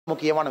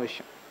முக்கியமான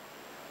விஷயம்.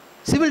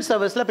 சிவில்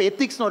சர்வீஸில் இப்போ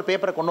எத்திக்ஸ்னு ஒரு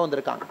பேப்பரை கொண்டு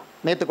வந்திருக்காங்க.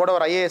 நேற்று கூட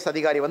ஒரு ஐஏஎஸ்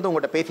அதிகாரி வந்து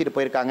உங்கள்கிட்ட பேசிட்டு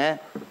போயிருக்காங்க.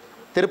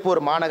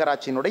 திருப்பூர்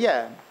மாநகராட்சியினுடைய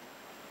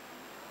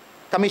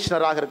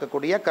கமிஷனராக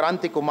இருக்கக்கூடிய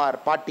கிராந்திகுமார்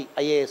பாட்டி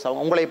ஐஏஎஸ்,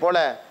 அவங்க உங்களை போல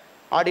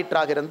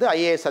ஆடிட்டராக இருந்து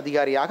ஐஏஎஸ்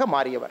அதிகாரியாக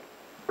மாறியவர்.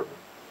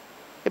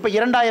 இப்போ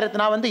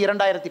நான் வந்து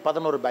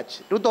 2011 பேட்ச்,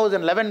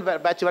 2011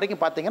 பேட்ச்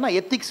வரைக்கும் பார்த்தீங்கன்னா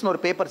எத்திக்ஸ்னு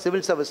ஒரு பேப்பர்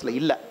சிவில் சர்வீஸில்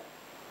இல்லை.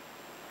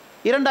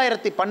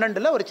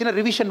 2012 ஒரு சின்ன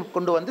ரிவிஷன்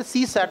கொண்டு வந்து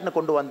சிசாட்னு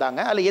கொண்டு வந்தாங்க.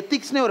 அதில்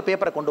எத்திக்ஸ்னே ஒரு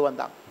பேப்பரை கொண்டு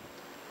வந்தாங்க.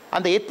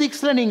 அந்த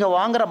எத்திக்ஸில் நீங்கள்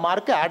வாங்குகிற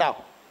மார்க்கு ஆட்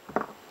ஆகும்.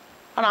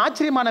 ஆனால்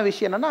ஆச்சரியமான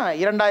விஷயம் என்னென்னா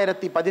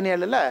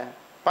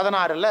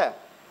 2017-16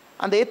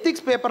 அந்த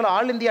எத்திக்ஸ் பேப்பரில்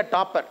ஆல் இந்தியா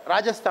டாப்பர்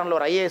ராஜஸ்தானில்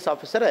ஒரு ஐஏஎஸ்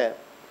ஆஃபீஸர்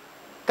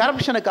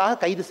கரப்ஷனுக்காக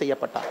கைது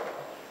செய்யப்பட்டார்.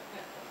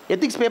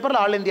 எத்திக்ஸ்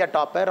பேப்பரில் all India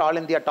topper,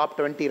 all India top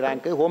 20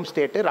 rank, home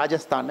state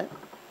Rajasthan,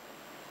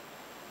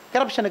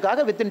 கரப்ஷனுக்காக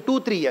within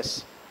 2-3 years.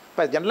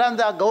 இப்போ ஜென்ரலாக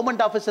அந்த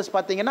கவர்மெண்ட் ஆஃபீஸர்ஸ்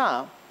பார்த்தீங்கன்னா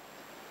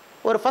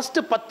ஒரு ஃபஸ்ட்டு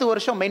 10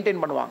 வருஷம்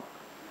மெயின்டைன் பண்ணுவாங்க.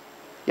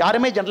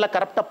 யாருமே ஜென்ரலாக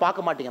கரப்டாக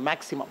பார்க்க மாட்டீங்க.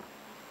 மேக்ஸிமம்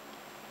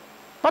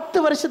 10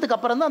 வருஷத்துக்கு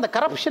அப்புறம் தான் அந்த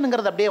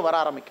கரப்ஷனுங்கிறது அப்படியே வர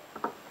ஆரம்பிக்கும்.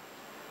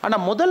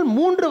 ஆனால் முதல்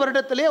 3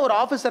 வருடத்திலே ஒரு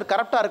ஆஃபீஸர்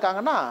கரப்டாக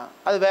இருக்காங்கன்னா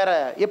அது வேறு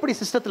எப்படி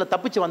சிஸ்டத்தில்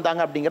தப்பிச்சு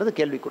வந்தாங்க அப்படிங்கிறது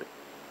கேள்விக்குறி.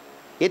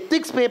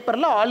 எத்திக்ஸ்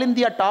பேப்பரில் ஆல்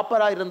இந்தியா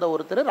டாப்பராக இருந்த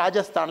ஒருத்தர்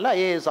ராஜஸ்தானில்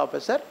ஐஏஎஸ்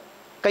ஆஃபீஸர்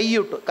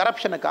கையூட்டு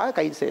கரப்ஷனுக்காக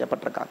கைது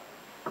செய்யப்பட்டிருக்காங்க.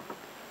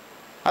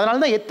 அதனால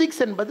தான்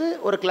எத்திக்ஸ் என்பது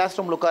ஒரு கிளாஸ்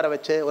ரூமில் உட்கார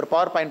வச்சு ஒரு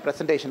பவர் பாயிண்ட்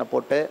ப்ரெசன்டேஷனை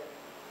போட்டு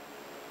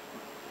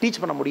டீச்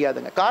பண்ண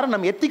முடியாதுங்க.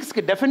 காரணம்,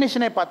 எத்திக்ஸ்க்கு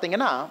டெஃபினேஷனே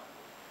பார்த்தீங்கன்னா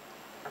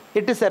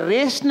it is a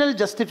rational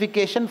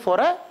justification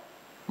for a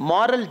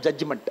moral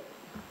judgement.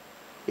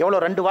 எவ்வளோ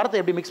 2 வார்த்தை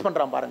எப்படி மிக்ஸ்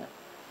பண்ணுறான் பாருங்கள்.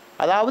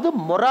 அதாவது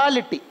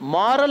மொராலிட்டி,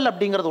 மாரல்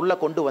அப்படிங்கிறது உள்ளே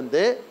கொண்டு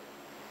வந்து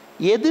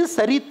எது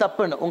சரி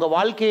தப்புன்னு உங்கள்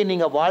வாழ்க்கையை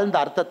நீங்கள் வாழ்ந்த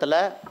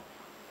அர்த்தத்தில்,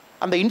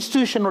 அந்த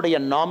இன்ஸ்டிடியூஷனுடைய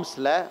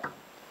நார்ம்ஸில்,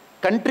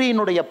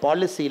 கண்ட்ரியினுடைய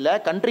பாலிசியில்,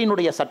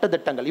 கண்ட்ரியினுடைய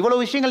சட்டத்திட்டங்கள், இவ்வளோ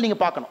விஷயங்கள்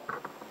நீங்கள் பார்க்கணும்.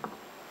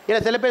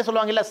 இல்லை சில பேர்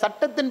சொல்லுவாங்க இல்லை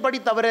சட்டத்தின்படி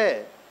தவறு,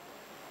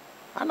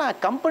 ஆனால்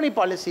கம்பெனி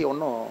பாலிசி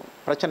ஒன்றும்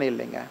பிரச்சனை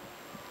இல்லைங்க.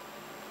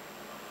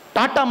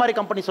 டாட்டா மாதிரி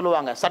கம்பெனி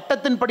சொல்லுவாங்க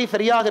சட்டத்தின்படி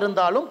சரியாக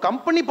இருந்தாலும்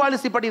கம்பெனி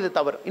பாலிசி படி இது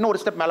தவறு. இன்னும்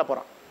ஒரு ஸ்டெப் மேலே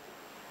போகிறான்.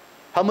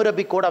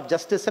 ஹமுரபி கோட் ஆஃப்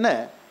ஜஸ்டிஸ்னு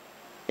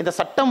இந்த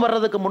சட்டம்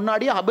வர்றதுக்கு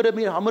முன்னாடியே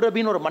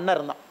ஹமுரபின்னு ஒரு மன்னர்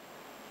இருந்தான்.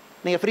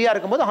 நீங்கள் ஃப்ரீயாக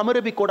இருக்கும்போது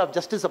ஹமுரபி கோட் ஆஃப்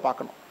ஜஸ்டிஸை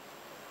பார்க்கணும்.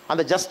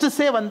 அந்த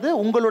ஜஸ்டிஸே வந்து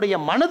உங்களுடைய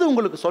மனது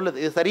உங்களுக்கு சொல்லுது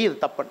இது சரி இது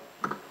தப்புன்னு.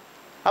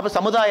 அப்போ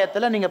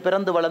சமுதாயத்தில் நீங்கள்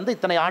பிறந்து வளர்ந்து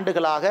இத்தனை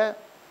ஆண்டுகளாக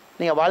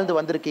நீங்கள் வாழ்ந்து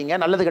வந்திருக்கீங்க,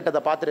 நல்லது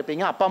கெட்டதை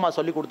பார்த்துருப்பீங்க, அப்பா அம்மா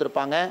சொல்லி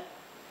கொடுத்துருப்பாங்க.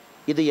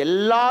 இது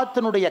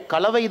எல்லாத்தினுடைய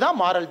கலவை தான்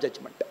மாரல்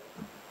ஜட்ஜ்மெண்ட்.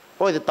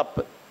 ஓ இது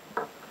தப்பு,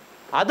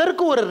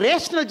 அதற்கு ஒரு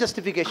ரேஷனல்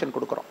ஜஸ்டிஃபிகேஷன்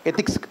கொடுக்குறோம்.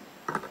 எத்திக்ஸுக்கு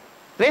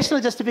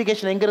ரேஷனல்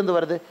ஜஸ்டிஃபிகேஷன் எங்கேருந்து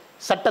வருது?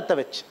 சட்டத்தை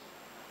வச்சு.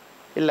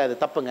 இல்லை இது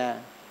தப்புங்க,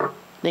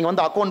 நீங்கள்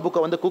வந்து அக்கௌண்ட்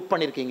புக்கை வந்து குக்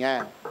பண்ணியிருக்கீங்க,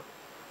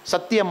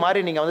 சத்தியம் மாதிரி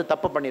நீங்கள் வந்து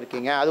தப்பு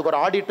பண்ணியிருக்கீங்க, அதுக்கு ஒரு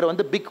ஆடிட்டர்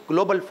வந்து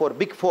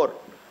பிக் ஃபோர்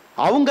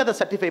அவங்க அதை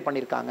சர்டிஃபை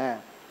பண்ணியிருக்காங்க.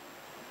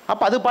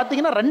 அப்போ அது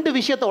பார்த்தீங்கன்னா 2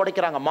 விஷயத்தை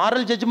உடைக்கிறாங்க.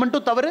 மாரல்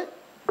ஜட்ஜ்மெண்ட்டும் தவறு,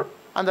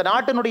 அந்த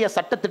நாட்டினுடைய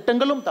சட்ட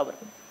திட்டங்களும் தவறு.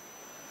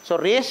 So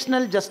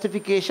rational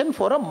justification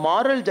for a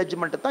moral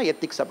judgement தான்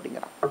எத்திக்ஸ்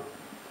அப்படிங்கிறான்.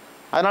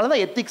 அதனால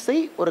தான் எத்திக்ஸை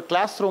ஒரு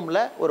கிளாஸ்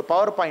ரூமில் ஒரு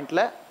பவர்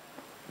பாயிண்டில்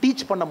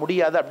டீச் பண்ண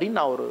முடியாது அப்படின்னு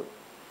நான்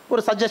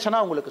ஒரு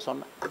சஜஷனாக உங்களுக்கு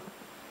சொன்னேன்.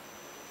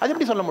 அது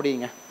எப்படி சொல்ல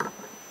முடியுங்க?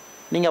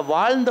 நீங்கள்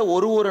வாழ்ந்த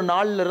ஒரு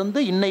நாள்லேருந்து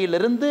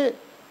இன்னையிலிருந்து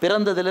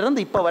பிறந்ததிலிருந்து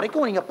இப்போ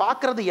வரைக்கும் நீங்கள்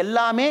பார்க்குறது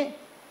எல்லாமே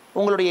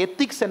உங்களுடைய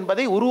எத்திக்ஸ்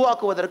என்பதை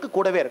உருவாக்குவதற்கு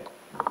கூடவே இருக்கும்.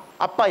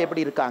 அப்பா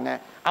எப்படி இருக்காங்க,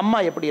 அம்மா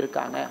எப்படி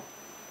இருக்காங்க,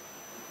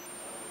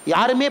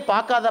 யாருமே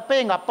பார்க்காதப்ப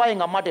எங்கள் அப்பா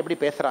எங்கள் அம்மாட்ட எப்படி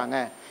பேசுகிறாங்க,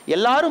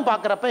 எல்லாரும்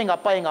பார்க்குறப்ப எங்கள்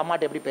அப்பா எங்கள்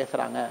அம்மாட்ட எப்படி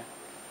பேசுகிறாங்க.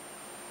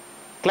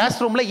 கிளாஸ்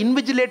ரூமில்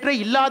இன்விஜிலேட்டரே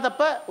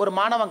இல்லாதப்ப ஒரு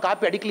மாணவன்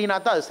காப்பி அடிக்கலினா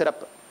தான் அது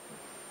சிறப்பு.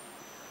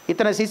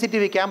 இத்தனை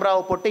சிசிடிவி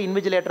கேமராவை போட்டு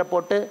இன்விஜிலேட்டரை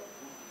போட்டு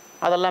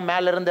அதெல்லாம்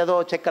மேலேருந்து ஏதோ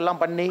செக்கெல்லாம்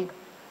பண்ணி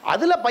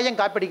அதில் பையன்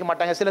காப்பி அடிக்க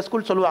மாட்டாங்க. சில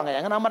ஸ்கூல் சொல்லுவாங்க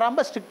எங்கள் நம்ம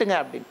ரொம்ப ஸ்ட்ரிக்ட்டுங்க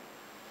அப்படின்னு.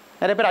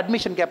 நிறைய பேர்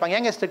அட்மிஷன் கேட்பாங்க,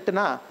 ஏங்க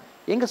ஸ்ட்ரிக்ட்னா,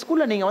 எங்கள்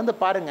ஸ்கூலில் நீங்கள் வந்து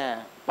பாருங்கள்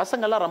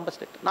பசங்கள்லாம் ரொம்ப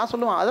ஸ்ட்ரிக்ட். நான்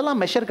சொல்லுவேன் அதெல்லாம்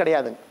மெஷர்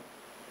கிடையாதுங்க.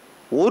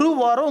 1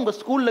 வாரம் உங்கள்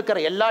ஸ்கூலில்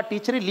இருக்கிற எல்லா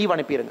டீச்சரையும் லீவ்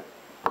அனுப்பிடுங்க.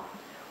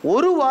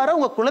 1 வாரம்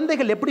உங்கள்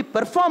குழந்தைகள் எப்படி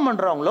பெர்ஃபார்ம்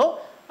பண்ணுறாங்களோ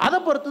அதை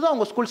பொறுத்து தான்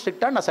உங்கள் ஸ்கூல்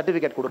ஸ்ட்ரிக்டாக நான்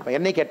சர்டிஃபிகேட் கொடுப்பேன்.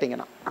 என்னை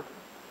கேட்டிங்கன்னா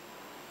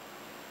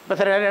இப்போ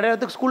சரி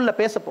இடத்துக்கு ஸ்கூலில்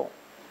பேசப்போம்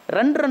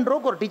 2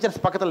 ரோக்கு ஒரு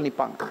டீச்சர்ஸ் பக்கத்தில்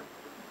நிற்பாங்க.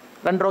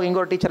 2 ரோக்கு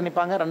இங்கே ஒரு டீச்சர்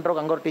நிற்பாங்க, 2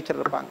 ரோக்கு அங்கே ஒரு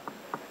டீச்சர் இருப்பாங்க.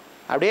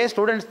 அப்படியே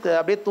ஸ்டூடெண்ட்ஸ்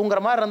அப்படியே தூங்குற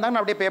மாதிரி இருந்தாங்கன்னா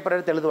அப்படியே பேப்பர்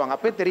எடுத்து எழுதுவாங்க.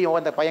 அப்போயே தெரியும்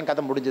அந்த பையன்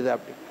கதை முடிஞ்சுது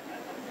அப்படி.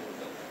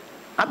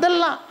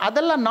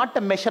 அதெல்லாம் not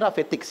a measure of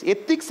ethics.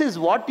 Ethics is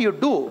what you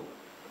two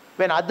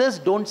when others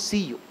don't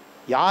see you.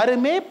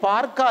 யாருமே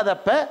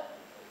பார்க்காதப்ப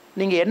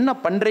நீங்கள் என்ன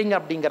பண்ணுறீங்க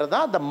அப்படிங்கிறது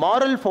தான் the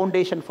moral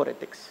foundation for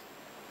ethics.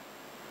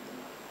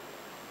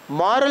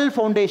 moral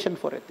foundation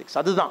for ethics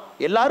அதுதான்.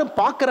 எல்லாரும்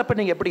பார்க்குறப்ப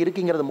நீங்கள் எப்படி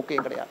இருக்கீங்கிறது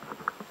முக்கியம் கிடையாது.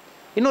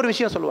 இன்னொரு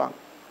விஷயம் சொல்லுவாங்க,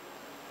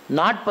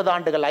 40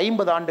 ஆண்டுகள்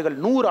 50 ஆண்டுகள்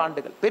 100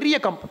 ஆண்டுகள் பெரிய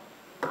கம்பெனி,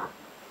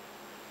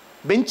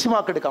 பெஞ்ச்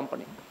மார்க்கெட்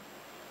கம்பெனி,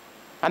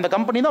 அந்த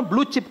கம்பெனி தான்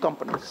ப்ளூ சிப்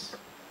கம்பெனிஸ்.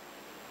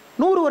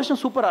 100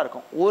 வருஷம் சூப்பராக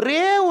இருக்கும்.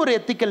 ஒரே ஒரு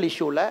எத்திக்கல்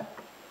இஷ்யூவில்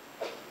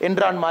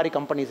என்ரான் மாதிரி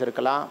கம்பெனிஸ்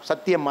இருக்கலாம்,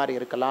 சத்தியம் மாதிரி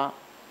இருக்கலாம்,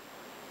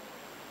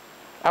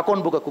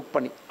 அக்கௌண்ட் புக்கை குக்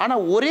பண்ணி.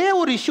 ஆனால் ஒரே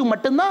ஒரு இஷ்யூ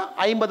மட்டும்தான்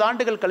 50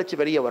 ஆண்டுகள் கழித்து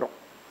வெளியே வரும்.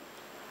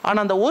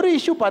 ஆனால் அந்த ஒரு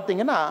இஷ்யூ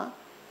பார்த்தீங்கன்னா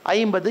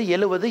 50,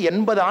 70,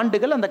 80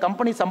 ஆண்டுகள் அந்த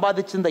கம்பெனி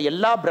சம்பாதிச்சிருந்த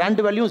எல்லா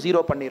பிராண்ட் வேல்யூ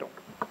ஜீரோ பண்ணிடும்,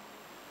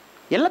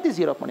 எல்லாத்தையும்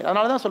ஜீரோ பண்ணிடும்.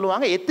 அதனால தான்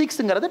சொல்லுவாங்க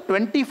எத்திக்ஸுங்கிறது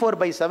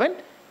 24/7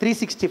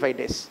 365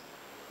 days.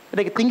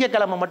 இன்றைக்கு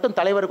திங்கக்கிழமை மட்டும்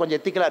தலைவர் கொஞ்சம்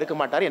எத்திக்கலாக இருக்க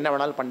மாட்டார், என்ன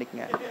வேணாலும்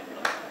பண்ணிக்கங்க.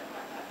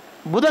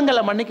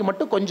 புதன்கிழமை அன்னைக்கு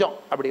மட்டும் கொஞ்சம்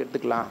அப்படி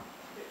எடுத்துக்கலாம்.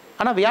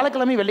 ஆனால்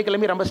வியாழக்கிழமை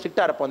வெள்ளிக்கிழமை ரொம்ப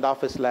ஸ்ட்ரிக்டாக இருப்போம் அந்த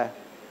ஆஃபீஸில்.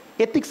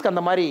 எத்திக்ஸ்க்கு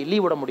அந்த மாதிரி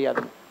லீவ் விட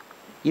முடியாது.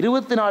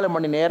 24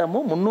 மணி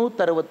நேரமும்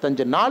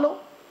 365 நாளும்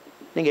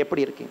நீங்கள்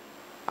எப்படி இருக்கீங்க.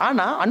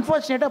 ஆனால்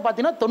அன்ஃபார்ச்சுனேட்டாக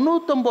பார்த்தீங்கன்னா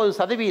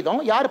 99%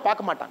 யாரும்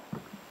பார்க்க மாட்டாங்க.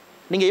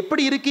 நீங்கள்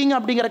எப்படி இருக்கீங்க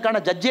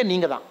அப்படிங்கிறதுக்கான ஜட்ஜே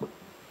நீங்கள் தான்.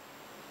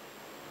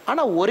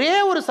 ஆனால் ஒரே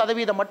ஒரு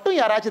சதவீதம் மட்டும்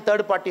யாராச்சும்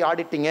தேர்ட் பார்ட்டி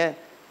ஆடிட்டிங்கு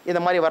இந்த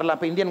மாதிரி வரலாம்.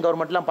 இப்போ இந்தியன்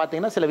கவர்மெண்ட்லாம்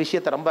பார்த்தீங்கன்னா சில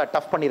விஷயத்தை ரொம்ப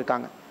டஃப்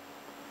பண்ணியிருக்காங்க.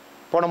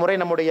 போன முறை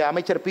நம்முடைய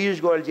அமைச்சர்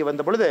பியூஷ் கோயல்ஜி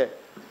வந்த பொழுது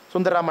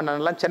சுந்தரராமன்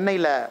எல்லாம்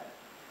சென்னையில்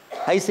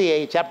ஐசிஐ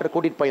சாப்டர்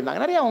கூட்டிகிட்டு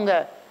போயிருந்தாங்க.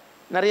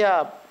 நிறையா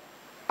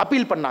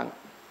அப்பீல் பண்ணாங்க.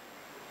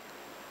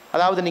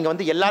 அதாவது நீங்கள்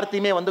வந்து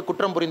எல்லாத்தையுமே வந்து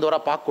குற்றம்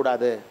புரிந்தவராக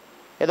பார்க்கக்கூடாது,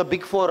 ஏதோ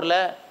பிக் 4ல்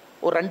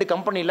ஒரு 2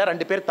 கம்பெனியில்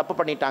 2 பேர் தப்பு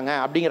பண்ணிட்டாங்க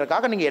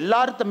அப்படிங்கிறக்காக நீங்கள்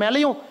எல்லாத்து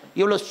மேலேயும்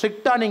இவ்வளோ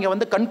ஸ்ட்ரிக்டாக நீங்கள்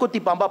வந்து கண்கொத்தி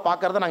பாம்பாக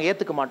பார்க்குறத நாங்கள்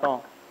ஏற்றுக்க மாட்டோம்,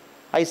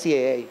 ஐசிஐ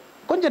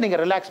கொஞ்சம்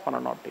நீங்கள் ரிலாக்ஸ்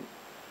பண்ணணும் அப்படின்னு.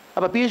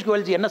 அப்போ பியூஷ்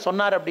கோயல்ஜி என்ன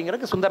சொன்னார்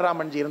அப்படிங்கிறதுக்கு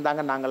சுந்தரராமன்ஜி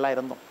இருந்தாங்க, நாங்கள்லாம்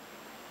இருந்தோம்.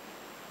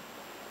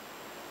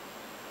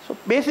 ஸோ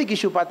பேசிக்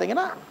இஷ்யூ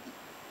பார்த்தீங்கன்னா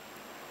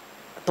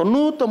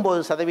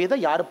 99%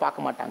 யாரும்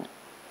பார்க்க மாட்டாங்க,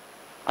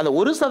 அந்த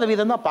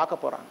 1% தான்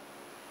பார்க்க போகிறாங்க.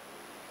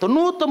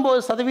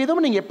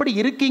 99% நீங்கள் எப்படி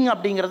இருக்கீங்க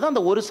அப்படிங்கிறது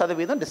அந்த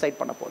 1% டிசைட்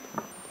பண்ண போகுது.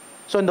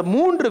 ஸோ இந்த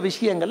 3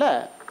 விஷயங்களை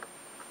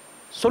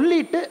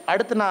சொல்லிவிட்டு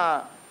அடுத்து நான்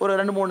ஒரு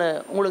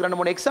உங்களுக்கு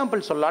 2-3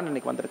 எக்ஸாம்பிள் சொல்லலான்னு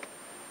இன்றைக்கி வந்திருக்கு.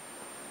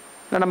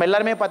 நம்ம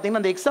எல்லாருமே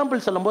பார்த்தீங்கன்னா அந்த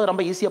எக்ஸாம்பிள் சொல்லும்போது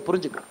ரொம்ப ஈஸியாக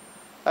புரிஞ்சுக்கும்,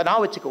 அதை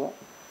நான் வச்சுக்குவோம்.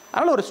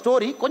 அதனால் ஒரு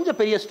ஸ்டோரி, கொஞ்சம்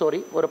பெரிய ஸ்டோரி,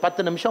 ஒரு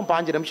 10 நிமிஷம்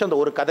 5 நிமிஷம் அந்த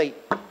ஒரு கதை.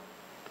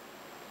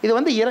 இது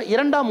வந்து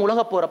 2ஆம்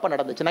உலகப் போர் அப்போ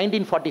நடந்துச்சு,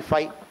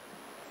 1945.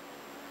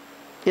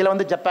 இதில்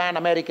வந்து ஜப்பான்,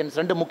 அமெரிக்கன்ஸ்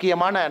 2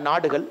 முக்கியமான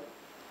நாடுகள்,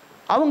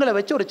 அவங்கள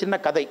வச்சு ஒரு சின்ன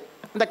கதை.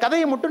 இந்த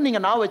கதையை மட்டும்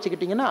நீங்கள் நான்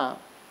வச்சுக்கிட்டிங்கன்னா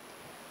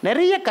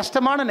நிறைய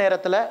கஷ்டமான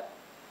நேரத்தில்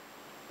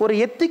ஒரு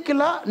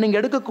எத்திக்கலாக நீங்கள்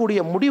எடுக்கக்கூடிய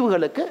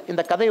முடிவுகளுக்கு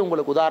இந்த கதை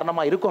உங்களுக்கு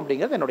உதாரணமாக இருக்கும்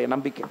அப்படிங்கிறது என்னுடைய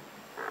நம்பிக்கை.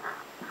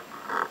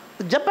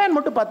 ஜப்பான்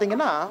மட்டும்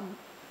பார்த்தீங்கன்னா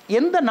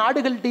எந்த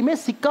நாடுகள்கிட்டையுமே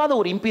சிக்காத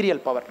ஒரு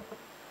இம்பீரியல் பவர்.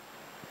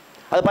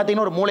 அது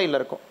பார்த்தீங்கன்னா ஒரு மூலையில்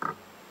இருக்கும்.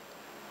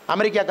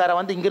 அமெரிக்காக்காரை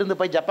வந்து இங்கிருந்து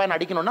போய் ஜப்பான்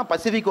அடிக்கணும்னா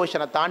பசிபிக்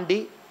ஓஷனை தாண்டி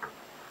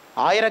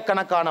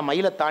ஆயிரக்கணக்கான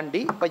மைலை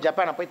தாண்டி போய்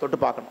ஜப்பானை போய் தொட்டு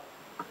பார்க்கணும்,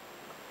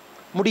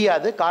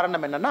 முடியாது.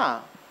 காரணம் என்னென்னா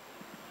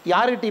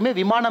யார்கிட்டையுமே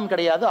விமானம்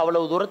கிடையாது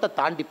அவ்வளவு தூரத்தை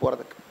தாண்டி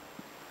போகிறதுக்கு.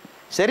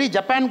 சரி,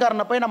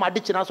 ஜப்பான்காரனை போய் நம்ம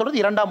அடிச்சு, நான்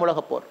சொல்கிறது 2ஆம்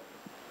உலகப் போர்,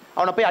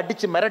 அவனை போய்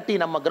அடித்து மிரட்டி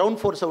நம்ம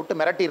கிரவுண்ட் ஃபோர்ஸை விட்டு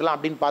மிரட்டிடலாம்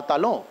அப்படின்னு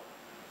பார்த்தாலும்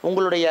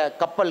உங்களுடைய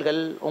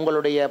கப்பல்கள்,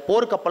 உங்களுடைய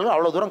போர்க்கப்பல்கள்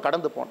அவ்வளோ தூரம்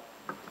கடந்து போகணும்.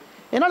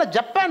 இதனால்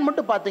ஜப்பான்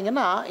மட்டும்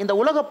பார்த்தீங்கன்னா இந்த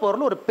உலகப்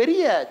போரில் ஒரு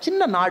பெரிய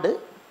சின்ன நாடு,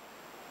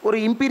 ஒரு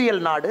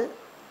இம்பீரியல் நாடு,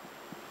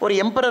 ஒரு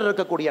எம்பரர்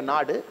இருக்கக்கூடிய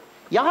நாடு,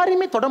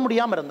 யாரையுமே தொட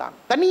முடியாமல் இருந்தாங்க,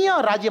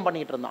 தனியாக ராஜ்யம்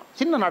பண்ணிக்கிட்டு இருந்தான்,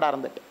 சின்ன நாடாக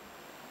இருந்துட்டு.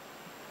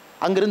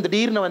 அங்கிருந்து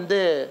திடீர்னு வந்து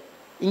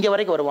இங்கே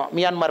வரைக்கும் வருவான்,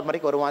 மியான்மர்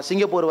வரைக்கும் வருவான்,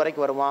 சிங்கப்பூர்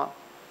வரைக்கும் வருவான்,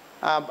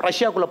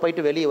 ரஷ்யாக்குள்ளே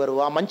போயிட்டு வெளியே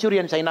வருவான்,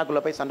 மஞ்சூரியன்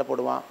சைனாக்குள்ளே போய் சண்டை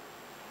போடுவான்.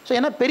 ஸோ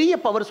ஏன்னா பெரிய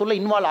பவர்ஸ் உள்ள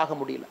இன்வால்வ் ஆக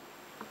முடியல.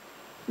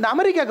 இந்த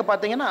அமெரிக்காவுக்கு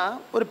பார்த்தீங்கன்னா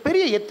ஒரு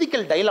பெரிய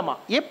எத்திக்கல் டைலமா,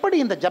 எப்படி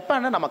இந்த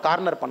ஜப்பானை நம்ம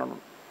கார்னர்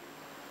பண்ணணும்.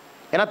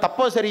 ஏன்னா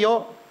தப்போ சரியோ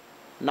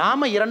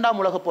நாம் 2ஆம்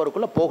உலகப்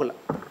போருக்குள்ளே போகலை.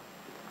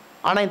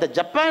 ஆனால் இந்த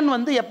ஜப்பான்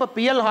வந்து எப்போ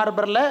பிஎல்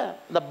ஹார்பரில்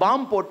இந்த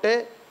பாம் போட்டு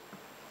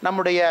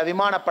நம்முடைய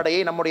விமானப்படையை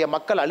நம்முடைய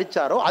மக்கள்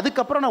அழிச்சாரோ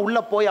அதுக்கப்புறம் நான்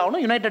உள்ளே போய்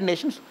ஆகணும்.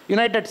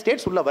 யுனைடெட்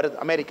ஸ்டேட்ஸ் உள்ளே வருது,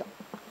 அமெரிக்கா.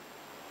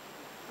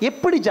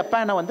 எப்படி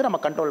ஜப்பானை வந்து நம்ம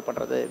கண்ட்ரோல்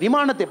பண்ணுறது,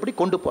 விமானத்தை எப்படி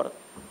கொண்டு போகிறது,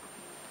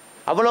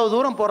 அவ்வளோ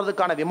தூரம்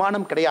போகிறதுக்கான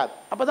விமானம் கிடையாது.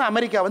 அப்போ தான்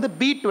அமெரிக்கா வந்து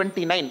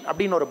B-29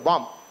 அப்படின்னு ஒரு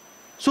பாம்,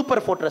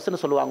 சூப்பர்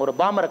ஃபோர்ட்ரஸ்ன்னு சொல்லுவாங்க, ஒரு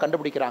பாம்பரை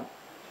கண்டுபிடிக்கிறாங்க.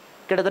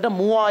 கிட்டத்தட்ட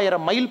 3000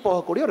 மைல்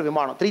போகக்கூடிய ஒரு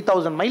விமானம்,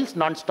 3000 மைல்ஸ்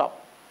நான் ஸ்டாப்.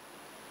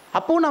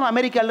 அப்போவும் நம்ம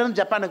அமெரிக்காவிலேருந்து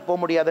ஜப்பானுக்கு போக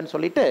முடியாதுன்னு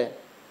சொல்லிட்டு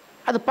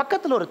அது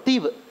பக்கத்தில் ஒரு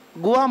தீவு,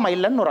 குவாம்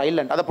ஐலண்ட் ஒரு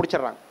ஐலண்ட், அதை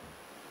பிடிச்சிட்றாங்க.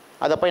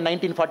 அதை போய்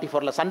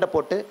 1944 சண்டை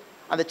போட்டு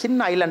அந்த சின்ன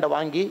ஐலண்டை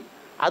வாங்கி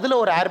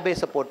அதில் ஒரு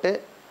ஏர்பேஸை போட்டு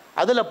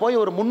அதில் போய்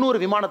ஒரு 300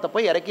 விமானத்தை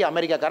போய் இறக்கி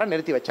அமெரிக்காக்காரன்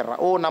நிறுத்தி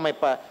வச்சிடறான். நம்ம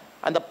இப்போ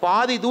அந்த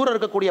பாதி தூரம்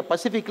இருக்கக்கூடிய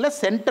பசிபிக்கில்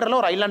சென்டரில்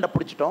ஒரு ஐலாண்டை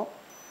பிடிச்சிட்டோம்,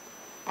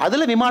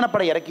 அதில்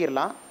விமானப்படை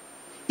இறக்கிடலாம்,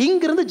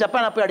 இங்கிருந்து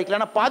ஜப்பானை போய்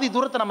அடிக்கலாம்னா பாதி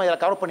தூரத்தை நம்ம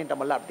இதில் கவர்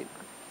பண்ணிட்டோம்ல அப்படின்னு.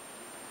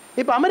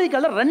 இப்போ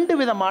அமெரிக்காவில் 2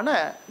 விதமான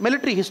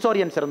மிலிட்ரி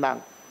ஹிஸ்டோரியன்ஸ்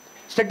இருந்தாங்க,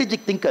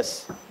 ஸ்ட்ராட்டஜிக் திங்கர்ஸ்.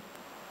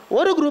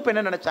 ஒரு குரூப்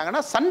என்ன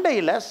நினச்சாங்கன்னா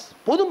சண்டையில்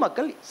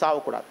பொதுமக்கள்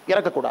சாகக்கூடாது,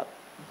 இறக்கக்கூடாது,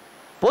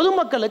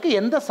 பொதுமக்களுக்கு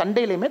எந்த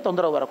சண்டையிலையுமே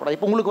தொந்தரவு வரக்கூடாது.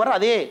 இப்போ உங்களுக்கு வர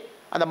அதே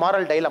அந்த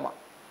மாரல் டைலமா.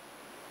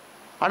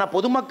 ஆனால்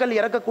பொதுமக்கள்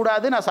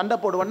இறக்கக்கூடாது, நான் சண்டை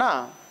போடுவேன்னா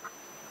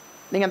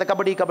நீங்கள் அந்த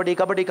கபடி கபடி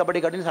கபடி கபடி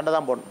கபடின்னு சண்டை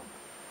தான் போடணும்.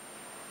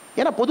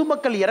 ஏன்னா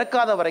பொதுமக்கள்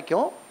இறக்காத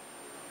வரைக்கும்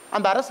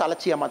அந்த அரசு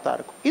அலட்சியமாக தான்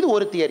இருக்கும். இது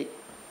ஒரு தியரி.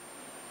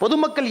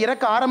 பொதுமக்கள்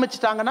இறக்க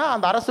ஆரம்பிச்சிட்டாங்கன்னா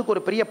அந்த அரசுக்கு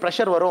ஒரு பெரிய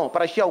ப்ரெஷர் வரும், இப்போ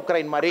ரஷ்யா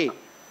உக்ரைன் மாதிரி.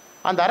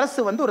 அந்த அரசு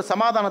வந்து ஒரு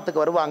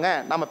சமாதானத்துக்கு வருவாங்க,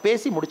 நம்ம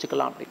பேசி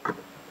முடிச்சுக்கலாம் அப்படின்னு.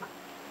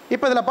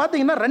 இப்போ இதில்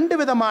பார்த்தீங்கன்னா 2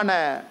 விதமான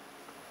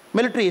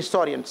மிலிட்ரி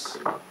ஹிஸ்டாரியன்ஸ்.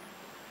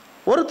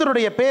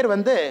 ஒருத்தருடைய பேர்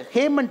வந்து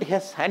ஹேமண்ட்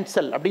ஹெஸ்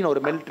ஹான்சல் அப்படின்னு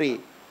ஒரு மிலிட்ரி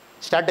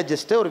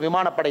ஸ்ட்ராட்டஜிஸ்ட், ஒரு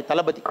விமானப்படை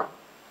தளபதி.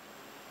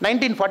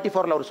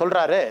 1944 அவர்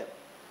சொல்கிறாரு,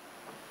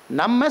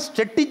 நம்ம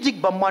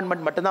ஸ்ட்ராட்டஜிக்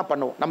பம்பார்ட்மெண்ட் மட்டும்தான்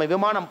பண்ணுவோம். நம்ம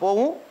விமானம்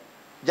போகும்,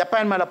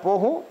 ஜப்பான் மேலே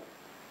போகும்,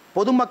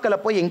 பொதுமக்களை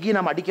போய் எங்கேயும்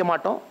நம்ம அடிக்க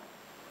மாட்டோம்.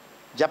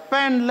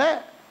 ஜப்பானில்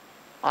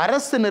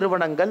அரசு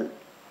நிறுவனங்கள்,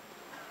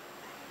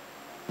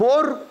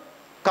 போர்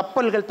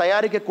கப்பல்கள்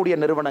தயாரிக்கக்கூடிய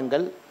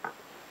நிறுவனங்கள்,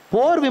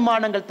 போர்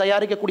விமானங்கள்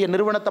தயாரிக்கக்கூடிய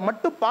நிறுவனத்தை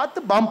மட்டும் பார்த்து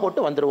பாம்பு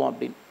போட்டு வந்துடுவோம்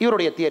அப்படின்னு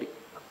இவருடைய தியரி.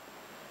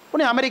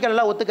 உடனே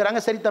அமெரிக்காலாம் ஒத்துக்கிறாங்க.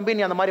 சரி தம்பி,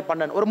 நீ அந்த மாதிரி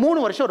பண்ணணும். ஒரு 3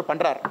 வருஷம் அவர்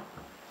பண்ணுறாரு.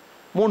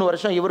 3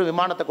 வருஷம் இவர்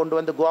விமானத்தை கொண்டு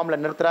வந்து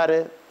குவாமில் நிறுத்துறாரு.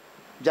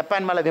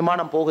 ஜப்பான் மேலே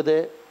விமானம் போகுது.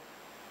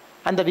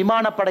 அந்த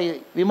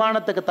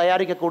விமானத்துக்கு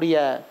தயாரிக்கக்கூடிய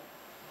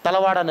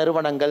தளவாட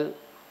நிறுவனங்கள்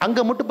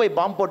அங்கே மட்டும் போய்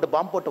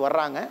பாம்பு போட்டு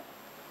வர்றாங்க.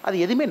 அது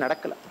எதுவுமே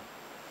நடக்கலை.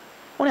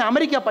 உடனே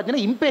அமெரிக்கா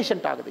பார்த்தீங்கன்னா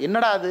இம்பேஷண்ட் ஆகுது.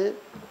 என்னடா அது,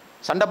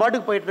 சண்டை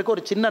பாட்டுக்கு போயிட்டு இருக்க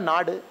ஒரு சின்ன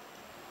நாடு.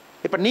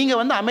 இப்போ நீங்கள்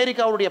வந்து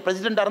அமெரிக்காவுடைய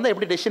பிரசிடெண்ட்டாக இருந்தால்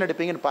எப்படி டெசிஷன்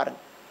எடுப்பீங்கன்னு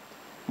பாருங்கள்.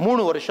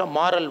 3 வருஷம்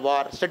மாரல்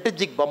வார்,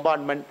 ஸ்ட்ராட்டஜிக்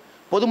பம்பார்ட்மெண்ட்,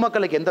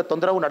 பொதுமக்களுக்கு எந்த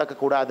தொந்தரவும்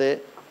நடக்கக்கூடாது,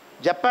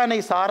 ஜப்பானை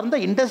சார்ந்த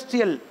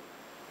இண்டஸ்ட்ரியல்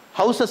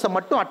ஹவுசஸை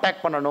மட்டும்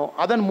அட்டாக் பண்ணணும்,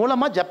 அதன்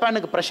மூலமாக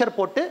ஜப்பானுக்கு ப்ரெஷர்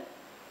போட்டு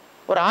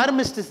ஒரு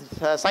ஆர்மிஸ்டிஸ்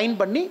சைன்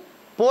பண்ணி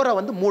போரை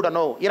வந்து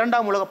மூடணும்,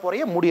 2ஆம் உலகப்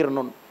போரையை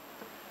மூடிடணும்.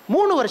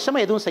 3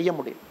 வருஷமாக எதுவும் செய்ய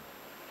முடியும்.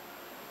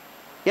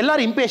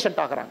 எல்லாரும் இம்பேஷண்ட்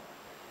ஆகிறாங்க.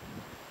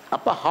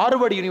 அப்போ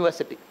ஹார்வர்டு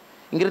யூனிவர்சிட்டி,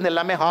 இங்கிருந்து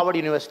எல்லாமே ஹார்வர்டு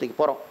யூனிவர்சிட்டிக்கு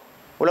போகிறோம்.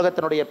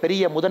 உலகத்தினுடைய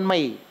பெரிய முதன்மை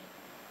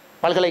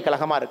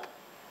பல்கலைக்கழகமாக இருக்குது.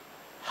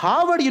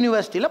 ஹார்வர்டு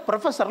யூனிவர்சிட்டியில்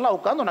ப்ரொஃபஸர்லாம்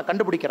உட்காந்து ஒன்று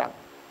கண்டுபிடிக்கிறாங்க.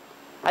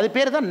 அது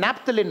பேர் தான்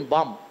நாப்தலின்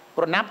பாம்.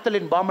 ஒரு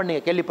நாப்தலின் பாம்பு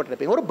நீங்கள்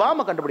கேள்விப்பட்டிருப்பீங்க. ஒரு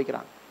பாம்பை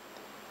கண்டுபிடிக்கிறாங்க.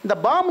 இந்த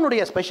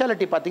பாம்பினுடைய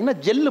ஸ்பெஷாலிட்டி பார்த்தீங்கன்னா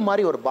ஜெல்லு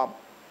மாதிரி ஒரு பாம்.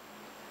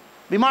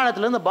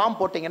 விமானத்துலேருந்து பாம்பு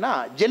போட்டிங்கன்னா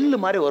ஜெல்லு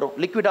மாதிரி வரும்,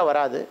 லிக்விடாக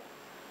வராது.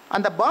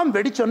 அந்த பாம்பு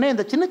வெடிச்சோடனே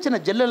இந்த சின்ன சின்ன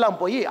ஜெல்லெல்லாம்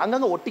போய்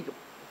அங்கங்கே ஒட்டிக்கும்.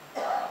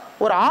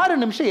 ஒரு 6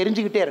 நிமிஷம்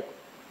எரிஞ்சிக்கிட்டே இருக்கும்.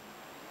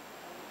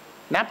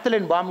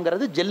 நாப்தலின்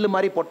பாம்புங்கிறது ஜெல்லு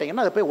மாதிரி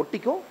போட்டிங்கன்னா அது போய்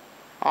ஒட்டிக்கும்,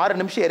 6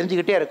 நிமிஷம்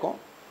எரிஞ்சிக்கிட்டே இருக்கும்.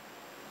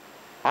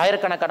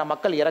 ஆயிரக்கணக்கான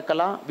மக்கள்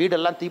இறக்கலாம்,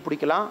 வீடெல்லாம்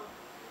தீப்பிடிக்கலாம்.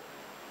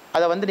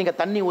 அதை வந்து நீங்கள்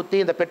தண்ணி ஊற்றி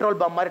இந்த பெட்ரோல்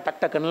பாம்பு மாதிரி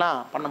டக்குன்னுலாம்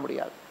பண்ண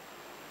முடியாது.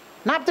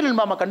 நாப்தலின்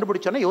பாம்பை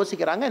கண்டுபிடிச்சோன்னே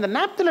யோசிக்கிறாங்க, இந்த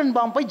நாப்தலின்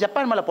பாம்பு போய்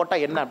ஜப்பான் மேலே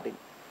போட்டால் என்ன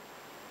அப்படின்னு.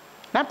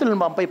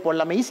 நாப்தலின் பாம்பு போய்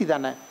போடலாமே, ஈஸி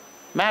தானே.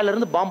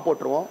 மேலேருந்து பாம்பு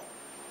போட்டுருவோம்,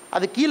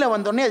 அது கீழே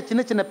வந்தோடனே அது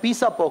சின்ன சின்ன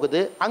பீஸாக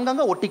போகுது,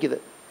 அங்கங்கே ஒட்டிக்குது.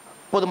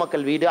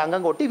 பொதுமக்கள் வீடு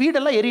அங்கங்கே ஒட்டி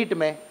வீடெல்லாம்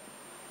எரியட்டுமே.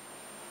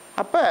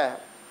 அப்போ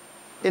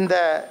இந்த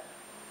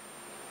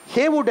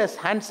ஹேவுடஸ்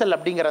ஹான்சல்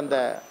அப்படிங்கிற அந்த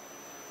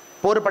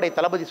போர்படை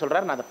தளபதி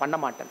சொல்கிறார், நான் அதை பண்ண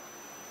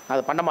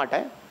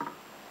மாட்டேன்.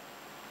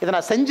 இதை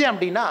நான் செஞ்சேன்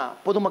அப்படின்னா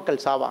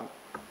பொதுமக்கள் சாவாங்க.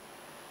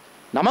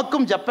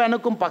 நமக்கும்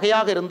ஜப்பானுக்கும்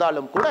பகையாக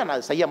இருந்தாலும் கூட நான்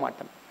அதை செய்ய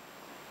மாட்டேன்.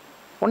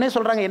 உடனே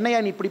சொல்கிறாங்க, என்னையா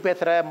நீ இப்படி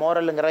பேசுகிற,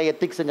 மோரலுங்கிற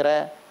எத்திக்ஸுங்கிற,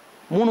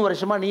 3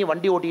 வருஷமாக நீ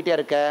வண்டி ஓட்டிகிட்டே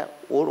இருக்க,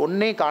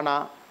 ஒன்றே காணா,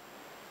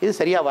 இது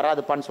சரியாக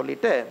வராதுப்பான்னு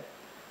சொல்லிட்டு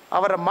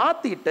அவரை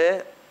மாற்றிட்டு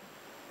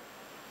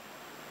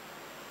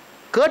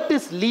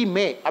கர்டிஸ் லீ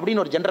மே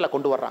அப்படின்னு ஒரு ஜெனரலை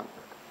கொண்டு வர்றாங்க.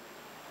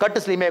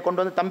 கர்டிஸ் லீ மே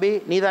கொண்டு வந்து, தம்பி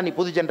நீ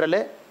புது ஜெனரல்,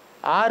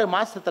 6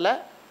 மாதத்தில்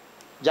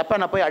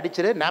ஜப்பானை போய்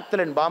அடிச்சிரு,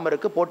 நாப்தலின் பாம்பு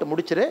இருக்குது போட்டு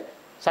முடிச்சிரு,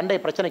 சண்டை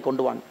பிரச்சனை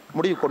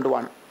முடிவு கொண்டு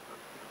வான்.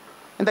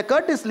 இந்த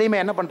கர்டிஸ் லீ மே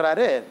என்ன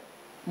பண்ணுறாரு,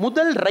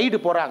 முதல் ரைடு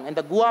போகிறாங்க.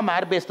 இந்த குவாம்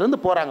ஏர்பேஸ்லேருந்து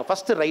போகிறாங்க.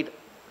 ஃபஸ்ட்டு ரைடு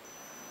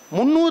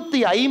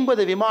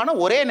 350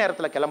 விமானம் ஒரே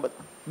நேரத்தில் கிளம்புது.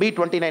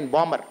 B-29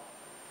 பாம்பர்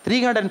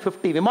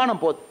 350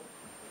 விமானம் போகுது.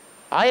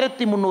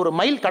 1300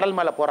 மைல் கடல்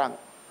மேலே போகிறாங்க.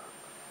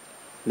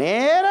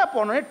 நேராக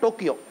போனோடனே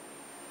டோக்கியோ,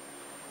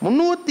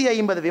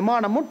 350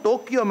 விமானமும்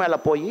டோக்கியோ மேலே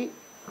போய்,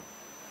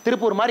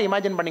 திருப்பூர் மாதிரி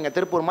இமேஜின் பண்ணிங்க,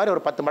 திருப்பூர் மாதிரி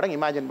ஒரு 10 மடங்கு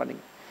இமேஜின்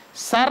பண்ணிங்க,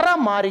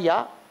 சரமாரியா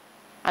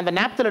அந்த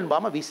நாப்தலின்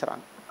பாம்பை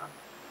வீசுகிறாங்க.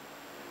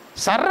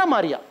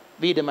 சரமாரியா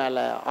வீடு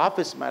மேலே,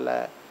 ஆஃபீஸ் மேலே,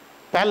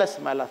 பேலஸ்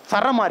மேலே,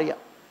 சரமாரியா.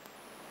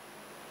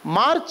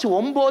 மார்ச்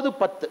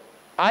 9/10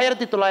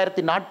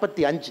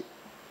 1945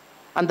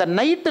 அந்த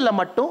நைட்டில்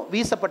மட்டும்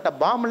வீசப்பட்ட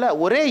பாம்பில்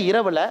ஒரே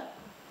இரவில்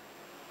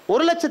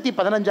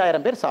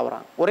 1,15,000 பேர்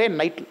சாவுறாங்க. ஒரே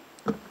நைட்டில்.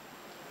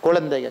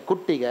 குழந்தைங்க,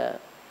 குட்டிங்க,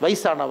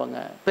 வயசானவங்க,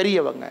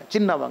 பெரியவங்க,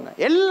 சின்னவங்க,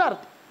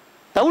 எல்லாரும்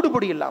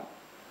தவிடுபடி இல்லாமல்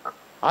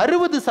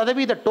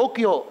 60%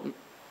 டோக்கியோ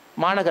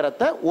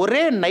மாநகரத்தை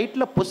ஒரே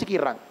நைட்டில்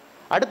பொசுக்கிடுறாங்க.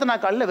 அடுத்த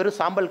நாள் காலையில் வெறும்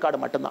சாம்பல் காடு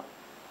மட்டும்தான்.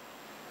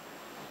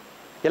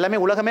 எல்லாமே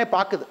உலகமே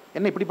பார்க்குது,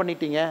 என்ன இப்படி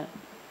பண்ணிட்டீங்க,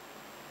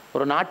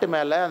 ஒரு நாட்டு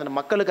மேலே அந்த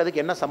மக்களுக்கு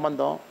அதுக்கு என்ன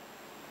சம்பந்தம்,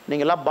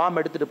 நீங்கள்லாம் பாம்பு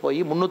எடுத்துகிட்டு போய்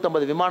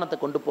 350 விமானத்தை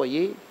கொண்டு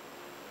போய்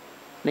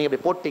நீங்கள்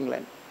இப்படி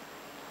போட்டிங்களேன்.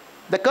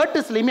 இந்த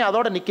கர்டிஸ் லீ மே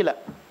அதோட நிற்கல.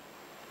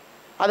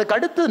 அதுக்கு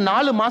அடுத்து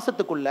 4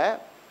 மாதத்துக்குள்ள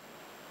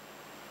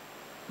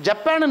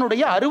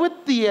ஜப்பானுடைய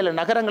 67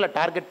 நகரங்களை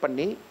டார்கெட்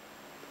பண்ணி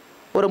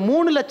ஒரு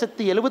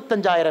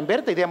 3,75,000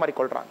 பேர்த்து இதே மாதிரி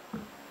கொள்கிறாங்க.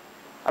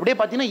 அப்படியே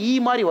பார்த்தீங்கன்னா ஈ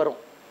மாதிரி வரும்.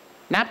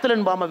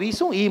 நாப்தலின் பாம்பை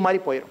வீசும், ஈ மாதிரி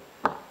போயிடும்.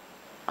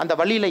 அந்த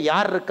வழியில்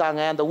யார்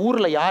இருக்காங்க, அந்த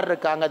ஊரில் யார்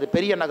இருக்காங்க, அது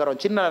பெரிய நகரம்,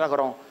 சின்ன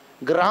நகரம்,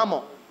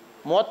 கிராமம்,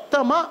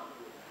 மொத்தமாக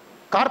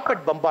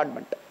கார்பெட்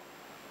பம்பார்ட்மெண்ட்.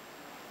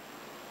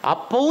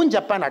 அப்பவும்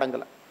ஜப்பான்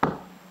அடங்கலை.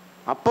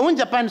 அப்பவும்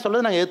ஜப்பான்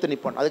சொல்லுது, நாங்கள் எதிர்த்து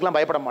நிற்போம், அதுக்கெல்லாம்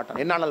பயப்பட மாட்டோம்,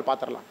 என்னாலும்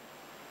பார்த்துடலாம்.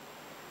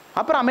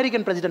 அப்புறம்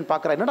அமெரிக்கன் பிரசிடென்ட்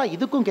பார்க்குறா, என்னடா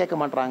இதுக்கும் கேட்க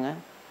மாட்டாங்க,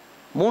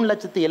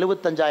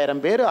 3,75,000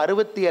 பேர்,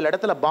 67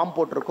 இடத்துல பாம்பு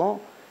போட்டிருக்கோம்,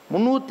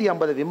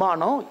 350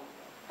 விமானம்,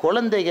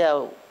 குழந்தைங்க,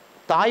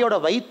 தாயோட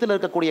வயிற்றில்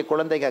இருக்கக்கூடிய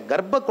குழந்தைங்க,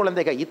 கர்ப்ப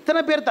குழந்தைங்க,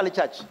 இத்தனை பேர்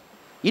தளிச்சாச்சு,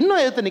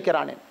 இன்னும் எதிர்த்து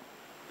நிற்கிறானே.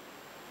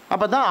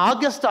 அப்போ தான்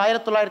ஆகஸ்ட்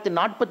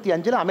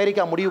 1945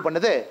 அமெரிக்கா முடிவு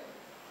பண்ணுது,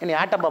 இனி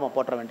ஆட்டம் பாம்பை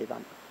போட்டுற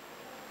வேண்டியதான்.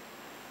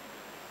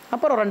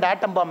 அப்புறம் 2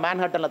 ஆட்டம் பாம்பு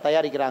மேன்ஹட்டனில்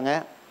தயாரிக்கிறாங்க,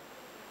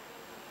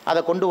 அதை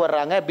கொண்டு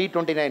வர்றாங்க,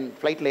 B-29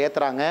 ஃப்ளைட்டில்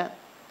ஏற்றுறாங்க.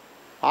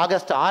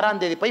 ஆகஸ்ட்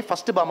 6 போய்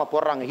ஃபஸ்ட்டு பாம்பை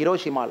போடுறாங்க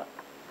ஹிரோஷிமாவில்.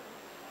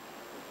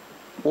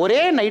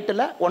 ஒரே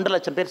நைட்டில் 1.5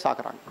 லட்சம் பேர்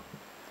சாக்குறாங்க.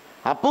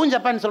 அப்பவும்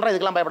ஜப்பான் சொல்கிறேன்,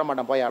 இதுக்கெல்லாம் பயப்பட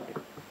மாட்டேன் போயா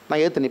அப்படின்னு,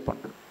 நான் ஏற்று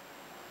நிற்பேன்.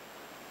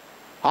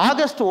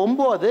 ஆகஸ்ட்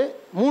 9,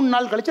 3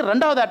 நாள் கழித்து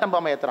 2வது ஆட்டம்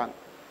பாம்பை ஏற்றுறாங்க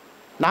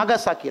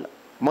நாகாசாக்கியில்.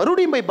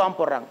 மறுபடியும் போய் பாம்பு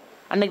போடுறாங்க.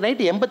 அன்றைக்கி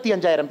நைட்டு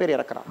 85,000 பேர்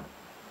இறக்குறாங்க.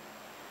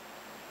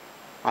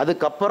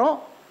 அதுக்கப்புறம்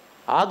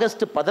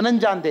ஆகஸ்ட்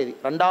 15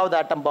 2வது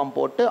ஆட்டம் பாம்பு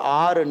போட்டு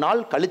 6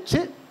 நாள் கழித்து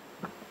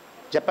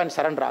ஜப்பான்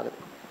சரண்டர் ஆகுது.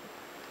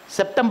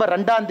 செப்டம்பர்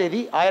 2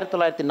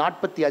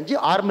 1945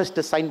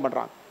 ஆர்மிஸ்டிஸ் சைன்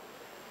பண்ணுறாங்க.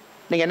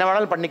 நீங்கள் என்ன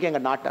வேணாலும் பண்ணிக்க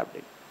எங்கள் நாட்டை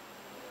அப்படின்னு.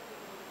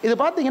 இது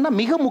பார்த்தீங்கன்னா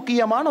மிக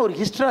முக்கியமான ஒரு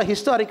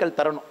ஹிஸ்டாரிக்கல்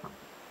தருணம்.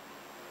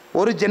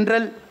 ஒரு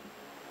ஜெனரல்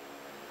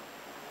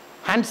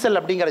ஹான்சல்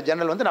அப்படிங்கிற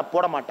ஜெனரல் வந்து நான்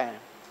போட மாட்டேன்,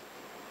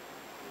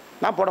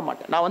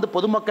 நான் வந்து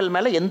பொதுமக்கள்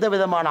மேலே எந்த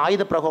விதமான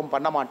ஆயுத பிரயோகம்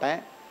பண்ண மாட்டேன்,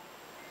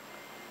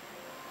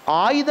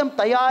 ஆயுதம்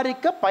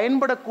தயாரிக்க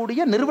பயன்படக்கூடிய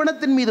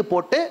நிறுவனத்தின் மீது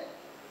போட்டு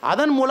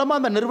அதன் மூலமாக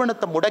அந்த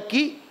நிறுவனத்தை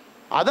முடக்கி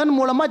அதன்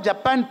மூலமாக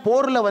ஜப்பான்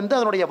போரில் வந்து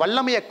அதனுடைய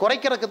வல்லமையை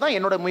குறைக்கிறதுக்கு தான்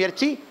என்னோட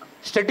முயற்சி,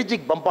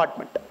 ஸ்ட்ராட்டஜிக்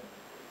பம்பார்ட்மெண்ட்.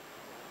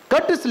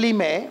 கர்டிஸ்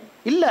லீமே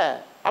இல்லை,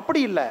 அப்படி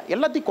இல்லை,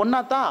 எல்லாத்தையும்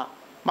கொன்னாதான்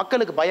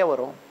மக்களுக்கு பயம்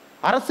வரும்,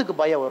 அரசுக்கு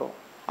பயம் வரும்,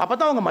 அப்போ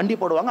தான் அவங்க மண்டி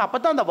போடுவாங்க, அப்போ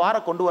தான் அந்த வாரை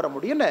கொண்டு வர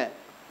முடியும்னு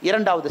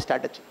 2வது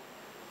ஸ்ட்ராட்டஜி.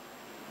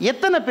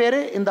 எத்தனை பேர்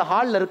இந்த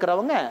ஹாலில்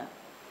இருக்கிறவங்க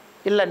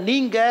இல்லை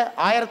நீங்கள்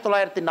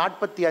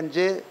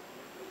 1945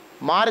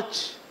 மார்ச்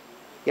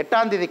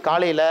 8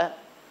 காலையில்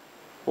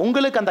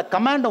உங்களுக்கு அந்த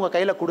கமாண்ட் உங்கள்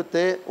கையில்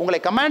கொடுத்து உங்களை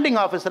கமாண்டிங்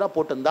ஆஃபீஸராக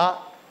போட்டிருந்தா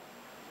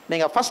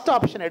நீங்கள் ஃபஸ்ட்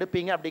ஆப்ஷன்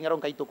எடுப்பீங்க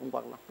அப்படிங்கிறவங்க கை தூக்கும்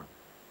பார்க்கலாம்.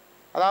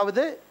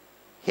 அதாவது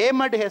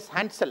ஹேமட் ஹெஸ்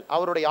ஹான்சல்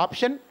அவருடைய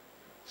ஆப்ஷன்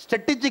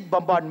ஸ்ட்ராட்டஜிக்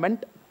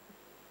பம்பார்ட்மெண்ட்,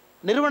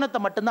 நிறுவனத்தை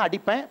மட்டும்தான்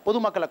அடிப்பேன்,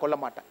 பொதுமக்களை கொல்ல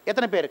மாட்டேன்.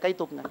 எத்தனை பேர் கை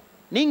தூக்குங்க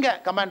நீங்கள்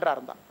கமாண்டராக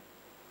இருந்தால்?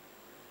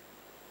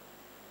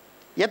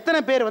 எத்தனை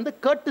பேர் வந்து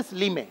கர்டிஸ்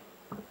லீமே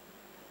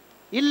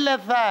இல்லை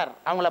சார்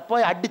அவங்கள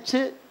போய் அடித்து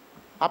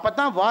அப்போ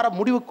தான் வார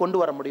முடிவுக்கு கொண்டு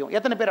வர முடியும்?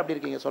 எத்தனை பேர் அப்படி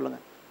இருக்கீங்க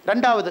சொல்லுங்கள்?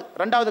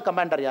 2வது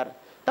கமாண்டர் யார்?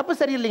 தப்பு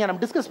சரி இல்லைங்க,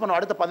 நம்ம டிஸ்கஸ் பண்ணுவோம்,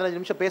 அடுத்த 15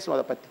 நிமிஷம் பேசுவோம்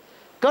அதை பற்றி.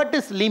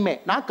 கர்டிஸ் லீமே,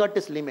 நான்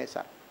கர்டிஸ் லீமே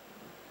சார்.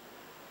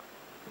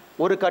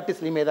 ஒரு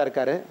கர்டிஸ் லீமே தான்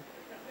இருக்கார்.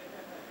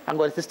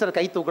 அங்கே ஒரு சிஸ்டர்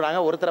கை தூக்குறாங்க,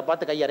 ஒருத்தரை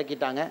பார்த்து கை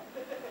இறக்கிட்டாங்க.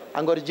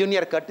 அங்கே ஒரு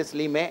ஜூனியர் கர்டிஸ்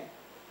லீமே,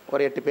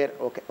 ஒரு 8 பேர்,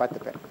 ஓகே 10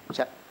 பேர்.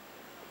 சரி,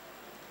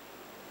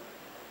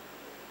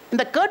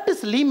 இந்த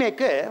கர்டிஸ்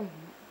லீமேக்கு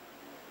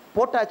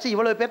போட்டாச்சு,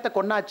 இவ்வளோ பேர்த்த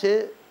கொன்னாச்சு.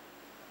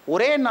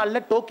 ஒரே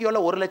நாளில்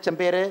டோக்கியோவில் 1 லட்சம்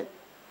பேர்,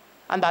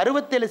 அந்த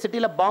 67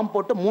 சிட்டியில் பாம்பு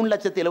போட்டு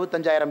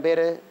 3,75,000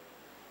 பேர்.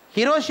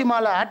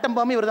 ஹிரோஷிமாவில் ஆட்டம்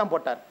பாம்பு இவர் தான்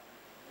போட்டார்,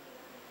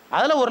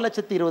 அதில்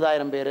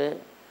 1,20,000 பேர்.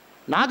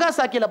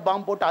 நாகாசாக்கியில்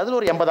பாம்பு போட்டு அதில்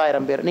ஒரு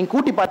 80,000 பேர். நீங்கள்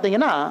கூட்டி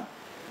பார்த்தீங்கன்னா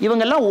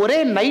இவங்கெல்லாம் ஒரே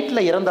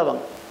நைட்டில்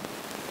இறந்தவங்க.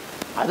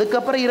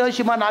 அதுக்கப்புறம்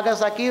ஹிரோஷிமா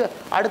நாகாசாக்கி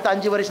அடுத்த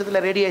 5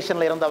 வருஷத்தில்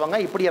ரேடியேஷனில் இறந்தவங்க,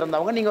 இப்படி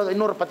இறந்தவங்க நீங்கள்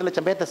இன்னொரு 10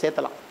 லட்சம் பேர்த்த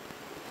சேர்த்தலாம்.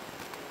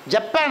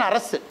 ஜப்பான்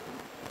அரசு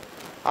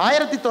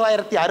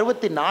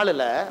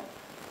 1964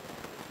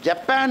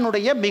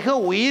 ஜப்பானுடைய மிக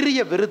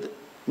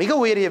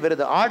உயரிய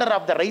விருது order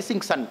of the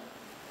rising Sun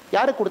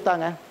யாருக்கு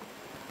கொடுத்தாங்க?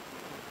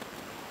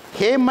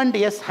 ஹேமண்ட்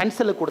எஸ்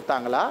ஹான்சலுக்கு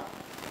கொடுத்தாங்களா,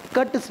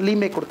 கர்டிஸ்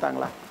லீமே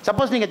கொடுத்தாங்களா?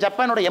 சப்போஸ் நீங்கள்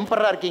ஜப்பானோட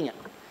எம்பரராக இருக்கீங்க,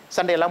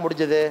 சண்டையெல்லாம்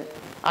முடிஞ்சது,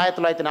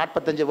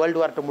 1945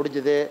 வேர்ல்டு வார் 2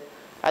 முடிஞ்சது,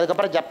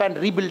 அதுக்கப்புறம் ஜப்பான்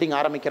ரீபில்டிங்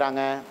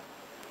ஆரம்பிக்கிறாங்க,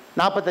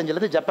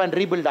 45 ஜப்பான்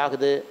ரீபில்ட்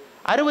ஆகுது,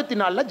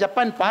 64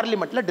 ஜப்பான்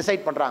பார்லிமெண்ட்டில்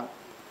டிசைட் பண்ணுறாங்க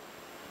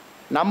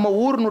நம்ம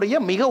ஊரினுடைய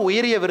மிக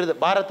உயரிய விருது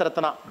பாரத்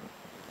ரத்னா,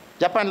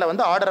 ஜப்பானில்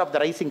வந்து order of the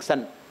rising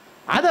Sun,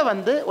 அதை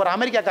வந்து ஒரு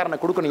அமெரிக்காக்காரனை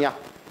கொடுக்கணுயா.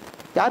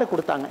 யார்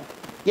கொடுத்தாங்க?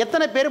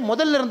 எத்தனை பேர்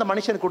முதல்ல இருந்த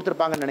மனுஷனுக்கு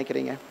கொடுத்துருப்பாங்கன்னு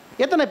நினைக்கிறீங்க?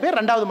 எத்தனை பேர்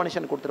 2வது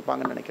மனுஷனுக்கு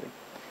கொடுத்துருப்பாங்கன்னு நினைக்கிறீங்க?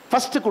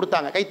 ஃபஸ்ட்டு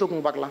கொடுத்தாங்க, கை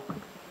தூக்குங்க பார்க்கலாம்.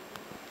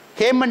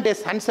 ஹேமண்ட்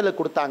எஸ் ஹான்சலுக்கு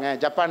கொடுத்தாங்க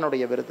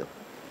ஜப்பானுடைய விருது.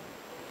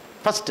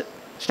 ஃபஸ்ட்டு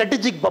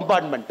ஸ்ட்ராட்டஜிக்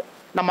பம்பார்ட்மெண்ட்,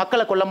 நான்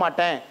மக்களை கொல்ல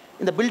மாட்டேன்,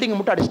 இந்த பில்டிங்கை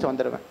மட்டும் அடிச்சுட்டு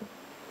வந்துடுவேன்.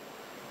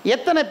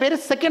 எத்தனை பேர்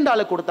செகண்ட்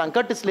ஆளுக்கு கொடுத்தாங்க?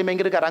 கர்டிஸ் லீமே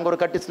இங்கே இருக்கார், அங்கே ஒரு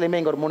கர்டிஸ் லீமே,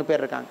 இங்கே ஒரு 3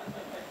 பேர் இருக்காங்க.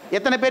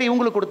 எத்தனை பேர்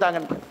இவங்களுக்கு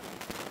கொடுத்தாங்கன்னு?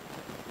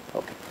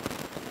 ஓகே,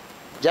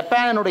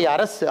 ஜப்பானுடைய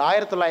அரசு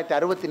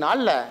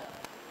 1964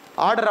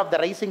 order of the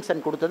rising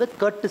Sun கொடுத்தது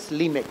கர்டிஸ்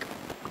லீமேக்.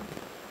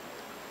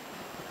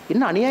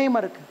 இன்னும்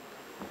அநியாயமாக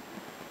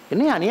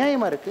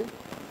இருக்குது.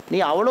 நீ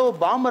அவ்வளோ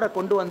பாம்பரை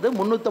கொண்டு வந்து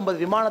 350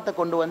 விமானத்தை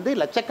கொண்டு வந்து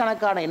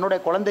லட்சக்கணக்கான என்னுடைய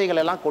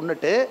குழந்தைகள் எல்லாம்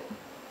கொண்டுட்டு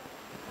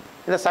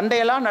இந்த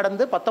சண்டையெல்லாம்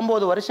நடந்து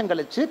 19 வருஷம்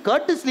கழிச்சு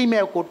கர்டிஸ்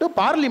லீமேவை கூட்டு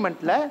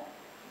பார்லிமெண்ட்டில்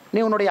நீ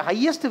உன்னுடைய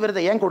ஹையஸ்ட்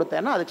விருதை ஏன்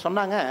கொடுத்தேன்னா அதுக்கு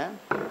சொன்னாங்க,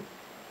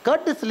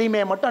 கர்டிஸ்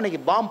லீமே மட்டும்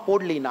அன்றைக்கி பாம்பு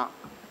போடலின்னா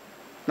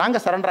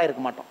நாங்கள் சரண்டர்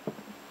ஆகிருக்க மாட்டோம்,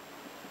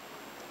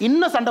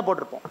 இன்னும் சண்டை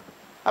போட்டிருப்போம்.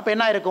 அப்போ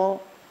என்ன இருக்கும்?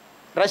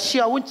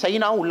 ரஷ்யாவும்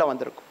சைனாவும் உள்ளே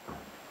வந்திருக்கும்.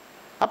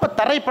 அப்போ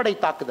தரைப்படை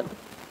தாக்குதல்.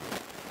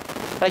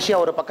 ரஷ்யா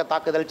ஒரு பக்கம்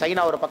தாக்குதல்,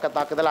 சைனா ஒரு பக்கம்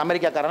தாக்குதல்,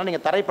 அமெரிக்காக்காரனா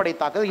நீங்கள் தரைப்படை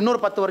தாக்குதல், இன்னொரு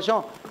 10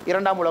 வருஷம்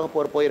 2ஆம் உலகப்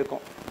போர்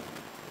போயிருக்கும்.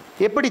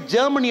 எப்படி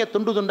ஜெர்மனியை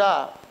துண்டு துண்டா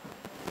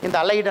இந்த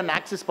அலைட் அண்ட்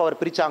ஆக்சிஸ் பவர்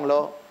பிரித்தாங்களோ,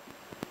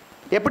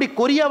 எப்படி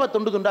கொரியாவை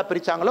துண்டு துண்டா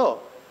பிரித்தாங்களோ,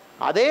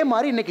 அதே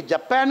மாதிரி இன்னைக்கு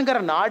ஜப்பான்கிற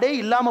நாடே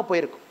இல்லாமல்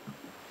போயிருக்கும்.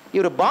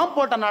 இவர் பாம்பு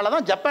போட்டனால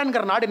தான்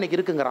ஜப்பான்கிற நாடு இன்னைக்கு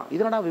இருக்குங்கிறான்.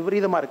 இதனால்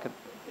விபரீதமாக இருக்கு.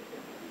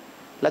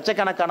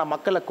 லட்சக்கணக்கான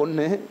மக்களை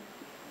கொன்று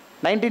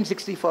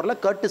 1964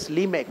 கர்டிஸ்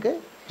லீமேக்கு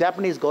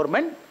ஜாப்பனீஸ்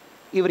கவர்மெண்ட்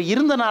இவர்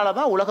இருந்தனால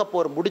தான்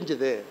உலகப்போர்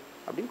முடிஞ்சது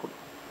அப்படின்னு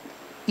கொடுக்கும்.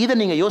 இதை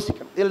நீங்கள்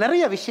யோசிக்கணும். இதில்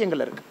நிறைய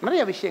விஷயங்கள் இருக்குது,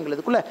 நிறைய விஷயங்கள்.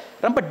 இதுக்குள்ளே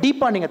ரொம்ப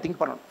டீப்பாக நீங்கள் திங்க்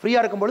பண்ணணும்.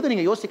 ஃப்ரீயாக இருக்கும்பொழுது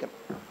நீங்கள் யோசிக்கணும்.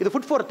 இது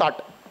ஃபுட் ஃபார்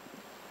தாட்.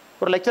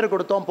 ஒரு லெக்சர்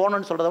கொடுத்தோம்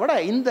போனோன்னு சொல்கிறத விட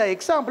இந்த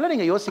எக்ஸாம்பிளை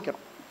நீங்கள்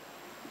யோசிக்கணும்.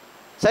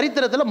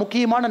 சரித்திரத்தில்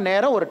முக்கியமான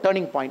நேரம், ஒரு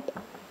டேர்னிங் பாயிண்ட்.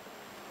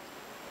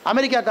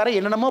 அமெரிக்காக்காரன்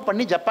என்னென்னமோ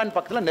பண்ணி ஜப்பான்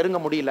பக்கத்தில் நெருங்க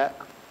முடியல.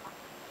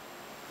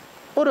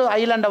 ஒரு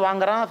ஐலாண்டை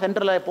வாங்குறான்,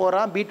 சென்ட்ரலில்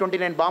போகிறான்,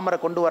 B-29 பாம்பரை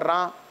கொண்டு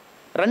வர்றான்,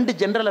 2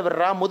 ஜென்ரலை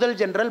விடுறான். முதல்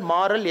ஜென்ரல்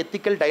மாரல்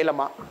எத்திக்கல்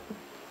டைலமா,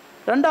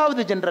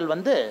 2வது ஜென்ரல்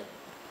வந்து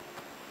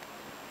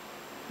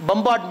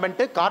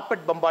பம்பார்ட்மெண்ட்டு,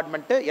 கார்பெட்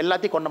பம்பார்ட்மெண்ட்டு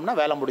எல்லாத்தையும் கொண்டோம்னா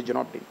வேலை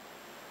முடிஞ்சிடும் அப்படின்னு.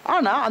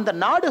 ஆனால் அந்த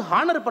நாடு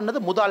ஹானர்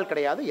பண்ணது முதல்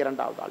கிடையாது,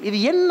 2வது ஆள். இது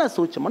என்ன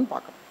சூட்சமன்னு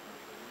பார்க்கணும்.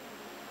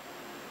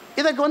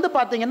 இதுக்கு வந்து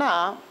பார்த்தீங்கன்னா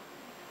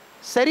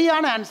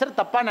சரியான ஆன்சர்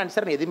தப்பான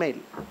ஆன்சர்னு எதுவுமே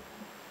இல்லை.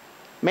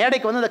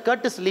 மேடைக்கு வந்து அந்த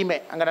கர்டிஸ் லீமே,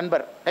 அங்கே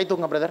நண்பர் கை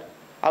தூங்க பிரதர்,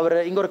 அவர்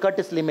இங்கே ஒரு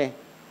கர்டிஸ் லீமே,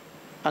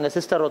 அங்கே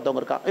சிஸ்டர்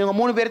ஒருத்தவங்க இருக்கா, இவங்க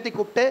 3 பேர்த்தையும்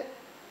கூப்பிட்டு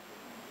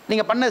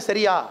நீங்கள் பண்ணது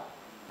சரியா,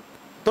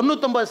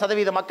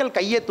 99% மக்கள்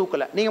கையே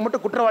தூக்கலை, நீங்கள்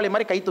மட்டும் குற்றவாளி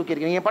மாதிரி கை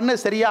தூக்கியிருக்கீங்க, நீங்கள் பண்ணது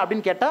சரியா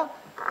அப்படின்னு கேட்டால்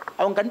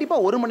அவங்க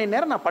கண்டிப்பாக 1 மணி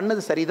நேரம் நான்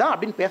பண்ணது சரிதான்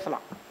அப்படின்னு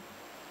பேசலாம்.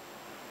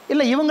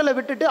 இல்லை இவங்களை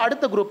விட்டுட்டு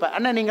அடுத்த குரூப்பை,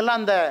 அண்ணா நீங்கள்லாம்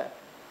அந்த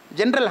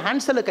ஜென்ரல்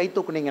ஹான்சலு கை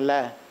தூக்குனீங்கல்ல,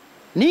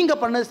 நீங்கள்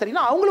பண்ணது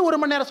சரின்னா அவங்களும் 1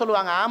 மணி நேரம்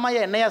சொல்லுவாங்க,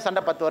 ஆமாயா என்னையா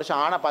சண்டை 10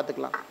 வருஷம் ஆனால்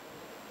பார்த்துக்கலாம்.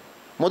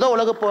 முதல்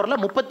உலகப்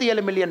போரில்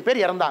 37 மில்லியன்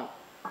பேர் இறந்தாங்க.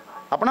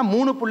 அப்படின்னா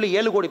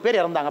 3.7 கோடி பேர்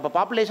இறந்தாங்க. அப்போ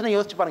பாப்புலேஷனை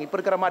யோசிச்சு பாருங்க, இப்போ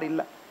இருக்கிற மாதிரி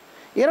இல்லை.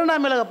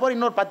 2ஆம் உலகப் போர்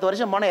இன்னொரு 10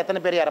 வருஷம் போனால் எத்தனை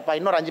பேர் இறப்பான்?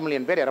 இன்னொரு 5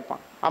 மில்லியன் பேர்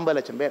இறப்பான், 50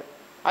 லட்சம் பேர்.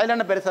 அதில்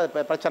என்ன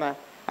பெருசாக பிரச்சனை?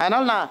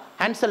 அதனால் நான்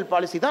ஹான்சல்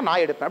பாலிசி தான்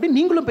நான் எடுப்பேன் அப்படி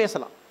நீங்களும்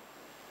பேசலாம்.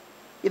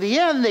 இது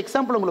ஏன் இந்த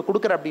எக்ஸாம்பிள் உங்களுக்கு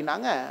கொடுக்குறேன்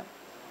அப்படின்னாங்க,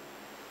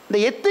 இந்த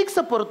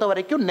எத்திக்ஸை பொறுத்த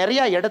வரைக்கும்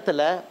நிறையா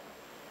இடத்துல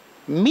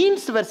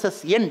மீன்ஸ்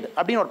வெர்சஸ் எண்ட்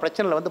அப்படின்னு ஒரு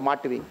பிரச்சனையில் வந்து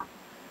மாட்டுவீங்க.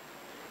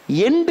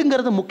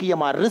 எண்டுங்கிறது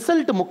முக்கியமா,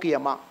 ரிசல்ட்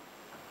முக்கியமா?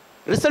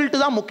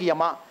 ரிசல்ட்டு தான்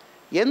முக்கியமா?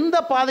 எந்த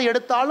பாதை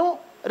எடுத்தாலும்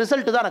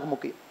ரிசல்ட்டு தான் எனக்கு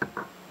முக்கியம்.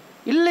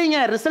 இல்லைங்க,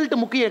 ரிசல்ட்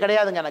முக்கியம்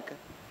கிடையாதுங்க, எனக்கு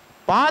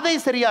பாதை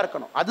சரியாக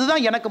இருக்கணும்,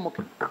 அதுதான் எனக்கு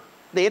முக்கியம்.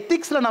 இந்த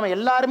எத்திக்ஸில் நம்ம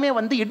எல்லாருமே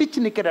வந்து இடிச்சு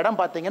நிற்கிற இடம்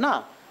பார்த்தீங்கன்னா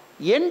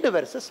எண்ட்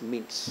வெர்சஸ்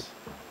மீன்ஸ்.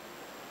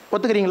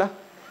 ஒத்துக்கிறீங்களா?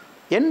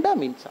 எண்டா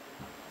மீன்ஸா?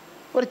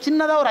 ஒரு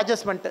சின்னதாக ஒரு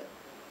அட்ஜஸ்ட்மெண்ட்டு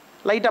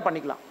லைட்டாக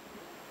பண்ணிக்கலாம்,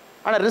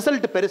 ஆனால்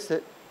ரிசல்ட் பெருசு,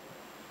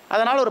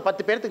 அதனால் ஒரு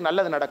 10 பேர்த்துக்கு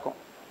நல்லது நடக்கும்,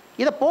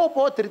 இதை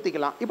போக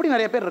திருத்திக்கலாம். இப்படி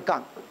நிறைய பேர்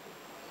இருக்காங்க.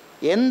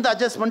 எந்த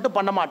அட்ஜஸ்ட்மெண்ட்டும்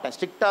பண்ண மாட்டேன்,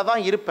 ஸ்ட்ரிக்டாக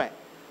தான் இருப்பேன்,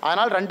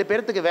 அதனால் 2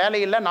 பேர்த்துக்கு வேலை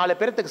இல்லை, 4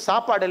 பேர்த்துக்கு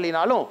சாப்பாடு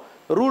இல்லைனாலும்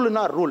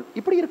ரூலுனா ரூல்,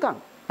 இப்படி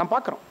இருக்காங்க. நம்ம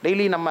பார்க்குறோம்,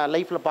 டெய்லி நம்ம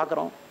லைஃப்பில்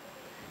பார்க்குறோம்.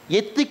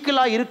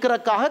 எத்திக்கலாக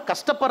இருக்கிறக்காக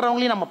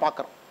கஷ்டப்படுறவங்களையும் நம்ம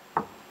பார்க்குறோம்.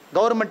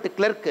 கவர்மெண்ட்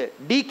கிளர்க்கு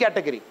டி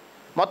கேட்டகரி,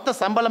 மொத்த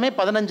சம்பளமே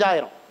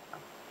 15,000,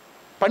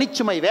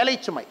 பணிச்சுமை, வேலை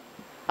சுமை.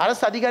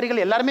 அரசு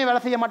அதிகாரிகள் எல்லாருமே வேலை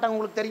செய்ய மாட்டாங்க,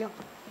 உங்களுக்கு தெரியும்.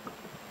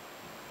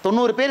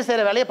 90 பேர்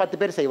செய்கிற வேலையை 10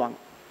 பேர் செய்வாங்க.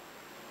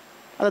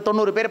 அந்த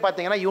 90 பேர்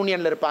பார்த்தீங்கன்னா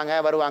யூனியனில் இருப்பாங்க,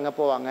 வருவாங்க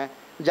போவாங்க,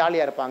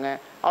 ஜாலியாக இருப்பாங்க.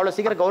 அவ்வளோ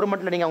சீக்கிரம்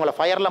கவர்மெண்ட்டில் நீங்கள் அவங்கள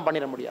ஃபயர்லாம்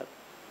பண்ணிட முடியாது.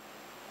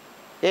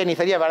 நீ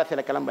சரியாக வேலை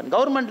செய்யல கிளம்பு.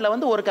 கவர்மெண்ட்டில்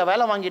வந்து ஒரு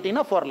வேலை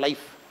வாங்கிட்டீங்கன்னா ஃபார்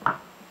லைஃப்.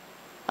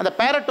 அந்த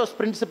பேரட்டோஸ்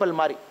பிரின்சிபல்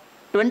மாதிரி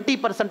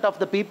 20% of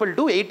the people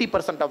two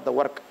 80% of the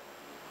work.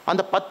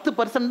 அந்த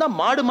 10% தான்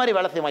மாடு மாதிரி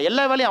வேலை செய்வான்,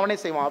 எல்லா வேலையும் அவனே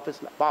செய்வான்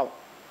ஆஃபீஸில், பாவம்.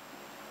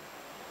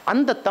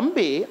 அந்த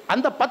தம்பி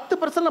அந்த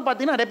 10%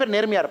 பார்த்தீங்கன்னா நிறைய பேர்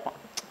நேர்மையாக இருப்பான்.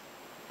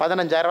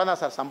 15,000 தான்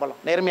சார் சம்பளம்,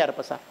 நேர்மையாக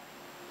இருப்பேன் சார்,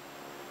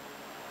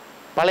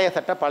 பழைய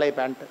சட்டை பழைய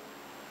பேண்ட்டு,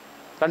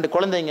 2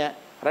 குழந்தைங்க,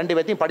 2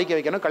 பேர்த்தையும் படிக்க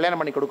வைக்கணும், கல்யாணம்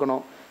பண்ணி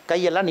கொடுக்கணும்,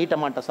 கையெல்லாம் நீட்ட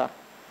மாட்டேன் சார்.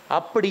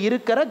 அப்படி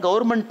இருக்கிற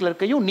கவர்மெண்ட்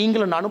கிளர்க்கையும்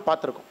நீங்களும் நானும்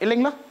பார்த்துருக்கோம்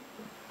இல்லைங்களா?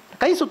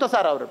 கை சுத்த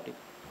சார் அவர். அப்படி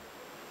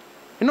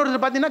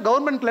இன்னொருத்தர் பார்த்தீங்கன்னா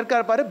கவர்மெண்ட் கிளர்க்காக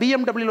இருப்பார்,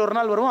 BMW ஒரு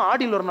நாள் வருவோம்,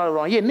 ஆடியில் ஒரு நாள்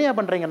வருவோம். என்னையா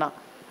பண்ணுறீங்கண்ணா?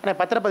 ஆனால்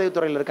பத்திரப்பதிவு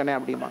துறையில் இருக்கனே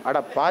அப்படிமா. அட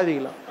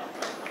பாதிகளா,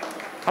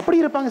 அப்படி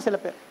இருப்பாங்க சில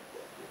பேர்.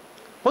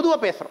 பொதுவாக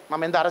பேசுகிறோம்,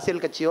 நம்ம எந்த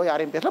அரசியல் கட்சியோ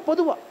யாரையும் பேசலாம்,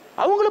 பொதுவாக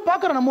அவங்களும்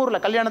பார்க்குறோம். நம்ம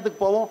ஊரில் கல்யாணத்துக்கு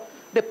போவோம்,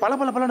 அப்படியே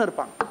பலன்னு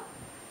இருப்பாங்க.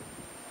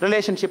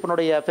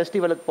 ரிலேஷன்ஷிப்பினுடைய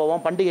ஃபெஸ்டிவலுக்கு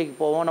போவோம், பண்டிகைக்கு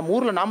போவோம், நம்ம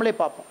ஊரில் நாமளே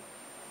பார்ப்போம்.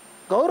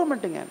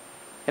 கவர்மெண்ட்டுங்க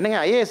என்னங்க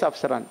IAS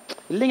ஆஃபீஸரான்?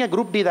 இல்லைங்க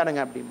குரூப் டி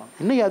தானுங்க அப்படிமா.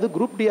 இன்னைக்கு அது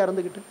குரூப் டியாக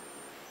இருந்துக்கிட்டு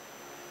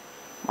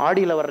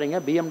ஆடியில் வர்றீங்க,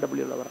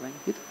 BMWவில் வர்றீங்க.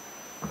 இது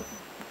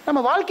நம்ம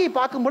வாழ்க்கையை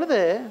பார்க்கும் பொழுது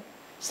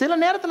சில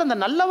நேரத்தில் இந்த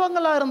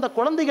நல்லவங்களாக இருந்த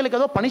குழந்தைகளுக்கு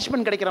ஏதோ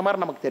பனிஷ்மெண்ட் கிடைக்கிற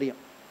மாதிரி நமக்கு தெரியும்.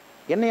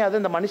 என்னையாது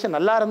இந்த மனுஷன்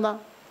நல்லா இருந்தான்,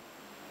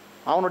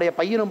 அவனுடைய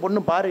பையனும்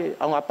பொண்ணும் பாரு,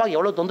 அவங்க அப்பாவுக்கு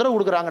எவ்வளோ தொந்தரவு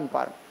கொடுக்குறாங்கன்னு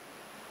பாரு.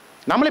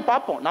 நம்மளே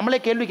பார்ப்போம், நம்மளே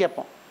கேள்வி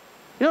கேட்போம்.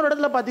 இன்னொரு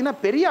இடத்துல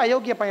பார்த்தீங்கன்னா பெரிய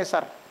அயோக்கிய பையன்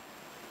சார்,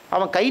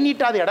 அவன் கை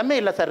நீட்டாத இடமே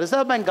இல்லை சார்,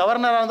 ரிசர்வ் பேங்க்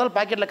கவர்னராக இருந்தாலும்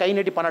பாக்கெட்டில் கை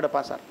நீட்டி பணம்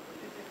எடுப்பான் சார்.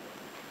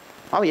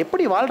 அவன்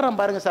எப்படி வாழ்கிறான்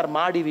பாருங்கள் சார்,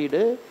 மாடி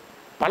வீடு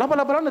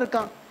பலன்னு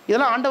இருக்கான்.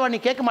 இதெல்லாம் ஆண்டவா நீ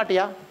கேட்க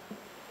மாட்டியா?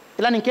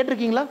 இதெல்லாம் நீங்கள்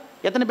கேட்டிருக்கீங்களா?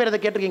 எத்தனை பேர் இதை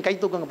கேட்டிருக்கீங்க? கை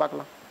தூக்குங்க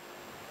பார்க்கலாம்.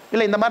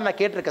 இல்லை இந்த மாதிரி நான்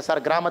கேட்டிருக்கேன்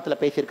சார்,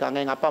 கிராமத்தில் பேசியிருக்காங்க,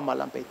 எங்கள் அப்பா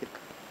அம்மாலாம்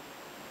பேசியிருக்காங்க.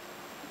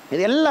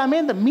 இது எல்லாமே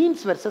இந்த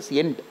மீன்ஸ் வெர்சஸ்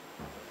எண்ட்.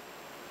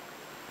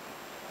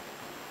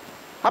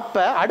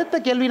 அப்போ அடுத்த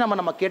கேள்வி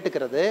நம்ம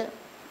கேட்டுக்கிறது,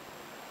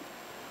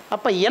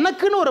 அப்போ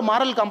எனக்குன்னு ஒரு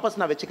மாரல் காம்பஸ்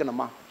நான்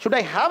வச்சுக்கணுமா? Should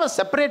I have a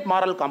separate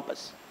moral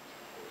compass?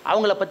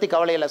 அவங்கள பற்றி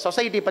கவலை இல்லை,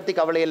 சொசைட்டி பற்றி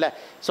கவலை இல்லை,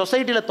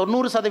 சொசைட்டியில்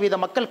 90%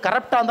 மக்கள்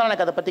கரெக்டாக இருந்தாலும்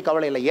எனக்கு அதை பற்றி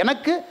கவலை இல்லை,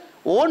 எனக்கு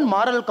ஓன்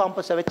மாரல்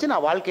காம்பஸை வச்சு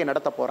நான் வாழ்க்கையை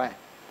நடத்த போகிறேன்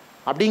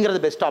அப்படிங்கிறது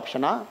பெஸ்ட்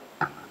ஆப்ஷனா?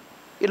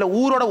 இல்லை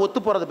ஊரோட ஒத்து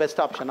போகிறது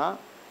பெஸ்ட் ஆப்ஷனா?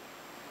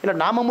 இல்லை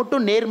நாம்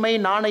மட்டும் நேர்மை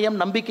நாணயம்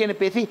நம்பிக்கைன்னு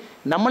பேசி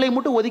நம்மளை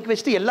மட்டும் ஒதுக்கி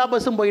வச்சுட்டு எல்லா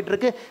பஸ்ஸும்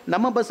போயிட்டுருக்கு,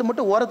 நம்ம பஸ்ஸு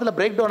மட்டும் ஓரத்தில்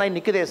பிரேக் டவுன் ஆகி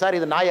நிற்குதே சார்,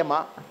 இது நியாயமா?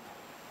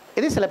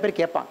 இதே சில பேர்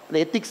கேட்பாங்க. இந்த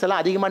எத்திக்ஸ்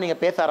எல்லாம் அதிகமாக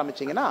நீங்கள் பேச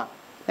ஆரம்பிச்சிங்கன்னா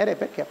நிறைய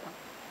பேர் கேட்பாங்க.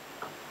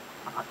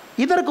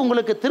 இதற்கு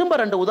உங்களுக்கு திரும்ப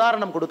 2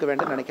 உதாரணம் கொடுக்க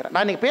வேண்டும் நினைக்கிறேன்.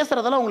 நான் நீங்கள்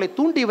பேசுகிறதெல்லாம் உங்களை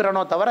தூண்டி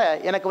விடணும் தவிர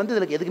எனக்கு வந்து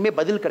இதுக்கு எதுக்குமே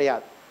பதில்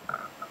கிடையாது.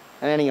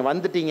 நீங்கள்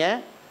வந்துட்டீங்க,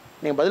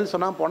 நீங்கள் பதில்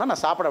சொன்னால் போனால்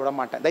நான் சாப்பிட விட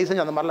மாட்டேன், தயவு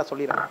செஞ்சு அந்த மாதிரிலாம்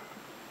சொல்லிடுறேன்.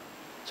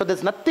 So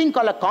there's nothing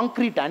called a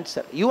concrete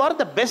answer. You are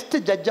the best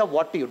judge of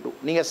what you do.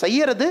 நீங்கள்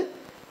செய்யறது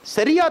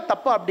சரியா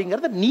தப்பா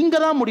அப்படிங்கிறத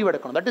நீங்கள் தான்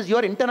முடிவெடுக்கணும். That is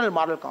your internal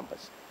moral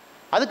compass.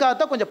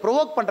 அதுக்காகத்தான் கொஞ்சம்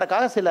ப்ரொவோக்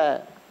பண்ணுறக்காக சில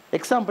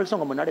எக்ஸாம்பிள்ஸ்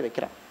உங்கள் முன்னாடி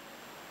வைக்கிறேன்.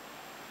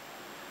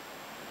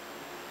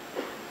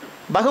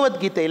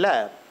 பகவத்கீதையில்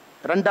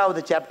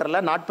 2வது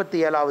சாப்டரில்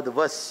 47வது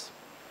வெர்ஸ்,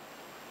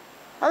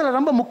 அதில்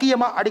ரொம்ப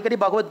முக்கியமாக அடிக்கடி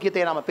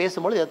பகவத்கீதையை நாம்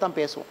பேசும்போது இதை தான்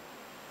பேசுவோம்.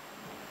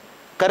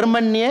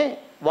 கர்மண்யே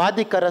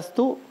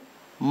வாதிகரஸ்து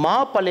மா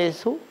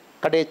பலேசு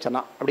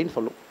கடேச்சனா அப்படின்னு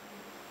சொல்லுவோம்.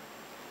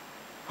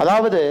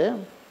 அதாவது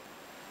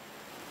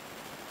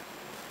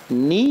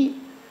நீ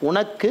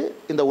உனக்கு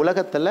இந்த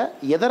உலகத்தில்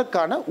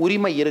எதற்கான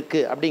உரிமை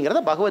இருக்குது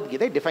அப்படிங்கிறத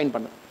பகவத்கீதை டிஃபைன்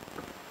பண்ணு.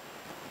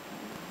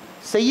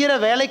 செய்கிற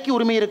வேலைக்கு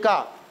உரிமை இருக்கா?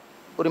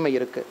 உரிமை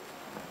இருக்குது.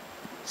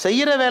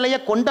 செய்கிற வேலையை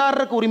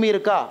கொண்டாடுறதுக்கு உரிமை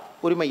இருக்கா?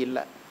 உரிமை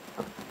இல்லை.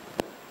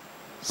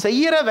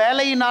 செய்கிற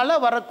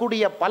வேலையினால்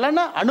வரக்கூடிய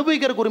பலனை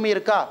அனுபவிக்கிறதுக்கு உரிமை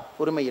இருக்கா?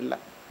 உரிமை இல்லை.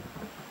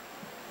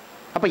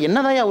 அப்போ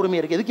என்னதான் உரிமை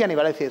இருக்குது? எதுக்கு நீ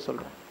வேலை செய்ய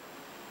சொல்கிறேன்?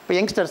 இப்போ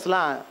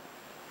யங்ஸ்டர்ஸ்லாம்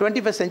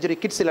 21st century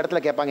கிட்ஸ் சில இடத்துல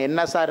கேட்பாங்க,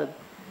 என்ன சார்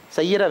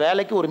செய்கிற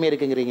வேலைக்கு உரிமை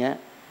இருக்குங்கிறீங்க,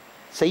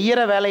 செய்கிற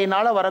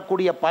வேலையினால்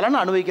வரக்கூடிய பலனை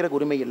அனுபவிக்கிறதுக்கு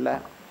உரிமை இல்லை,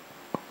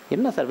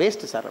 என்ன சார்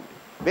வேஸ்ட்டு சார்?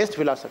 அப்படி வேஸ்ட்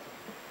ஃபிலாசபி.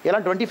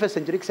 இதெல்லாம் 21st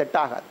century செட்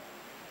ஆகாது.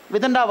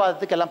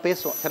 விதண்டாவாதத்துக்கு எல்லாம்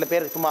பேசுவோம், சில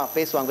பேர் சும்மா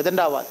பேசுவாங்க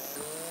விதண்டாவாதம்.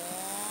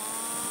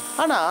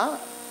 ஆனால்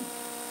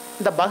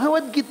இந்த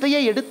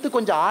பகவத்கீதையை எடுத்து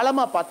கொஞ்சம்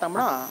ஆழமாக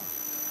பார்த்தோம்னா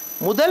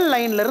முதல்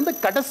லைன்லேருந்து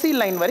கடைசி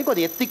லைன் வரைக்கும்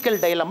அது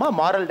எத்திக்கல் டைலமா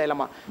மாரல்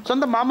டைலமா.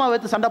 சொந்த மாமாவை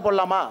வைத்து சண்டை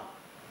போடலாமா?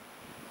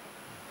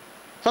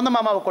 சொந்த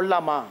மாமாவை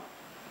கொல்லாமா?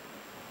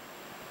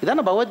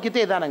 இதான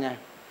பகவத்கீதை தானுங்க.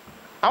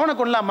 அவனை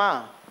கொல்லாமா?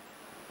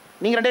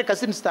 நீங்கள் 2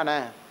 கசின்ஸ் தானே.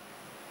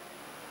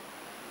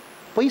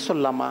 பொய்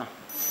சொல்லலாமா?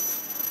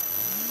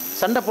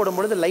 சண்டை போடும்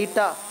பொழுது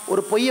லைட்டாக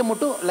ஒரு பொய்யை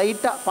மட்டும்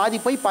லைட்டாக பாதி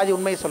பொய் பாதி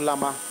உண்மையை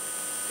சொல்லலாமா?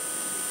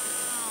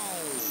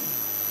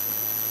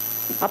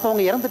 அப்போ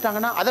அவங்க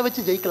இறந்துட்டாங்கன்னா அதை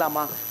வச்சு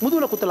ஜெயிக்கலாமா?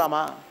 முதுகில்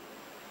குத்தலாமா?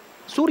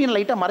 சூரியன்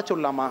லைட்டாக மறைச்சு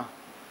விடலாமா?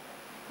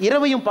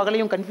 இரவையும்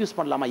பகலையும் கன்ஃபியூஸ்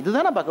பண்ணலாமா?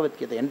 இதுதானே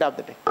பகவத்கீதை. எண்ட் ஆஃப்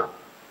த டே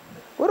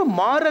ஒரு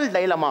moral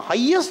dilemma,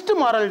 highest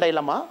moral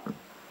dilemma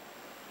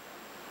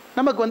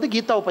நமக்கு வந்து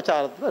கீதா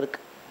உபச்சாரத்தில்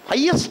இருக்குது.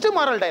 ஹையஸ்ட்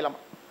மாரல் டைலமா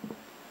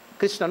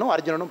கிருஷ்ணனும்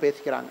அர்ஜுனனும்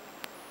பேசிக்கிறாங்க.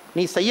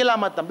 நீ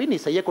செய்யலாமா தம்பி, நீ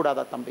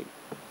செய்யக்கூடாதா தம்பி?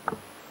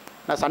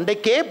 நான்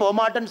சண்டைக்கே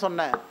போகமாட்டேன்னு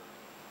சொன்னேன்,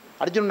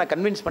 அர்ஜுனனை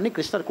கன்வின்ஸ் பண்ணி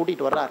கிருஷ்ணர்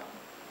கூட்டிகிட்டு வர்றார்.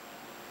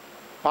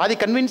 பாதி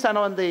கன்வின்ஸ்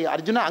ஆன வந்து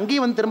அர்ஜுனன்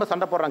அங்கேயும் வந்து திரும்ப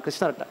சண்டை போடுறான்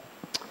கிருஷ்ணர்கிட்ட.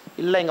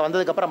 இல்லை இங்கே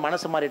வந்ததுக்கப்புறம்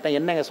மனசு மாறிட்டேன்,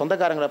 என்ன எங்கள்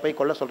சொந்தக்காரங்களை போய்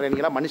கொல்ல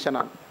சொல்கிறேன்,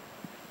 மனுஷனான்.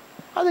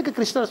 அதுக்கு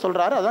கிருஷ்ணர்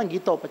சொல்கிறாரு, அதான்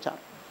கீதா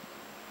உபச்சாரம்.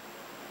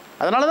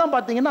 அதனால தான்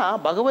பார்த்தீங்கன்னா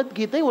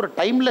பகவத்கீதை ஒரு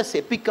டைம்லெஸ்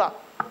எப்பிக்கா.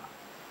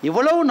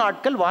 இவ்வளவு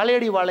நாட்கள்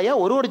வாழையடி வாழையா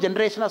ஒரு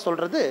ஜென்ரேஷனாக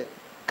சொல்கிறது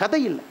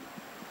கதை இல்லை.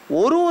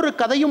 ஒரு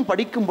கதையும்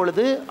படிக்கும்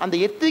பொழுது அந்த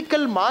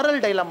எத்திக்கல் மாரல்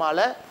டைலமால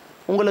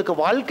உங்களுக்கு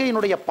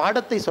வாழ்க்கையினுடைய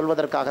பாடத்தை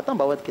சொல்வதற்காகத்தான்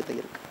பகவத்கீதை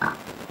இருக்கு.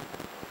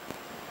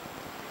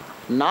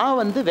 நான்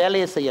வந்து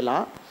வேலையை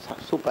செய்யலாம்,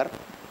 சூப்பர்.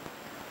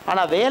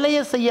 ஆனால்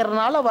வேலையை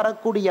செய்யறதுனால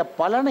வரக்கூடிய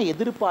பலனை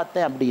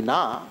எதிர்பார்த்தேன் அப்படின்னா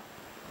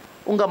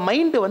உங்கள்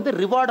மைண்டு வந்து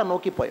ரிவார்டை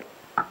நோக்கி போயிடும்.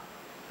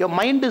 Your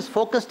mind is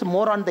focused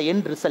more on the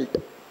end result.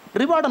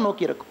 ரிவார்டை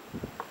நோக்கி இருக்கும்.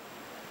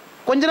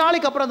 கொஞ்ச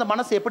நாளைக்கு அப்புறம் அந்த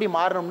மனசு எப்படி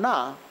மாறணும்னா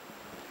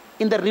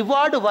இந்த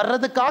ரிவார்டு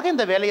வர்றதுக்காக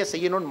இந்த வேலையை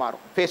செய்யணும்னு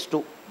மாறும். ஃபேஸ்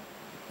 2.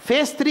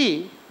 ஃபேஸ் 3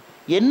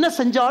 என்ன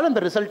செஞ்சாலும்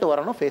இந்த ரிசல்ட்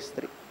வரணும். ஃபேஸ்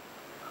 3.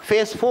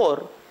 ஃபேஸ்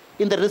 4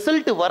 இந்த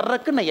ரிசல்ட்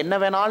வர்றதுக்கு நான் என்ன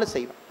வேணாலும்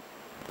செய்வேன்.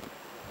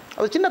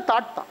 அது சின்ன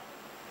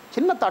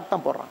தாட்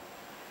தான் போடுறான்.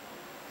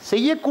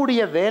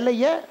 செய்யக்கூடிய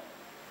வேலையை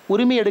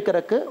உரிமை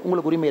எடுக்கிறதுக்கு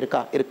உங்களுக்கு உரிமை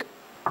இருக்கா? இருக்கு.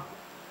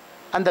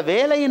 அந்த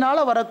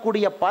வேலையினால்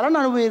வரக்கூடிய பலன்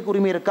அனுபவிக்க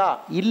உரிமை இருக்கா?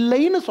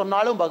 இல்லைன்னு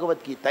சொன்னாலும்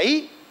பகவத்கீதை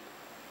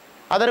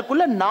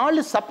அதற்குள்ள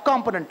 4 சப்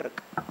காம்பனன்ட்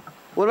இருக்கு.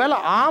 ஒருவேளை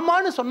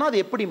ஆமான்னு சொன்னால்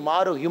அது எப்படி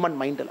மாறும் ஹியூமன்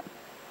மைண்டில்?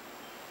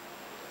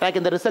 எனக்கு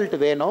இந்த ரிசல்ட்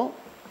வேணும்,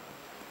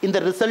 இந்த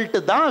ரிசல்ட்டு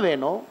தான்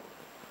வேணும்,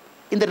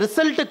 இந்த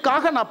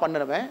ரிசல்ட்டுக்காக நான்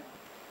பண்ணுவேன்,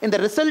 இந்த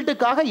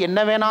ரிசல்ட்டுக்காக என்ன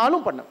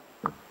வேணாலும் பண்ணுவேன்.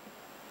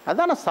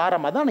 அதான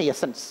சாரம், அதான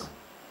எசன்ஸ்.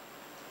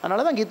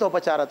 அதனால தான்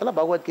கீதோபச்சாரத்தில்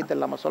பகவத்கீதை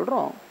நம்ம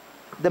சொல்கிறோம்,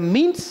 the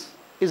means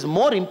is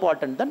more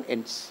important then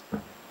ends.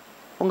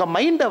 உங்கள்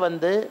மைண்டை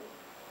வந்து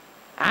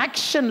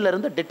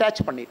ஆக்ஷன்லேருந்து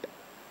டிட்டாச் பண்ணிட்டு,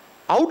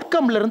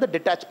 அவுட்கம்லேருந்து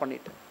டிட்டாச்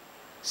பண்ணிட்டு,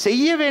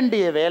 செய்ய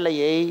வேண்டிய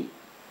வேலையை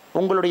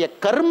உங்களுடைய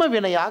கர்ம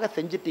வினையாக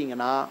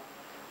செஞ்சிட்டிங்கன்னா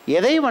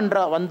எதை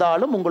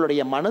வந்தாலும்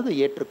உங்களுடைய மனது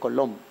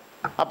ஏற்றுக்கொள்ளும்.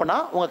 அப்போனா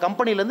உங்கள்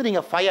கம்பெனிலேருந்து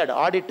நீங்கள் ஃபயர்டு,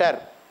 ஆடிட்டர்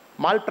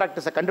மால்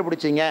ப்ராக்டிஸை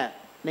கண்டுபிடிச்சிங்க,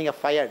 நீங்கள்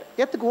ஃபயர்டு,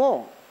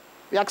 ஏற்றுக்குவோம்,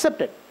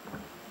 அக்செப்டட்.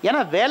 ஏன்னா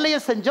வேலையை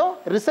செஞ்சோம்,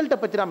 ரிசல்ட்டை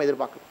பற்றி நாம்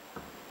எதிர்பார்க்கலாம்.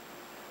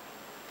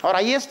 அவர்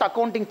ஹையஸ்ட்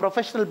அக்கௌண்டிங்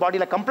ப்ரொஃபஷனல்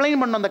பாடியில் கம்ப்ளைண்ட்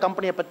பண்ண அந்த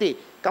கம்பெனியை பற்றி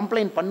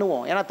கம்ப்ளைண்ட்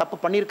பண்ணுவோம், ஏன்னா தப்பு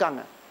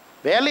பண்ணியிருக்காங்க.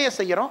 வேலையை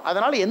செய்கிறோம்,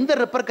 அதனால் எந்த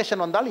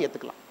ரிப்பர்கஷன் வந்தாலும்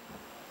ஏற்றுக்கலாம்.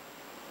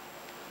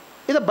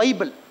 இது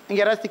பைபிள்.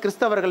 இங்கே யாராச்சும்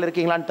கிறிஸ்தவர்கள்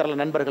இருக்கீங்களான்னு தெரியல,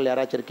 நண்பர்கள்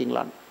யாராச்சும்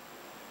இருக்கீங்களான்னு.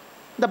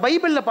 இந்த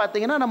பைபிளில்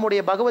பார்த்தீங்கன்னா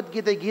நம்முடைய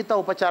பகவத்கீதை, கீதா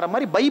உபச்சாரம்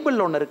மாதிரி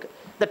பைபிளில் ஒன்று இருக்குது,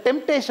 த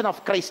டெம்டேஷன்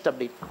ஆஃப் கிரைஸ்ட்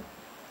அப்படின்னு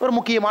ஒரு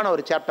முக்கியமான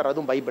ஒரு சாப்டர்,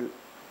 அதுவும் பைபிள்.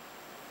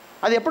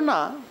 அது எப்படின்னா,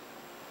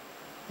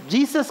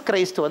 ஜீசஸ்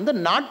கிரைஸ்ட் வந்து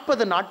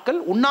 40 நாட்கள்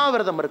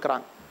உண்ணாவிரதம்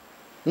இருக்கிறாங்க,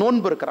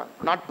 நோன்பு இருக்கிறாங்க.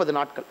 40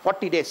 நாட்கள்,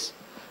 40 days,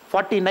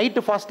 40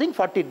 நைட்டு ஃபாஸ்டிங்,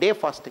 40 டே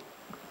ஃபாஸ்டிங்.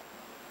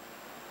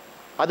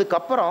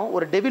 அதுக்கப்புறம்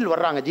ஒரு டெவில்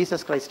வர்றாங்க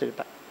ஜீசஸ் கிரைஸ்ட்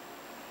கிட்ட.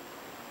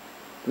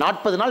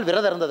 40 நாள்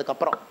விரதம்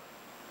இருந்ததுக்கப்புறம்,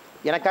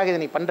 எனக்காக இதை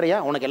நீ பண்ணுறியா,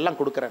 உனக்கு எல்லாம்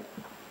கொடுக்குறேன்.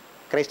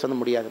 கிரைஸ்ட் வந்து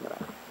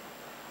முடியாதுங்கிறார்.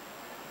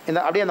 இந்த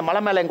அப்படியே அந்த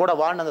மலை மேலே கூட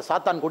வான்னு அந்த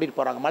சாத்தான் கூட்டிகிட்டு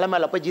போகிறாங்க. மலை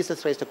மேலே போய்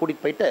ஜீசஸ் கிரைஸ்ட்டை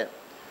கூட்டிகிட்டு போயிட்டு,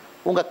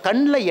 உங்கள்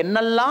கண்ணில்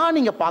என்னெல்லாம்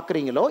நீங்கள்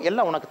பார்க்குறீங்களோ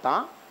எல்லாம் உனக்கு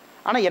தான்,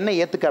 ஆனால் என்னை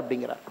ஏற்றுக்க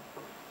அப்படிங்கிறார்.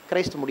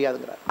 கிரைஸ்ட்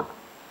முடியாதுங்கிறார்.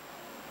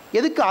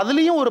 எதுக்கு?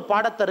 அதுலேயும் ஒரு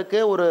பாடத்தை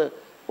இருக்குது,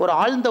 ஒரு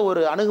ஆழ்ந்த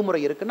ஒரு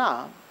அணுகுமுறை இருக்குன்னா,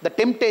 த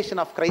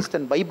temptation of Christ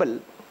and Bible.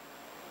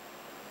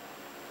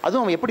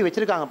 அதுவும் அவன் எப்படி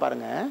வச்சுருக்காங்க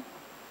பாருங்கள்.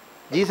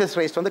 ஜீசஸ்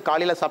கிரைஸ்ட் வந்து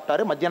காலையில்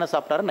சாப்பிட்டாரு, மத்தியானம்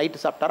சாப்பிட்டாரு,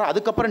 நைட்டு சாப்பிட்டாரு,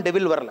 அதுக்கப்புறம்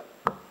டெவில் வரல.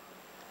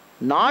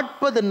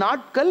 40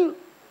 நாட்கள்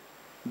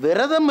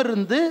விரதம்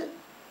இருந்து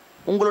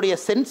உங்களுடைய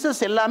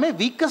சென்சஸ் எல்லாமே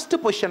வீக்கஸ்ட்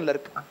பொசிஷனில்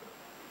இருக்கு.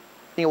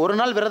 நீங்கள் ஒரு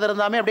நாள் விரதம்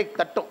இருந்தாமே அப்படியே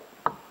தட்டும்.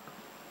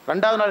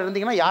 2வது நாள்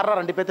இருந்தீங்கன்னா யாரா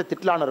 2 பேர்த்த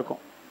திட்டலான்னு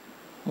இருக்கும்.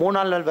 3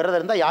 நாள் விரதம்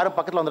இருந்தால் யாரும்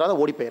பக்கத்தில் வந்துடாத,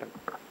 ஓடி போயிடும்.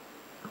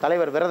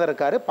 தலைவர் விரதம்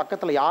இருக்காரு,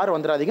 பக்கத்தில் யாரும்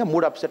வந்துடாதீங்க,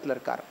 மூட் அப்செட்டில்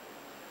இருக்கார்.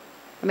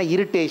 ஏன்னா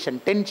இரிட்டேஷன்,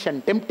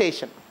 டென்ஷன்,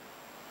 டெம்டேஷன்.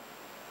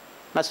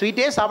 நான்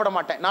ஸ்வீட்டே சாப்பிட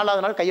மாட்டேன்,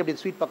 4வது நாள் கை அப்படி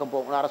ஸ்வீட் பக்கம்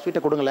போகும், 6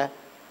 ஸ்வீட்டை கொடுங்களேன்,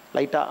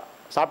 லைட்டாக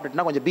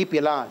சாப்பிட்டுட்டுனா கொஞ்சம் பிபி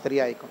எல்லாம்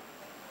சரியாயிக்கும்.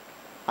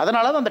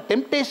 அதனால தான் அந்த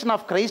டெம்டேஷன்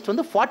ஆஃப் கிரைஸ்ட்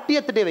வந்து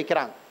 40th டே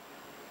வைக்கிறாங்க.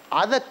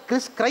 அதை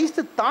கிரைஸ்ட்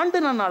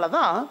தாண்டினால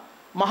தான்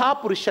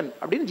மகாபுருஷன்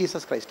அப்படின்னு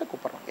ஜீசஸ் கிரைஸ்ட்டை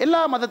கூப்பிட்றாங்க. எல்லா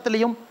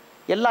மதத்துலேயும்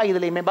எல்லா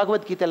இதுலேயுமே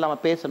பகவத்கீதை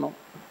இல்லாமல் பேசணும்.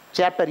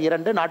 சாப்டர்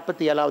 2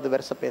 47வது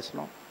வெர்ஸை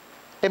பேசணும்,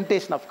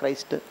 டெம்டேஷன் ஆஃப்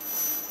கிரைஸ்ட்டு.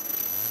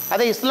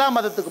 அதே இஸ்லாம்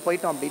மதத்துக்கு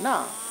போயிட்டோம் அப்படின்னா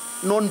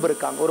நோன்பு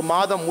இருக்காங்க, ஒரு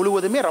மாதம்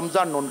முழுவதுமே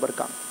ரம்ஜான் நோன்பு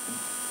இருக்காங்க.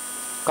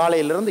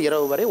 காலையிலிருந்து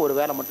இரவு வரை ஒரு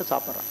வேளை மட்டும்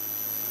சாப்பிட்றாங்க.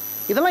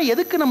 இதெல்லாம்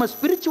எதுக்கு நம்ம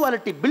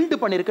ஸ்பிரிச்சுவாலிட்டி பில்டு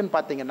பண்ணியிருக்குன்னு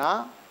பார்த்தீங்கன்னா,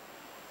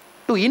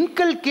 to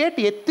inculcate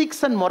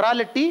ethics and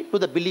morality to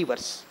the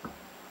believers.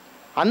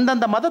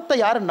 அந்தந்த மதத்தை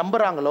யார்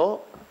நம்புகிறாங்களோ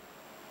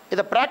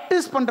இதை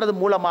ப்ராக்டிஸ் பண்ணுறது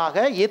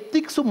மூலமாக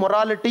எத்திக்ஸும்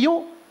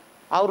மொராலிட்டியும்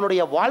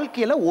அவர்களுடைய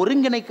வாழ்க்கையில்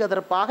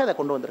ஒருங்கிணைக்கிறதற்காக இதை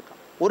கொண்டு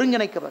வந்திருக்காங்க.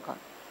 ஒருங்கிணைக்கிறதுக்காக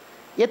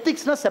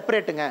எத்திக்ஸ்னால்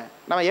செப்பரேட்டுங்க.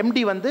 நம்ம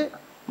எம்டி வந்து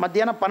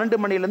மத்தியானம் 12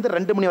 மணிலேருந்து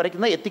 2 மணி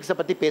வரைக்கும் தான் எத்திக்ஸை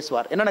பற்றி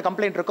பேசுவார். என்னென்ன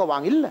கம்ப்ளைண்ட் இருக்கோ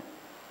வாங்க. இல்லை,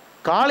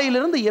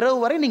 காலையிலிருந்து இரவு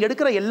வரை நீங்கள்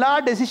எடுக்கிற எல்லா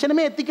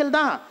டெசிஷனுமே எத்திக்கல்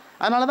தான்.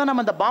 அதனால தான்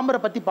நம்ம இந்த பாம்பரை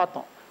பற்றி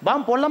பார்த்தோம்.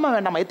 பாம்பு போடலாமா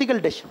வேண்டாமா,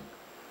 எத்திக்கல் டெசிஷன்.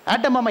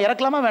 ஆட்டம் பாம்பை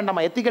இறக்கலாமா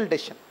வேண்டாமா, எத்திக்கல்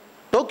டெசிஷன்.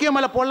 டோக்கியோ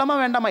மேலே போடலாமா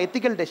வேண்டாமா,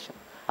 எத்திக்கல் டெசிஷன்.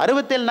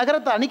 67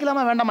 நகரத்தை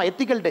அணிக்கலாமா வேண்டாமா,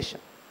 எத்திக்கல்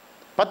டெசிஷன்.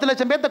 10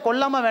 லட்சம் பேர்த்த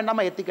கொல்லாமா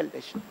வேண்டாமா, எத்திக்கல்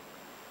டெசிஷன்.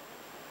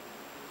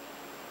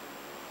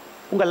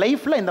 உங்கள்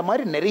லைஃப்பில் இந்த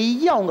மாதிரி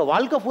நிறைய உங்கள்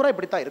வாழ்க்கை பூரா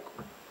இப்படி தான் இருக்கும்.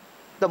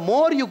 த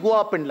more you go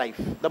up in life,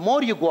 the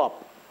more you go up,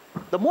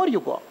 the more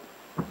you go அப்.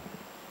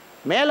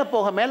 மேலே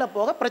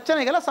போக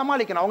பிரச்சனைகளை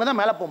சமாளிக்கணும். அவங்க தான்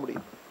மேலே போக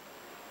முடியும்.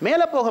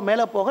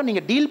 மேலே போக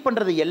நீங்கள் டீல்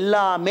பண்ணுறது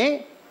எல்லாமே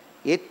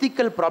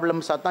எத்திக்கல்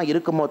ப்ராப்ளம்ஸாக தான்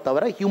இருக்குமோ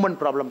தவிர ஹியூமன்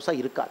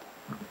ப்ராப்ளம்ஸாக இருக்காது.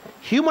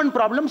 Human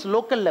problems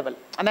local level.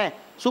 அண்ணே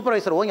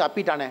சூப்பர்வைசர் ஓங்கி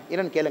அப்பிட்டானே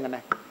என்னன்னு கேளுங்கண்ணே,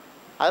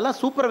 அதெல்லாம்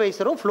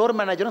சூப்பர்வைசரும் ஃப்ளோர்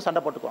மேனேஜரும்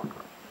சண்டை போட்டுக்குவாங்க.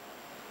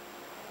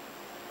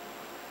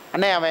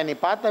 அண்ணே அவன் நீ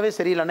பார்த்தாவே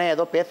சரியில்லைண்ணே,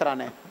 ஏதோ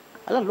பேசுகிறானே,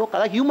 அதெல்லாம் லோக்கல்,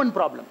 அதான் ஹியூமன்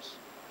ப்ராப்ளம்ஸ்.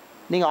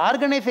 நீங்கள்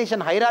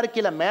ஆர்கனைசேஷன்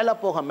ஹைரார்க்கியில் மேலே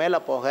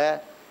போக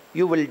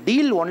you will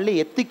deal only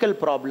ethical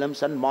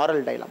problems and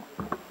moral dilemma.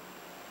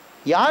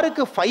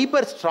 யாருக்கு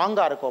ஃபைபர்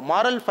ஸ்ட்ராங்காக இருக்கோ,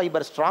 மாரல்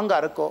ஃபைபர்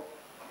ஸ்ட்ராங்காக இருக்கோ,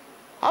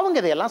 அவங்க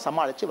இதையெல்லாம்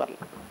சமாளித்து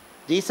வரலாம்.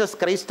 ஜீசஸ்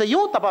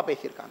கிரைஸ்டையும் தப்பாக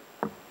பேசியிருக்காங்க,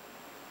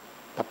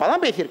 தப்பாக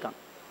தான் பேசியிருக்காங்க.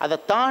 அதை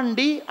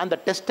தாண்டி அந்த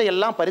டெஸ்ட்டை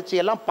எல்லாம்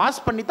பரீட்சையெல்லாம்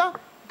பாஸ் பண்ணி தான்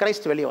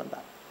கிரைஸ்ட் வெளியே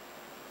வந்தார்.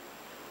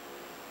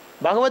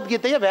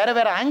 பகவத்கீதையை வேறு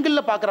வேறு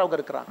ஆங்கிளில் பார்க்குறவங்க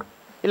இருக்கிறாங்க.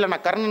 இல்லை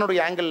நான் கர்ணனுடைய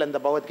ஆங்கிளில் இந்த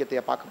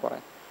பகவத்கீதையை பார்க்க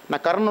போகிறேன்,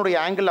 நான் கர்ணனுடைய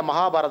ஆங்கிளில்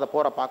மகாபாரத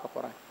போரை பார்க்க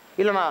போகிறேன்,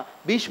 இல்லை நான்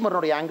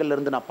பீஷ்மருடைய ஆங்கிள்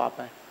இருந்து நான்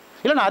பார்ப்பேன்,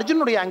 இல்லை நான்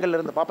அர்ஜுனுடைய ஆங்கிள்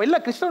இருந்து பார்ப்பேன், இல்லை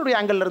கிருஷ்ணனுடைய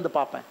ஆங்கிள் இருந்து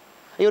பார்ப்பேன்.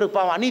 இவருக்கு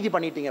பாவம் அநீதி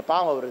பண்ணிட்டீங்க,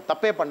 பாவம் அவர்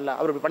தப்பே பண்ணல,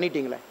 அவர் இப்படி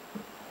பண்ணிட்டீங்களே.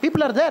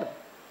 பீப்புள் ஆர் தேர்.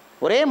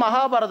 ஒரே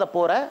மகாபாரத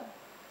போரை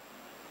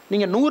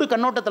நீங்கள் 100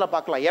 கண்ணோட்டத்தில்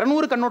பார்க்கலாம்,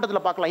 200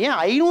 கண்ணோட்டத்தில் பார்க்கலாம், ஏன்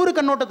 500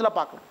 கண்ணோட்டத்தில்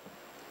பார்க்கலாம்.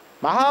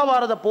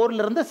 மகாபாரத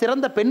போரிலிருந்து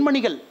சிறந்த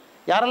பெண்மணிகள்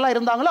யாரெல்லாம்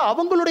இருந்தாங்களோ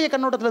அவங்களுடைய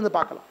கண்ணோட்டத்திலிருந்து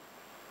பார்க்கலாம்.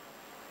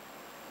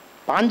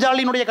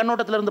 பாஞ்சாலியினுடைய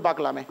கண்ணோட்டத்திலிருந்து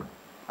பார்க்கலாமே,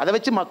 அதை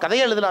வச்சு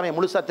கதையை எழுதலாமே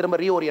முழுசாக திரும்ப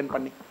ரீஓரியன்ட்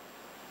பண்ணி.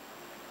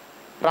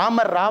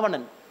 ராமர்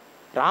ராவணன்,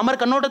 ராமர்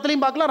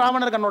கண்ணோட்டத்திலையும் பார்க்கலாம்,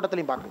 ராவணர்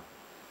கண்ணோட்டத்திலையும் பார்க்கலாம்.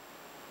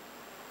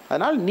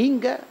 அதனால்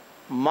நீங்கள்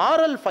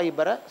மாரல்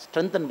ஃபைபரை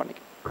ஸ்ட்ரென்தன்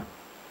பண்ணிக்கணும்.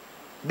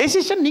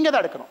 டெசிஷன் நீங்கள்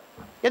தான் எடுக்கணும்.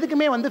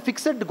 எதுக்குமே வந்து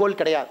ஃபிக்ஸட் கோல்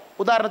கிடையாது.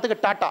 உதாரணத்துக்கு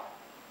டாட்டா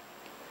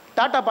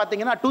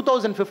பார்த்தீங்கன்னா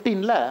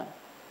 2015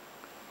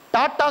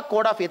 டாட்டா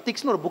கோட் ஆஃப்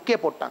எத்திக்ஸ்னு ஒரு புக்கே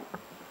போட்டாங்க.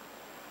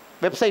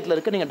 வெப்சைட்டில்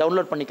இருக்குது, நீங்கள்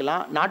டவுன்லோட்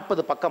பண்ணிக்கலாம்.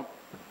 40 பக்கம்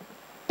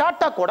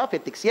டாட்டா கோட் ஆஃப்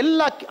எத்திக்ஸ்.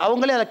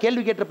 அவங்களே அதை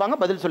கேள்வி கேட்டிருப்பாங்க,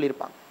 பதில்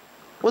சொல்லியிருப்பாங்க.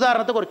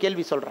 உதாரணத்துக்கு ஒரு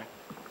கேள்வி சொல்கிறேன்.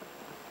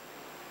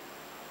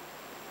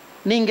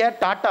 நீங்கள்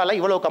டாட்டாவில்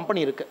இவ்வளோ கம்பெனி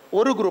இருக்குது,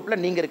 ஒரு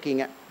குரூப்பில் நீங்கள்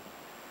இருக்கீங்க.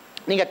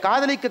 நீங்கள்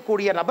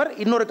காதலிக்கக்கூடிய நபர்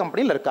இன்னொரு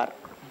கம்பெனியில் இருக்கார்.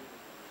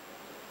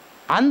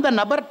 அந்த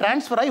நபர்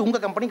டிரான்ஸ்ஃபர் ஆகி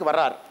உங்கள் கம்பெனிக்கு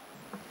வர்றார்.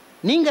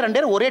 நீங்கள் 2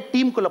 பேரும் ஒரே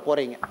டீமுக்குள்ளே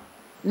போகிறீங்க.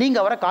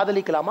 நீங்கள் அவரை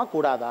காதலிக்கலாமா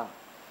கூடாதா?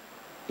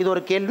 இது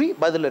ஒரு கேள்வி,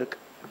 பதில்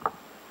இருக்குது.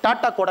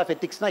 டாட்டா கோட் ஆஃப்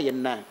எத்திக்ஸ்னால்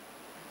என்ன?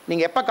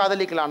 நீங்கள் எப்போ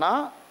காதலிக்கலாம்னா,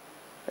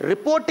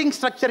 ரிப்போர்ட்டிங்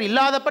ஸ்ட்ரக்சர்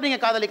இல்லாதப்ப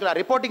நீங்கள் காதலிக்கலாம்.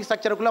 ரிப்போர்ட்டிங்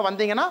ஸ்ட்ரக்சருக்குள்ளே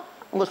வந்தீங்கன்னா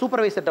உங்கள்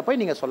சூப்பர்வைசர்கிட்ட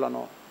போய் நீங்கள்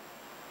சொல்லணும்.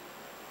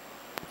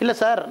 இல்லை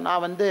சார்,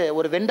 நான் வந்து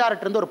ஒரு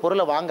வெண்டார்கிட்டருந்து ஒரு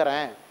பொருளை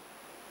வாங்குகிறேன்,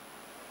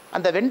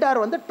 அந்த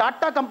வெண்டார் வந்து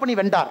டாட்டா கம்பெனி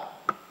வெண்டார்,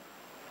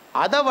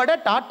 அதை விட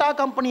டாட்டா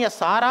கம்பெனியை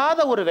சாராத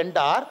ஒரு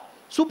வெண்டார்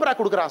சூப்பராக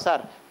கொடுக்குறான்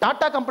சார்,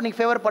 டாட்டா கம்பெனிக்கு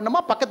ஃபேவர் பண்ணுமா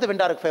பக்கத்து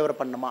வெண்டாருக்கு ஃபேவர்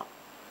பண்ணுமா?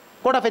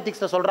 கோட் ஆஃப்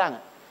எத்திக்ஸில் சொல்கிறாங்க,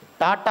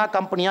 டாட்டா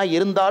கம்பெனியாக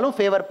இருந்தாலும்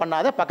ஃபேவர்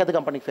பண்ணாத, பக்கத்து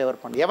கம்பெனிக்கு ஃபேவர்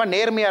பண்ணு. எவன்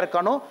நேர்மையாக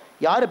இருக்கானோ,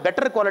 யார்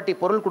பெட்டர் குவாலிட்டி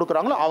பொருள்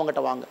கொடுக்குறாங்களோ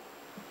அவங்ககிட்ட வாங்க.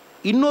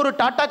 இன்னொரு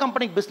டாட்டா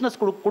கம்பெனிக்கு பிஸ்னஸ்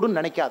கொடுன்னு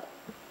நினைக்காது.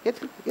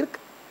 இருக்கு,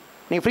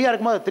 நீங்கள் ஃப்ரீயாக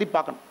இருக்கும்போது அதை திருப்பி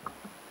பார்க்கணும்.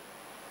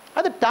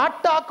 அது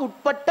டாட்டாக்கு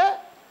உட்பட்ட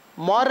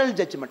மாரல்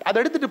ஜட்ஜ்மெண்ட். அதை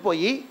எடுத்துகிட்டு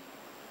போய்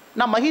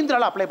நான்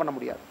மஹிந்திராவில் அப்ளை பண்ண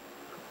முடியாது.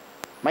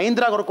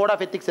 மஹிந்திராவுக்கு ஒரு கோட்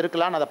ஆஃப் எத்திக்ஸ்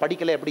இருக்கலாம், அதை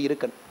படிக்கலை, எப்படி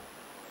இருக்குன்னு.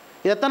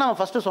 இதைத்தான் நம்ம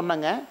ஃபஸ்ட்டு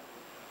சொன்னாங்க,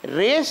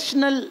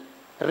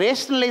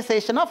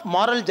 ரேஷனலைசேஷன் ஆஃப்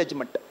மாரல்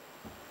ஜட்ஜ்மெண்ட்.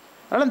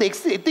 அதனால் இந்த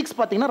எத்திக்ஸ்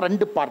பார்த்தீங்கன்னா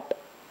 2 பார்ட்.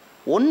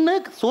 ஒன்று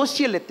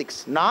சோஷியல் எத்திக்ஸ்,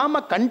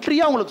 நாம்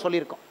கண்ட்ரியாக உங்களுக்கு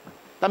சொல்லியிருக்கோம்,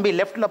 தம்பி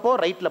லெஃப்ட்டில் போ,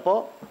 ரைட்டில் போ,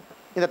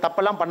 இந்த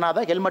தப்பெல்லாம்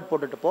பண்ணாத, ஹெல்மெட்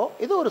போட்டுட்டு போ,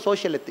 இது ஒரு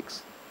சோஷியல் எத்திக்ஸ்.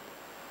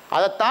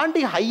 அதை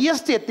தாண்டி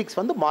ஹையஸ்ட் எத்திக்ஸ்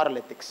வந்து மாரல்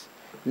எத்திக்ஸ்.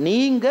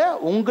 நீங்கள்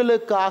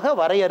உங்களுக்காக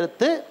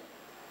வரையறுத்து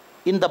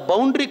இந்த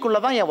பவுண்ட்ரிக்குள்ளே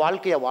தான் என்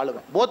வாழ்க்கையை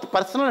வாழுவேன், both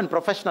personal and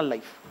professional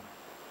life,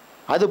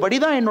 அதுபடி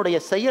தான் என்னுடைய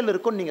செயல்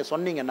இருக்குன்னு நீங்கள்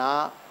சொன்னீங்கன்னா,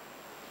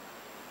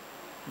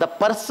 த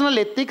personal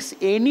ethics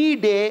any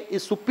day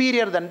is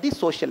superior than the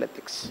social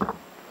ethics.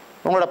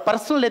 உங்களோட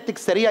பர்சனல்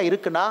எத்திக்ஸ் சரியாக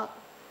இருக்குன்னா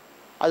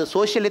அது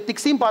சோஷியல்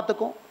எத்திக்ஸையும்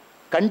பார்த்துக்கும்,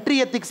 கண்ட்ரி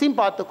எத்திக்ஸையும்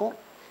பார்த்துக்கும்.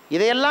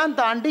 இதையெல்லாம்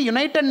தாண்டி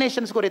யுனைடெட்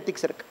நேஷன்ஸ்க்கு ஒரு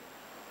எத்திக்ஸ் இருக்குது,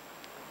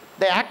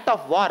 த ஆக்ட்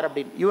ஆஃப் வார்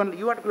அப்படின்னு.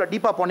 யூஎன்குள்ளே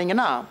டீப்பாக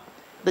போனீங்கன்னா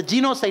இந்த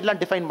ஜீனோசைட்லாம்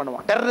டிஃபைன்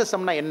பண்ணுவான்.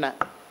 டெரரிசம்னா என்ன?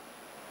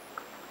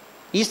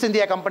 ஈஸ்ட்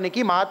இந்தியா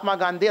கம்பெனிக்கு மகாத்மா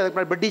காந்தி, அதுக்கு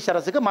முன்னாடி பிரிட்டிஷ்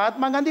அரசுக்கு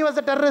Mahatma Gandhi was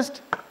a terrorist.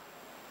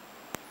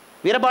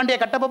 Veerapandiya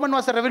Kattabomman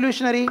was a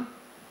revolutionary.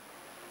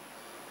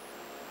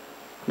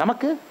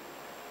 நமக்கு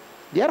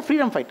they are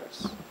freedom fighters.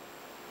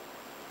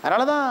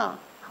 அதனால தான்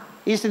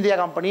ஈஸ்ட் இந்தியா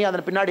கம்பெனி,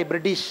 அதன் பின்னாடி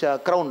பிரிட்டிஷ்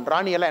க்ரௌன்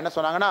ராணி எல்லாம் என்ன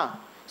சொன்னாங்கன்னா,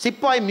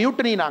 சிப்பாய்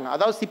மியூட்டனினாங்க,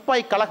 அதாவது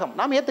சிப்பாய் கழகம்.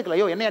 நாம் ஏற்றுக்கல.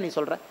 ஐயோ என்னையா நீ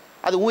சொல்கிற,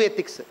 அது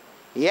எத்திக்ஸ்.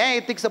 ஏன்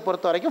எத்திக்ஸை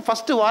பொறுத்த வரைக்கும்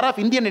first war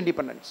of Indian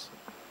independence,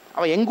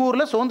 அவன் எங்கள்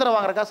ஊரில் சுதந்திரம்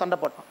வாங்குறதுக்காக சண்டை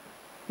போட்டான்.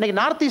 இன்றைக்கி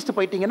நார்த் ஈஸ்ட்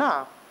போயிட்டீங்கன்னா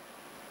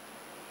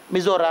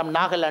மிசோரம்,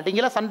 நாகாலாந்து,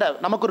 இங்கெல்லாம் சண்டை,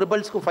 நமக்கும்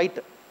ரிபல்ஸ்க்கும்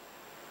ஃபைட்டு.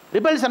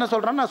 ரிபல்ஸ் என்ன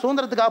சொல்கிறான்னு, நான்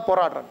சுதந்திரத்துக்காக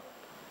போராடுறேன்.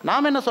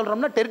 நாம் என்ன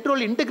சொல்கிறோம்னா,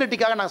 டெரிட்டோரியல்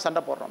இன்டெகிரிட்டிக்காக நாங்கள்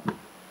சண்டை போடுறோம்.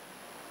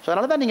 ஸோ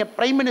அதனால தான் நீங்கள்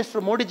பிரைம்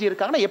மினிஸ்டர் மோடிஜி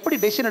இருக்காங்கன்னா எப்படி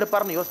டெசிஷன்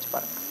எடுப்பாருன்னு யோசிச்சு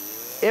பாருங்க.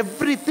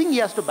 Everything he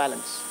has to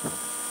balance.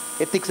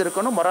 Ethics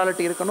இருக்கணும்,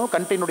 மொராலிட்டி இருக்கணும்,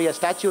 கண்ட்ரியினுடைய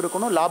ஸ்டாச்சு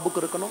இருக்கணும், லா புக்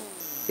இருக்கணும்.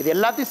 இது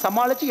எல்லாத்தையும்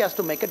சமாளித்து he has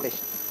to make a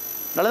decision.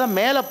 அதனால தான்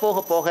மேலே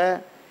போக போக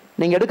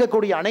நீங்கள்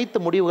எடுக்கக்கூடிய அனைத்து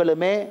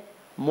முடிவுகளுமே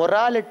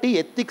மொராலிட்டி,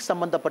 எத்திக்ஸ்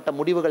சம்மந்தப்பட்ட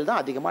முடிவுகள்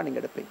தான் அதிகமாக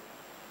நீங்கள் எடுப்பீங்க.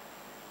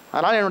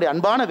 அதனால் என்னுடைய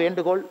அன்பான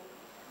வேண்டுகோள்,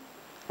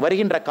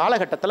 வருகின்ற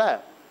காலகட்டத்தில்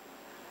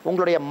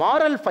உங்களுடைய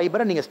மாரல்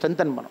ஃபைபரை நீங்கள்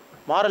ஸ்ட்ரென்தன் பண்ணணும்.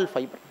 மாரல்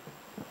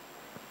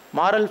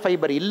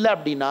ஃபைபர் இல்லை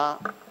அப்படின்னா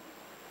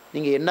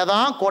நீங்கள்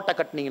என்னதான் கோட்டை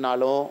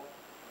கட்டினீங்கனாலும்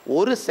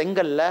ஒரு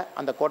செங்கல்ல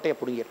அந்த கோட்டையை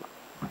பிடுங்கிடலாம்.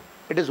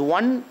 It is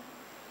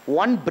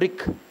one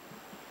brick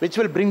which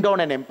will bring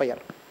down an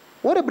empire.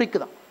 ஒரு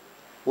பிரிக்கு தான்.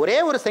 ஒரே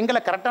ஒரு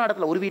செங்கலை கரெக்டான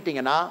இடத்துல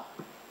உருவிட்டீங்கன்னா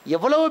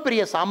எவ்வளவு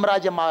பெரிய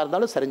சாம்ராஜ்யமாக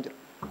இருந்தாலும்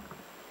சரிஞ்சிடும்.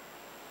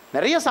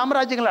 நிறைய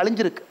சாம்ராஜ்யங்கள்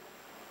அழிஞ்சிருக்கு.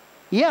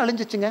 ஏன்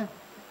அழிஞ்சிச்சுங்க?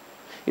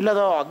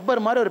 இல்லதோ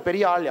அக்பர் மாதிரி ஒரு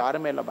பெரிய ஆள்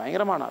யாருமே இல்லை,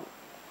 பயங்கரமான ஆள்.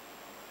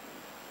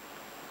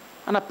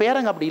 ஆனால்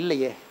பேரங்க அப்படி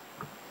இல்லையே.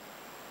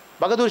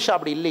 பகதூர் ஷா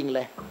அப்படி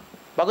இல்லைங்களே.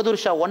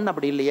 பகதூர் ஷா 1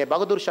 அப்படி இல்லையே.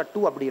 பகதூர் ஷா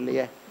 2 அப்படி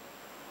இல்லையே.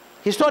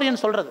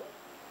 ஹிஸ்டோரியன் சொல்கிறது.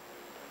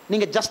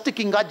 நீங்கள் ஜஸ்ட்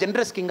கிங்கா,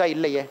 ஜென்ரஸ் கிங்கா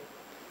இல்லையே.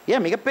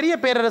 ஏன் மிகப்பெரிய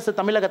பேரரசு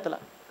தமிழகத்தில்,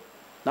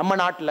 நம்ம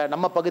நாட்டில்,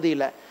 நம்ம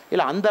பகுதியில்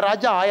இல்லை, அந்த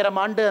ராஜா 1000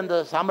 ஆண்டு அந்த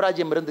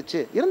சாம்ராஜ்யம்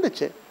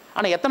இருந்துச்சு.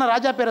 ஆனால் எத்தனை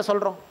ராஜா பேரை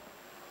சொல்கிறோம்?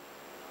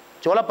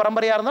 சோழ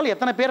பரம்பரையாக இருந்தாலும்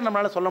எத்தனை பேர்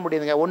நம்மளால் சொல்ல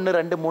முடியுதுங்க? 1,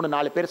 2, 3,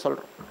 4 பேர்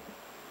சொல்கிறோம்.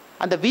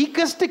 அந்த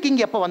வீக்கஸ்ட் கிங்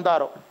எப்போ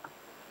வந்தாரோ,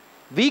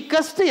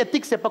 வீக்கஸ்ட்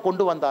எத்திக்ஸ் எப்போ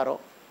கொண்டு வந்தாரோ,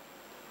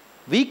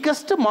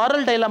 வீக்கஸ்ட்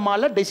மாரல்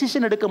டைலமாவில்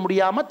டெசிஷன் எடுக்க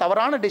முடியாமல்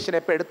தவறான டெசிஷன்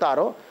எப்போ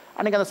எடுத்தாரோ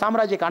அன்றைக்கி அந்த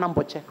சாம்ராஜ்யம் காணாமல்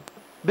போச்சே.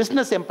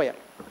 Business empire.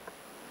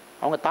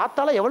 அவங்க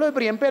தாத்தால எவ்வளோ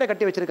பெரிய எம்பையரை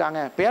கட்டி வச்சுருக்காங்க.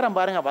 பேரன்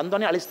பாருங்கள்,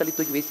 வந்தோடனே அழிச்சு தள்ளி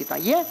தூக்கி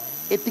வீசிட்டான். ஏன்?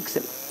 எத்திக்ஸ்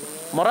இல்லை.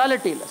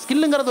 மொராலிட்டி இல்லை.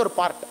 ஸ்கில்லுங்கிறது ஒரு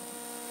பார்ட்,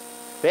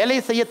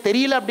 வேலையை செய்ய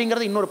தெரியல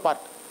அப்படிங்கிறது இன்னொரு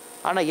பார்ட்.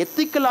 ஆனால்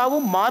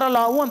எத்திக்கலாகவும்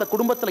மாரலாகவும் அந்த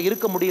குடும்பத்தில்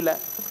இருக்க முடியல.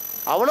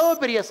 அவ்வளோ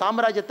பெரிய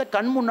சாம்ராஜ்யத்தை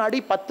கண் முன்னாடி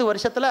 10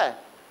 வருஷத்தில்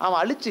அவன்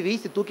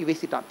அழிச்சு தூக்கி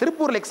வீசிட்டான்.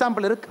 திருப்பூரில்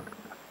எக்ஸாம்பிள் இருக்குது,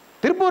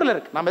 திருப்பூரில்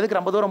இருக்குது. நம்ம எதுக்கு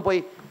ரொம்ப தூரம் போய்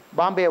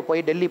பாம்பே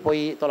போய் டெல்லி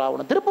போய்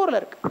தொலாவணும், திருப்பூரில்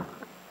இருக்குது.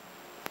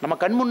 நம்ம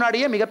கண்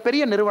முன்னாடியே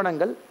மிகப்பெரிய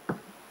நிறுவனங்கள்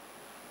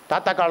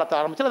தாத்தா காலத்தில்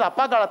ஆரம்பிச்சு அது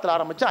அப்பா காலத்தில்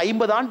ஆரம்பிச்சு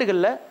 50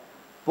 ஆண்டுகளில்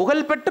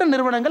புகழ்பெற்ற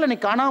நிறுவனங்கள்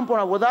இன்னைக்கு காணாமல்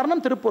போன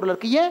உதாரணம் திருப்பூரில்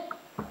இருக்குது. ஏன்?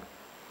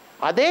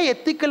 அதே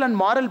எத்திக்கல் அண்ட்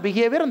மாரல்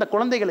பிஹேவியர் அந்த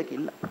குழந்தைகளுக்கு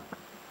இல்லை.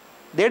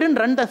 they didn't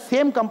run the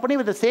same company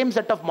with the same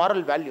set of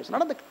moral values.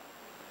 நடந்துக்கு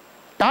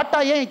tata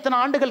ஏன் இத்தனை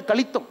ஆண்டுகள்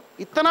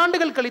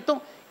கழித்தும்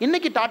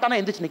இன்னைக்கு டாட்டானா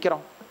எந்திரிச்சு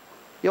நிற்கிறோம்.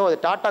 அது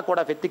டாட்டா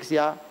கோட் ஆஃப்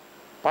எத்திக்ஸியா?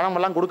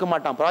 பணமெல்லாம் கொடுக்க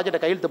மாட்டான், ப்ராஜெக்டை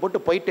கையெழுத்து போட்டு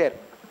போயிட்டே.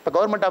 இப்போ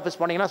கவர்மெண்ட் ஆஃபீஸ்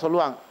போனீங்கன்னா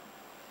சொல்லுவாங்க,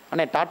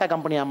 அண்ணே டாட்டா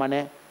கம்பெனி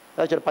ஆமாண்ணே,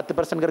 ஏதாச்சும் ஒரு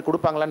 10%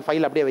 கொடுப்பாங்களான்னு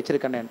ஃபைல் அப்படியே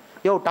வச்சிருக்கேன்.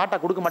 டாட்டா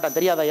கொடுக்க மாட்டான்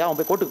தெரியாதாயா, அவன்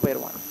போய் கோர்ட்டுக்கு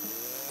போயிடுவான்.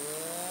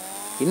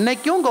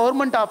 இன்னைக்கும்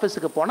கவர்மெண்ட்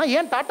ஆஃபீஸுக்கு போனால்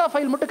ஏன் டாட்டா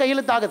ஃபைல் மட்டும்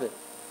கையெழுத்து ஆகுது?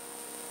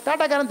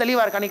 டாட்டாக்காரன்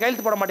தெளிவாக இருக்கா, நீ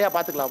கையெழுத்து போட மாட்டியா,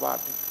 பார்த்துக்கலாப்பா.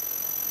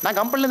 நான்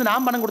கம்பெனிலேருந்து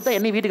நான் பணம் கொடுத்தா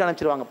என்னை வீட்டுக்கு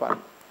அனுப்பிச்சிருவாங்கப்பா.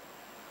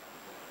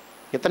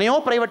 எத்தனையோ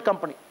ப்ரைவேட்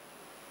கம்பெனி,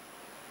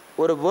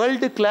 ஒரு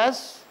வேர்ல்டு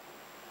கிளாஸ்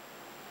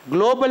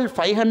குளோபல்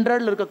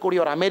 500 இருக்கக்கூடிய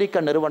ஒரு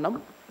அமெரிக்க நிறுவனம்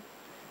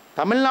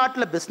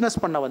தமிழ்நாட்டில் பிஸ்னஸ்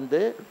பண்ண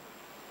வந்து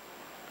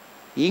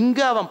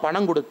இங்கே அவன்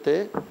பணம் கொடுத்து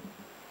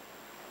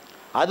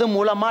அது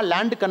மூலமாக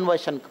லேண்ட்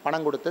கன்வர்ஷனுக்கு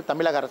பணம் கொடுத்து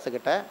தமிழக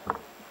அரசுக்கிட்ட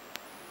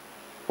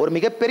ஒரு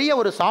மிகப்பெரிய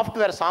ஒரு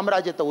சாஃப்ட்வேர்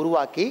சாம்ராஜ்யத்தை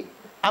உருவாக்கி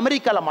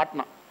அமெரிக்காவில்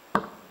மாட்டினான்.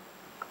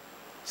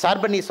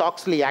 சார்பனீஸ்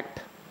ஆக்ஸ்லி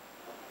ஆக்ட்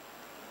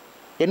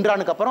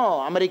என்றானுக்கு அப்புறம்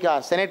அமெரிக்கா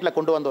செனேட்டில்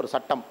கொண்டு வந்த ஒரு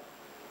சட்டம்.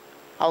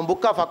 அவன்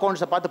புக் ஆஃப்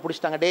அக்கௌண்ட்ஸை பார்த்து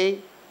பிடிச்சிட்டாங்க. டேய்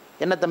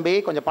என்ன தம்பி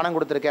கொஞ்சம் பணம்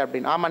கொடுத்துருக்கேன்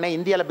அப்படின்னு. ஆமாண்ணே,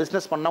 இந்தியாவில்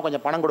பிஸ்னஸ் பண்ணால்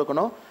கொஞ்சம் பணம்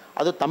கொடுக்கணும்,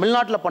 அது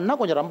தமிழ்நாட்டில் பண்ணால்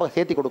கொஞ்சம் ரொம்ப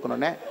சேர்த்து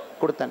கொடுக்கணுன்னே.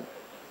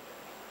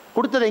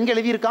 கொடுத்தது எங்கே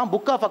எழுதியிருக்கான்?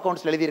 Book of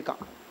அக்கௌண்ட்ஸில்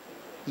எழுதியிருக்கான்.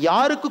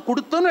 யாருக்கு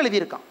கொடுத்தோன்னு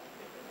எழுதியிருக்கான்.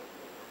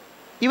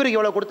 இவருக்கு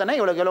எவ்வளோ கொடுத்தனே,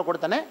 எவ்வளோ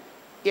கொடுத்தனே,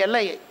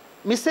 எல்லாம்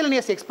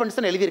மிஸ்செலினியஸ்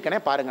எக்ஸ்பென்ஸ்ன்னு எழுதியிருக்கேனே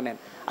பாருங்கண்ணே.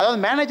 அதாவது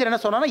மேனேஜர் என்ன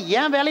சொன்னான்னா,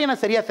 என் வேலையை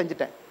நான் சரியாக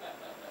செஞ்சுட்டேன்.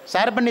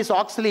 சார்பனீஸ்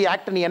ஆக்ஸ்லி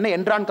ஆக்ட் நீ என்ன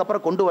என்றானுக்கு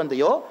அப்புறம் கொண்டு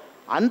வந்தையோ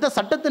அந்த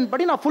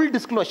சட்டத்தின்படி நான் ஃபுல்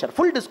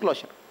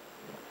டிஸ்க்ளோஷர்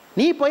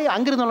நீ போய்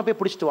அங்கிருந்து போய்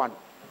பிடிச்சிட்டு வான்.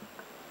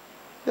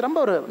 இது ரொம்ப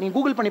ஒரு நீ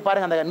கூகுள் பண்ணி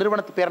பாருங்கள். அந்த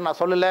நிறுவனத்து பேரை நான்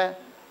சொல்லலை,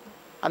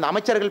 அந்த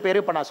அமைச்சர்கள்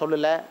பேரும் இப்போ நான்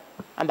சொல்லலை,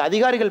 அந்த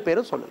அதிகாரிகள்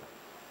பேரும் சொல்லலை,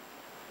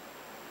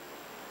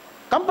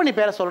 கம்பெனி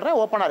பேரை சொல்கிறேன்.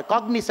 ஓப்பனாக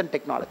காக்னிசன்ட்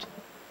டெக்னாலஜி.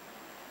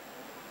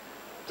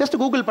 ஜஸ்ட்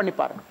கூகுள் பண்ணி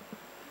பாருங்க.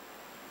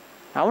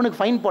 அவனுக்கு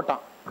ஃபைன்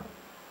போட்டான்.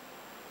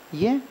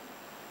 ஏன்?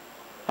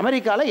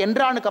 அமெரிக்காவில்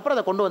என்றானுக்கு அப்புறம்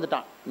அதை கொண்டு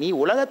வந்துட்டான். நீ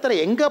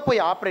உலகத்தில் எங்கே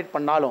போய் ஆப்ரேட்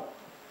பண்ணாலும்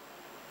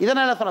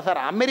இதனால் சொன்ன சார்,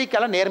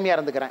 அமெரிக்காவில் நேர்மையாக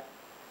இருந்துக்கிறேன்,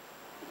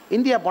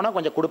 இந்தியா போனால்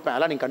கொஞ்சம் கொடுப்பேன்,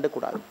 அதெல்லாம் நீங்கள்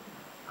கண்டுக்கூடாது.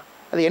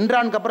 அது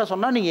என்றானுக்கு அப்புறம்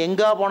சொன்னால் நீங்கள்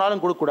எங்கே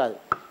போனாலும் கொடுக்கக்கூடாது,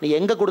 நீ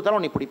எங்கே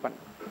கொடுத்தாலும் நீ பிடிப்பேன்.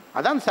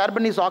 அதான்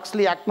சார்பனீஸ்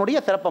ஆக்ஸ்லி ஆக்டினுடைய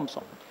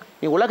சிறப்பம்சம்.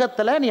 நீ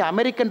உலகத்தில் நீ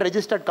அமெரிக்கன்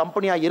ரெஜிஸ்டர்ட்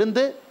கம்பெனியாக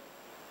இருந்து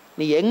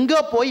நீ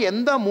எங்கே போய்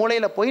எந்த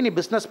மூலையில் போய் நீ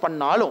பிஸ்னஸ்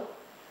பண்ணாலும்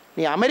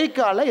நீ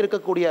அமெரிக்காவில்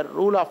இருக்கக்கூடிய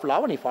ரூல் ஆஃப்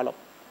லாவை நீ ஃபாலோ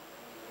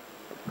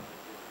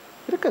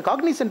இருக்கு.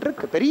 காக்னிசன்ட்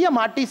இருக்கு. பெரிய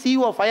மாட்டி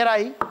சிஇஓ ஃபயர்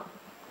ஆகி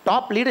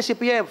டாப்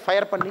லீடர்ஷிப்பையே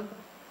ஃபயர் பண்ணி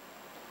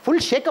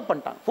ஃபுல் ஷேக்கப்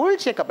பண்ணிட்டாங்க. ஃபுல்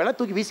ஷேக்கப் எல்லாம்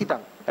தூக்கி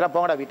வீசிட்டாங்க. எல்லாம்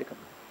போங்கடா வீட்டுக்கு.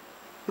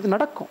 இது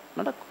நடக்கும்.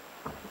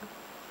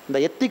 இந்த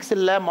எத்திக்ஸ்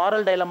இல்லை,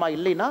 மாரல் டைலமா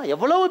இல்லைன்னா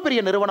எவ்வளவு பெரிய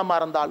நிறுவனமாக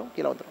இருந்தாலும்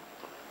கீழே வந்துடும்.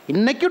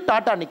 இன்றைக்கும்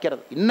டாட்டா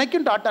நிற்கிறது,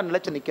 இன்றைக்கும் டாட்டா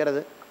நிலைச்சு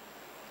நிற்கிறது.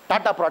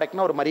 டாட்டா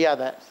ப்ராடக்ட்னா ஒரு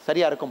மரியாதை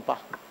சரியாக இருக்கும்ப்பா.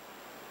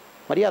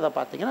 மரியாதை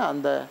பார்த்தீங்கன்னா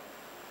அந்த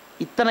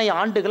இத்தனை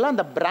ஆண்டுகளாக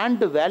அந்த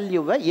பிராண்டு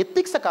வேல்யூவை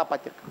எத்திக்ஸை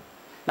காப்பாற்றிருக்காங்க.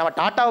 நம்ம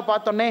டாட்டாவை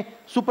பார்த்தோன்னே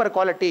சூப்பர்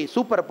குவாலிட்டி,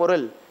 சூப்பர்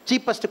பொருள்,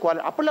 சீப்பஸ்ட்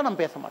குவாலிட்டி அப்படிலாம்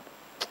நம்ம பேச மாட்டோம்.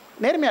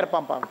 நேர்மையாக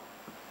இருப்பான்ப்பா.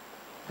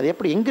 அது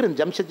எப்படி எங்கிருந்து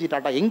ஜம்ஷெட்ஜி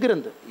டாட்டா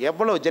எங்கிருந்து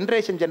எவ்வளோ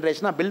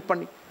ஜென்ரேஷனாக பில்ட்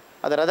பண்ணி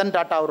அது ரதன்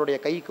டாட்டா அவருடைய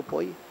கைக்கு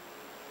போய்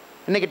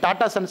இன்றைக்கி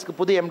டாட்டா சன்ஸ்க்கு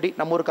புது எம்டி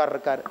நம்ம ஊருக்காரர்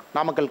இருக்கார்,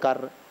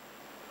 நாமக்கல்காரர்.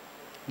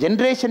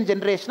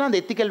 ஜென்ரேஷனாக அந்த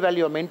எத்திக்கல்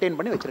வேல்யூவை மெயின்டைன்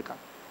பண்ணி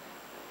வச்சுருக்காங்க.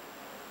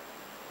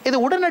 இது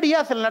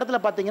உடனடியாக சில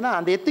நேரத்தில் பார்த்தீங்கன்னா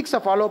அந்த எத்திக்ஸை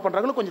ஃபாலோ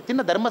பண்ணுறவங்களும் கொஞ்சம்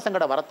சின்ன தர்ம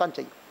சங்கடம் வரத்தான்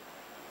செய்யும்.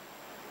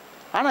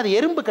 ஆனால் அது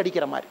எறும்பு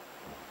கடிக்கிற மாதிரி,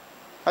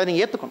 அதை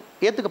நீங்கள்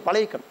ஏற்றுக்க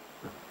பழகிக்கணும்.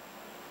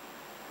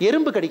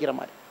 எறும்பு கடிக்கிற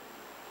மாதிரி.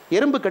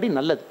 எறும்பு கடி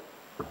நல்லது.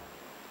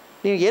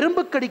 நீங்கள்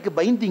எறும்பு கடிக்கு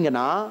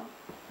பயந்தீங்கன்னா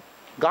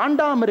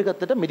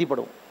காண்டாமிருகத்திட்ட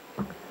மிதிப்படும்.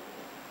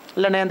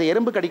 இல்லைண்ணே அந்த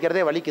எறும்பு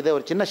கடிக்கிறதே வலிக்குது,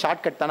 ஒரு சின்ன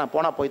ஷார்ட்கட் தான், நான்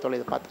போனால் போய்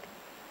தொலைது பார்த்துருக்கேன்.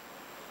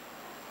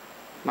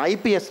 நான்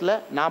ஐபிஎஸ்ல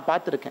நான்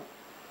பார்த்துருக்கேன்.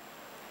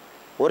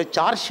 ஒரு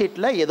சார்ஜ்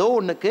ஷீட்டில் ஏதோ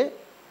ஒன்றுக்கு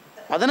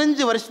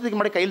 15 வருஷத்துக்கு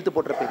முன்னாடி கையெழுத்து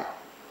போட்டிருப்பீங்க.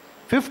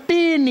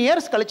 15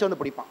 இயர்ஸ் கழிச்சு வந்து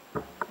பிடிப்பான்.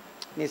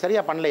 நீ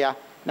சரியாக பண்ணலையா,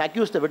 நான்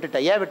அக்யூஸ்டை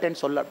விட்டுட்டேன், ஏன்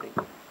விட்டேன்னு சொல்ல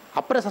அப்படின்னு.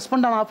 அப்புறம்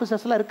சஸ்பெண்ட் ஆன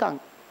ஆஃபீஸர்ஸ்லாம் இருக்காங்க.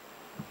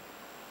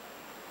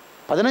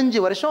 15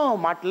 வருஷம்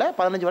மாட்டல,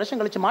 15 வருஷம்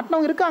கழிச்சு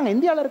மாட்டினவங்க இருக்காங்க,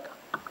 இந்தியாவில் இருக்காங்க.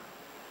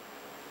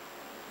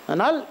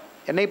 அதனால்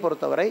என்னை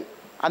பொறுத்தவரை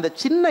அந்த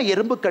சின்ன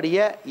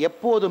எறும்புக்கடியை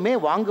எப்போதுமே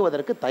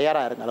வாங்குவதற்கு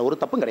தயாராக இருங்க. அதில் ஒரு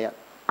தப்பும் கிடையாது.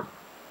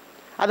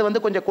 அது வந்து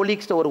கொஞ்சம்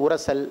கொலீக்ஸ்ட்டு ஒரு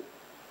உரசல்,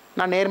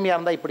 நான் நேர்மையாக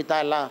இருந்தால்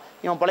இப்படித்தான் எல்லாம்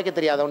இவன் பிழைக்க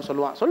தெரியாதவன்னு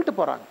சொல்லிட்டு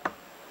போகிறாங்க.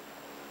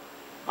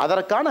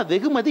 அதற்கான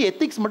வெகுமதி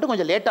எத்திக்ஸ் மட்டும்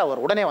கொஞ்சம் லேட்டாக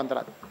வரும், உடனே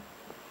வந்துடாது.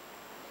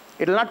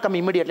 It will not come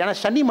immediately. ஏன்னா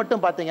சனி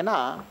மட்டும் பார்த்தீங்கன்னா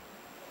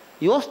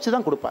யோசிச்சு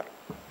தான் கொடுப்பார்.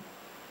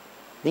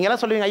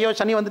 நீங்களாம் சொல்லுவீங்க, ஐயோ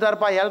சனி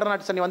வந்துட்டாருப்பா, 7.5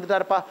 நாட்டு சனி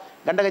வந்துட்டாருப்பா,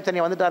 கண்டகை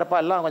சனி வந்துட்டாருப்பா,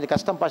 எல்லாம் கொஞ்சம்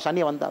கஷ்டம்ப்பா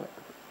சனி வந்தாவே.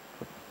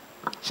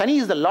 சனி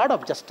is the Lord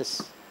of justice.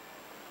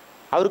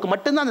 அவருக்கு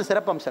மட்டும்தான் அந்த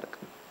சிறப்பு அம்சம்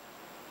இருக்குது.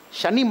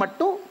 சனி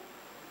மட்டும்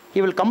he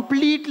will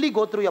completely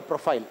go through your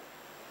profile.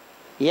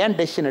 ஏன்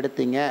டெசிஷன்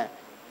எடுத்தீங்க,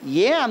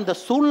 ஏன் அந்த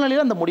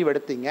சூழ்நிலையில் அந்த முடிவு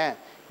எடுத்தீங்க,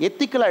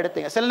 எத்திக்கலாக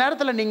எடுத்தீங்க. சில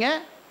நேரத்தில்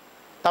நீங்கள்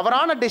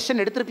தவறான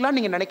டெசிஷன் எடுத்துருக்கலாம்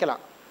நீங்கள்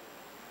நினைக்கலாம்,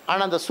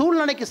 ஆனால் அந்த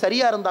சூழ்நிலைக்கு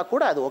சரியாக இருந்தால்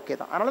கூட அது ஓகே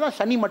தான். அதனால தான்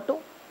சனி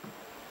மட்டும்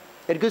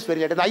இட் கிவ்ஸ்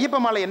வெரி லேட். இந்த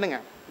ஐயப்ப மாலை என்னங்க,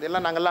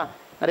 இதெல்லாம் நாங்கள்லாம்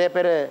நிறைய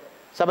பேர்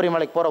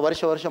சபரிமலைக்கு போகிறோம்,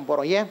 வருஷம்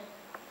போகிறோம். ஏன்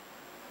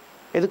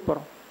எதுக்கு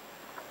போகிறோம்?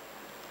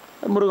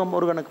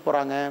 முருகனுக்கு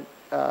போகிறாங்க,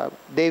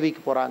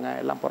 தேவிக்கு போகிறாங்க,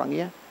 எல்லாம் போகிறாங்க.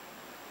 ஏன்?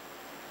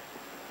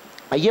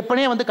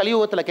 ஐயப்பனே வந்து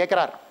கலியுகத்தில்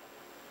கேட்குறார்.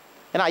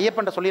 ஏன்னா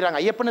ஐயப்பன்ட்ட சொல்லிடுறாங்க,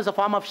 Ayyappan is a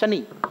form of சனி,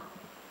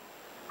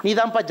 நீ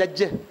தான்ப்பா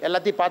ஜட்ஜு,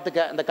 எல்லாத்தையும்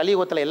பார்த்துக்க. இந்த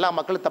கலியுகத்தில் எல்லா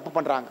மக்களும் தப்பு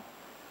பண்ணுறாங்க,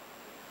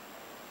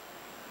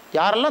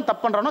 யாரெல்லாம்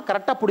தப்பு பண்ணுறானோ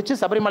கரெக்டாக பிடிச்சி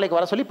சபரிமலைக்கு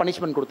வர சொல்லி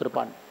பனிஷ்மெண்ட்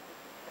கொடுத்துருப்பான்.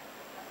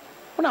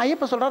 ஆனால்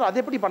ஐயப்ப சொல்கிறார்,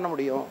 அது எப்படி பண்ண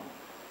முடியும்,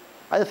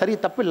 அது சரி,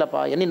 தப்பு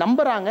இல்லைப்பா, என்னை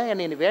நம்புகிறாங்க,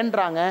 என்னை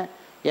வேண்டுறாங்க,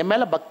 என்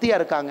மேலே பக்தியாக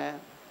இருக்காங்க.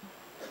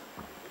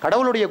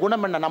 கடவுளுடைய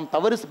குணம் என்ன, நம்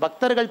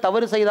பக்தர்கள்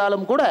தவறு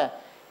செய்தாலும் கூட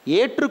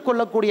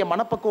ஏற்றுக்கொள்ளக்கூடிய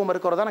மனப்பக்குவம்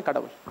இருக்கிறதான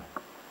கடவுள்.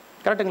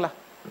 கரெக்டுங்களா?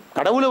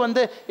 கடவுள்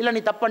வந்து இல்லை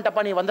நீ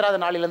தப்பன்ட்டப்பா நீ வந்துடாத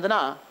நாளிலேருந்துனா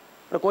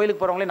ஒரு கோயிலுக்கு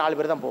போகிறவங்களே 4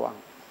 பேர் தான் போவாங்க.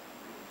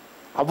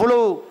 அவ்வளோ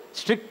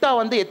ஸ்ட்ரிக்டாக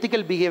வந்து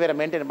எத்திக்கல் பிஹேவியரை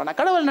மெயின்டைன் பண்ண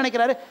கடவுள்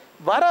நினைக்கிறாரு,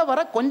 வர வர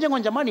கொஞ்சம்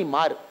கொஞ்சமாக நீ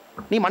மாறு,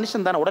 நீ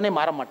மனுஷன் தானே, உடனே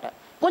மாற மாட்டேன்,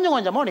 கொஞ்சம்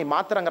கொஞ்சமாக நீ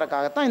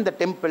மாத்திரங்கிறக்காகத்தான் இந்த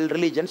டெம்பிள்,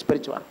 ரிலீஜன்,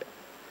 ஸ்பிரிச்சுவாலிட்டி.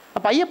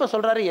 அப்போ ஐயப்பா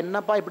சொல்கிறாரு,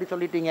 என்னப்பா இப்படி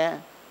சொல்லிட்டீங்க,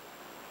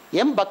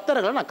 என்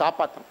பக்தர்களை நான்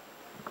காப்பாற்றணும்.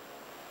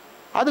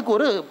 அதுக்கு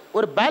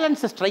ஒரு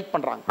பேலன்ஸை ஸ்ட்ரைக்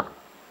பண்ணுறாங்க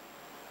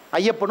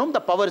ஐயப்பனும், த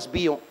பவர்ஸ்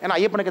பியும். ஏன்னா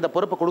ஐயப்பனுக்கு இந்த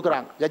பொறுப்பை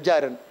கொடுக்குறாங்க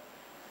ஜட்ஜாருன்னு.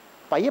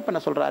 இப்போ ஐயப்பனை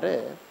சொல்கிறாரு,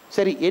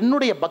 சரி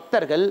என்னுடைய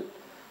பக்தர்கள்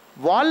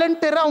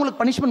வாலண்டியராக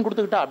அவங்களுக்கு பனிஷ்மெண்ட்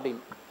கொடுத்துக்கிட்டா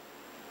அப்படின்னு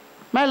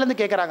மேலேருந்து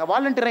கேட்குறாங்க.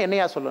 வாலண்டியராக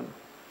என்னையா சொல்லணும்,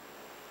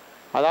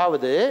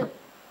 அதாவது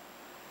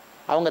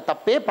அவங்க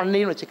தப்பே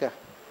பண்ணின்னு வச்சுக்க,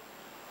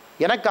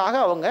 எனக்காக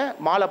அவங்க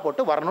மாலை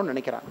போட்டு வரணும்னு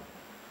நினைக்கிறாங்க.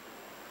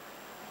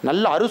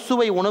 நல்ல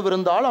அறுசுவை உணவு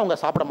இருந்தாலும் அவங்க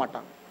சாப்பிட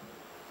மாட்டாங்க,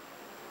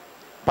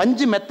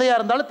 பஞ்சு மெத்தையாக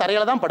இருந்தாலும்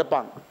தரையில் தான்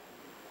படுப்பாங்க,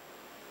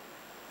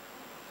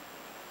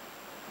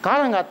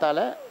 காலங்காத்தால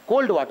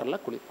கோல்டு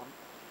வாட்டரில் குளிப்பாங்க.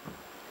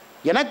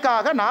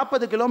 எனக்காக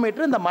 40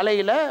 கிலோமீட்டர் இந்த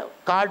மலையில்,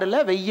 காடில்,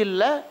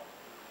 வெயிலில்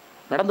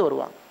நடந்து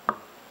வருவாங்க.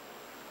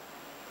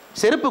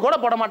 செருப்பு கூட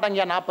போட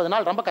மாட்டாங்கய்யா, 40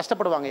 நாள் ரொம்ப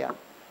கஷ்டப்படுவாங்கய்யா.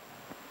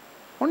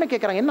 ஒன்று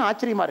கேட்குறாங்க, என்ன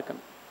ஆச்சரியமாக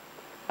இருக்குன்னு.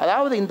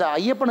 அதாவது இந்த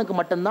ஐயப்பனுக்கு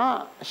மட்டும்தான்,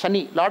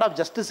 சனி லார்ட் ஆஃப்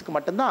ஜஸ்டிஸுக்கு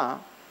மட்டும்தான்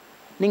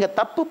நீங்கள்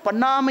தப்பு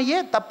பண்ணாமையே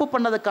தப்பு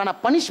பண்ணதுக்கான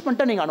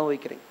பனிஷ்மெண்ட்டை நீங்கள்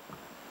அனுபவிக்கிறீங்க.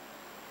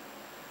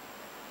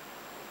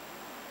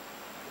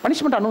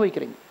 பனிஷ்மெண்ட்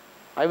அனுபவிக்கிறீங்க.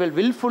 ஐ வில்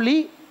வில்ஃபுல்லி,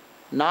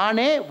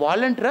 நானே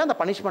வாலண்டியராக அந்த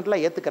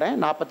பனிஷ்மெண்ட்லாம் ஏற்றுக்கிறேன்.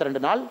 42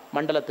 நாள்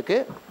மண்டலத்துக்கு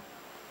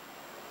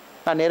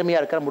நான்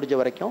நேர்மையாக இருக்கிற முடிஞ்ச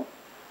வரைக்கும்.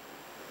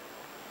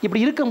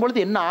 இப்படி இருக்கும்பொழுது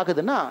என்ன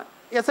ஆகுதுன்னா,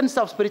 எசன்ஸ்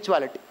ஆஃப்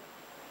ஸ்பிரிச்சுவாலிட்டி.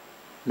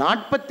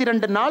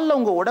 42 நாளில்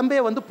உங்கள்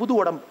உடம்பே வந்து புது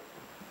உடம்பு.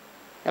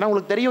 ஏன்னா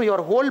உங்களுக்கு தெரியும்,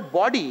 your whole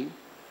body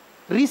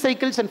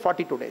ரீசைக்கிள்ஸ் in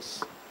 42 days.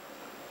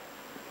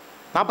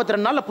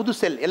 42 நாளில் புது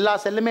செல், எல்லா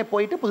செல்லுமே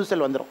போயிட்டு புது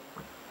செல் வந்துடும்.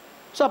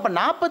 ஸோ அப்போ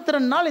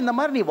 42 நாள் இந்த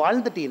மாதிரி நீ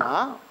வாழ்ந்துட்டீன்னா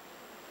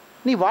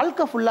நீ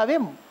வாழ்க்கை ஃபுல்லாகவே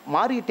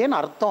மாறிட்டேன்னு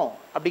அர்த்தம்.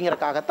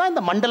 அப்படிங்கிறக்காகத்தான்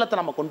இந்த மண்டலத்தை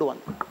நம்ம கொண்டு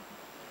வந்தோம்.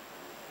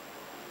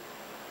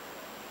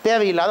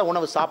 தேவையில்லாத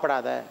உணவு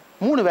சாப்பிடாத,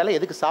 3 வேளை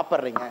எதுக்கு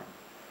சாப்பிட்றீங்க,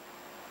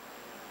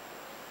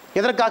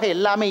 எதற்காக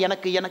எல்லாமே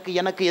எனக்கு எனக்கு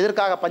எனக்கு,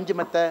 எதற்காக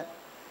பஞ்சுமெத்தை,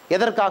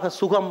 எதற்காக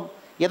சுகம்,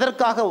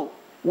 எதற்காக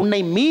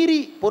உன்னை மீறி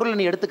பொருளை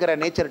நீ எடுத்துக்கிற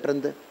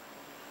நேச்சர்கிட்டருந்து.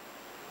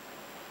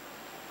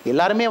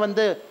 எல்லாருமே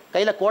வந்து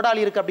கையில்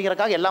கோடாலி இருக்குது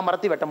அப்படிங்கிறக்காக எல்லா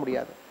மரத்தையும் வெட்ட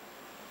முடியாது.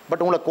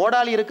 பட் உங்களுக்கு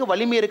கோடாலி இருக்குது,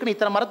 வலிமை இருக்குன்னு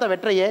இத்தனை மரத்தை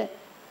வெட்டுறையே,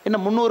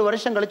 இன்னும் 300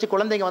 வருஷம் கழித்து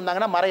குழந்தைங்க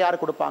வந்தாங்கன்னா மரம் யார்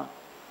கொடுப்பாங்க?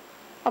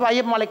 அப்போ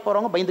ஐயப்ப மலைக்கு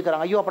போகிறவங்க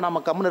பயந்துக்கிறாங்க, ஐயோ அப்போ நம்ம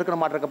கம்முன்னு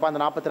இருக்கணும் மாட்டிருக்கப்பா,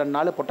 அந்த 42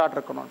 நாள் பொட்டாட்டு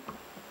இருக்கணும்.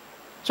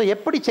 ஸோ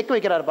எப்படி செக்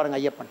வைக்கிறாரு பாருங்க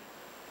ஐயப்பன்.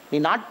 நீ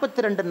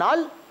 42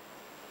 நாள்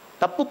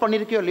தப்பு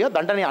பண்ணியிருக்கியோ இல்லையோ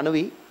தண்டனை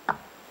அணுவி,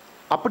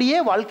 அப்படியே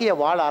வாழ்க்கையை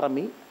வாழ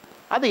ஆரம்பி,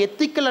 அது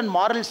எத்திக்கல் அண்ட்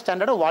மாரல்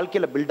ஸ்டாண்டர்டை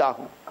வாழ்க்கையில் பில்ட்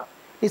ஆகும்.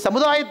 நீ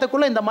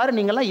சமுதாயத்துக்குள்ளே இந்த மாதிரி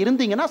நீங்கள்லாம்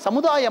இருந்தீங்கன்னா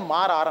சமுதாயம்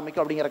மாற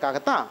ஆரம்பிக்கும்.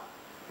 அப்படிங்கிறக்காகத்தான்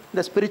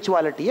இந்த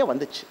ஸ்பிரிச்சுவாலிட்டியே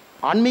வந்துச்சு,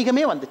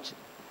 ஆன்மீகமே வந்துச்சு,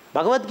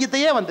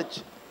 பகவத்கீதையே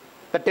வந்துச்சு,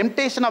 த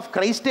டெம்டேஷன் ஆஃப்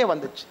கிரைஸ்டே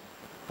வந்துச்சு,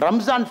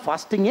 ரம்ஜான்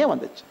ஃபாஸ்டிங்கே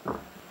வந்துச்சு.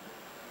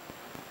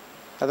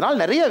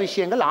 அதனால் நிறைய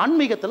விஷயங்கள்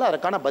ஆன்மீகத்தில்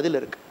அதற்கான பதில்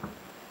இருக்கு.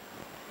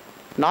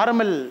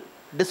 நார்மல்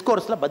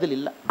டிஸ்கோர்ஸில் பதில்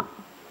இல்லை,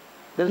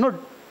 நோ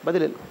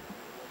பதில் இல்லை.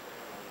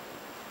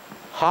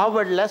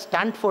 ஹார்வர்டில்,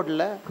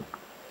 ஸ்டான்ஃபோர்டில்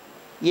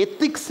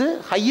எத்திக்ஸு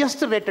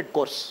ஹையஸ்ட் ரேட்டட்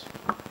கோர்ஸ்.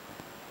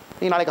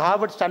 நீங்கள் நாளைக்கு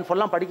ஹார்வர்ட்,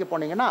 ஸ்டான்ஃபோர்ட்லாம் படிக்க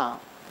போனீங்கன்னா,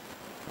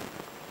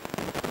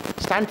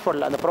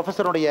 ஸ்டான்ஃபோர்டில் அந்த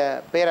ப்ரொஃபஸருடைய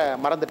பேரை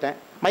மறந்துட்டேன்,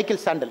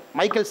 மைக்கேல்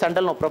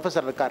சாண்டல்னு ஒரு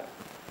ப்ரொஃபஸர் இருக்கார்.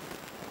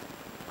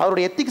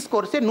 அவருடைய எத்திக்ஸ்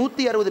கோர்ஸே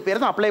 160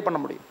 பேர் தான் அப்ளை பண்ண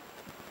முடியும்.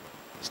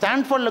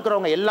 ஸ்டான்ஃபோர்டில்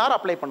இருக்கிறவங்க எல்லாரும்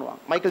அப்ளை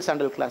பண்ணுவாங்க மைக்கேல்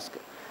சாண்டல் கிளாஸ்க்கு.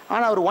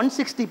 ஆனால் அவர்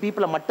 160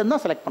 பீப்புளை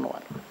மட்டும்தான் செலக்ட்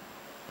பண்ணுவார்.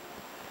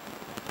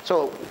 ஸோ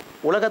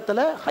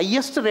உலகத்தில்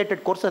ஹையஸ்ட்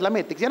ரேட்டட் கோர்ஸ்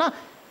எல்லாமே எத்திக்ஸ். ஏன்னா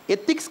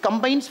ethics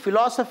combines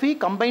philosophy,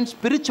 combines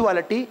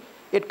spirituality,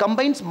 it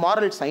combines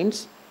moral science,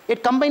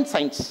 it combines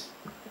science.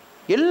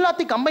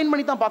 எல்லாத்தையும் கம்பைன்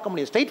பண்ணி தான் பார்க்க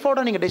முடியும். ஸ்ட்ரைட்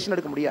ஃபார்வர்டாக நீங்கள் டெசிஷன்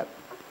எடுக்க முடியாது.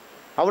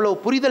 அவ்வளோ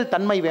புரிதல்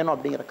தன்மை வேணும்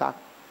அப்படிங்கிறக்காக.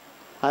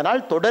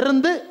 அதனால்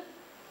தொடர்ந்து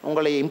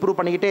உங்களை இம்ப்ரூவ்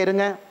பண்ணிக்கிட்டே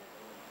இருங்க.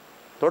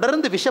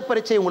 தொடர்ந்து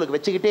விஷப்பரீட்சை உங்களுக்கு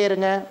வச்சுக்கிட்டே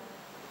இருங்க.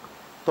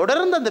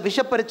 தொடர்ந்து அந்த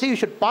விஷப்பரீட்சை you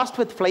should pass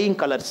with flying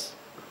colours.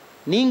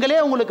 நீங்களே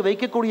உங்களுக்கு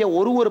வைக்கக்கூடிய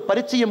ஒரு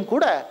பரீட்சையும்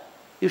கூட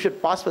you should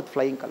pass with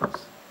flying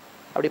colours.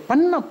 அப்படி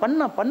பண்ண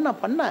பண்ண பண்ண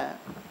பண்ண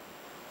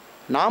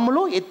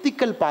நாமளும்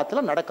எத்திக்கல்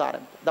பாத்தில் நடக்க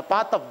ஆரம்பிக்கும். த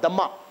பாத் ஆஃப்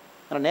தம்மா.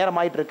 நேரம்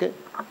ஆகிட்டு இருக்கு.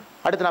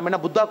 அடுத்து நம்ம என்ன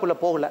புத்தாக்குள்ளே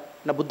போகல,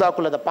 என்ன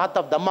புத்தாக்குள்ளே த பாத்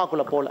ஆஃப்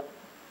தம்மாக்குள்ளே போகல.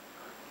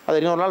 அது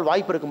இன்னொரு நாள்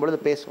வாய்ப்பு இருக்கும் பொழுது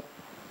பேசுவோம்.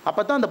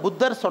 அப்போ தான் அந்த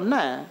புத்தர் சொன்ன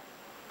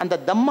அந்த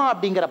தம்மா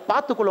அப்படிங்கிற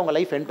பாத்துக்குள்ளே உங்கள்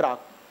லைஃப் என்ட்ரு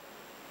ஆகும்.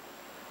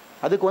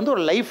 அதுக்கு வந்து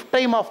ஒரு life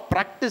time of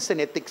practice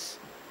in ethics,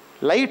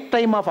 life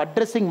time of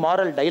addressing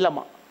moral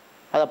dilemma.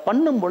 அதை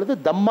பண்ணும் பொழுது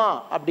தம்மா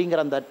அப்படிங்கிற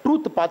அந்த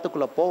ட்ரூத்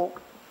பாத்துக்குள்ளே போகும்.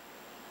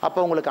 அப்போ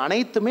உங்களுக்கு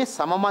அனைத்துமே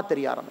சமமாக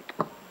தெரிய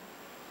ஆரம்பிக்கும்.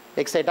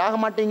 எக்ஸைட் ஆக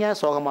மாட்டீங்க,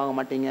 சோகமாக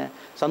மாட்டீங்க,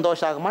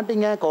 சந்தோஷம் ஆக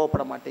மாட்டீங்க,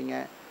 கோவப்பட மாட்டீங்க.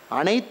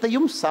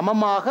 அனைத்தையும்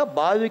சமமாக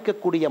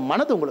பாவிக்கக்கூடிய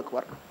மனது உங்களுக்கு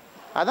வரும்.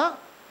 அதான்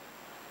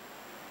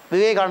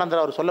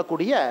விவேகானந்தர் அவர்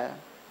சொல்லக்கூடிய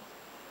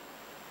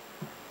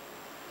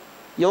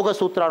யோக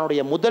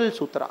சூத்ரானுடைய முதல்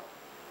சூத்ரா.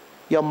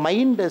 Your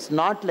mind is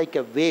not like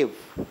a wave.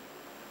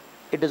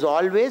 It is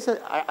always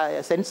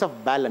a sense of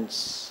balance.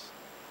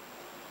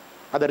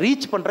 அதை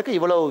ரீச் பண்ணுறதுக்கு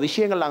இவ்வளவு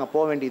விஷயங்கள் நாங்கள்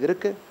போக வேண்டியது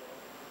இருக்குது,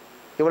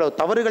 இவ்வளவு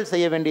தவறுகள்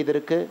செய்ய வேண்டியது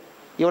இருக்குது,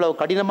 இவ்வளவு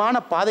கடினமான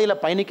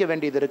பாதையில் பயணிக்க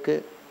வேண்டியது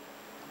இருக்குது.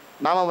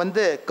 நாம்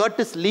வந்து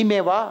கர்டிஸ்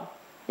லீமேவா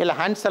இல்லை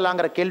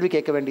ஹான்சலாங்கிற கேள்வி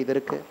கேட்க வேண்டியது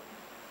இருக்குது.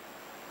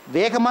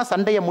 வேகமாக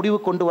சண்டையை முடிவு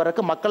கொண்டு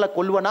வரக்கு மக்களை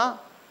கொல்வனா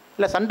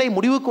இல்லை சண்டை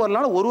முடிவுக்கு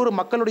வரலாம் ஒரு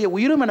மக்களுடைய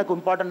உயிரும் எனக்கு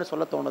இம்பார்ட்டன்ட்னு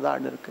சொல்ல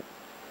தோணுதான்னு இருக்குது.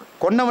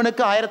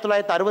 கொன்னவனுக்கு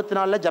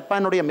 1964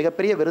 ஜப்பானுடைய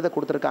மிகப்பெரிய விருதை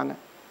கொடுத்துருக்காங்க.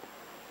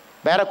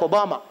 பேரக்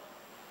ஒபாமா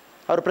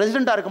அவர்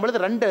பிரசிடெண்ட்டாக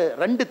இருக்கும்பொழுது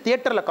ரெண்டு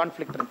தியேட்டரில்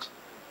கான்ஃப்ளிக்ட் இருந்துச்சு.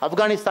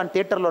 ஆப்கானிஸ்தான்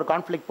தியேட்டரில் ஒரு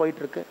கான்ஃப்ளிக்ட்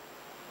போயிட்டுருக்கு,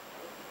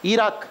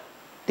 ஈராக்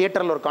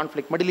தியேட்டரில் ஒரு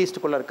கான்ஃப்ளிக்ட், மிடில்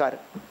ஈஸ்ட்டுக்குள்ளே இருக்கார்.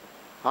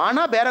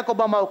 ஆனால் பேரக்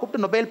ஒபாமாவை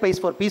கூப்பிட்டு நொபேல்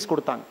பிரைஸ் ஃபார் பீஸ்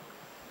கொடுத்தாங்க.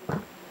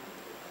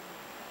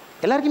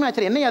 எல்லாருக்குமே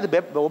ஆச்சரியம், என்ன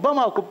அது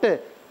ஒபாமாவை கூப்பிட்டு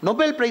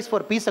நொபேல் பிரைஸ்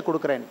ஃபார் பீஸை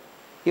கொடுக்குறேன்.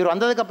 இவர்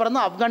வந்ததுக்கப்புறம்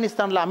தான்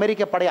ஆப்கானிஸ்தானில்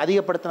அமெரிக்க படை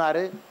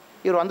அதிகப்படுத்தினார்.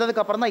 இவர்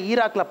வந்ததுக்கப்புறம் தான்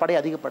ஈராக்கில் படை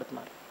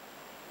அதிகப்படுத்தினார்.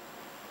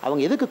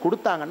 அவங்க எதுக்கு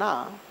கொடுத்தாங்கன்னா,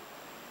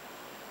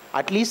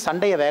 அட்லீஸ்ட்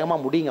சண்டையை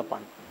வேகமாக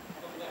முடியுங்கப்பான்.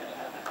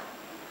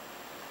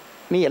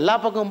 நீ எல்லா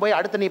பக்கமும் போய்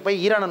அடுத்து நீ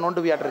போய் ஈரானை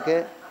நோண்டுவியாட்டிருக்கு,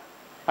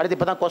 அடுத்து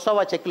இப்போ தான்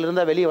கொசோவா செக்கில்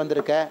இருந்தால் வெளியே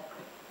வந்திருக்க,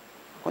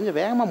 கொஞ்சம்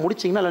வேகமாக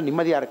முடிச்சிங்கன்னா இல்லை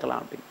நிம்மதியாக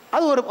இருக்கலாம் அப்படின்னு.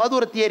 அது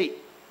ஒரு தியரி.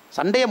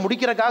 சண்டையை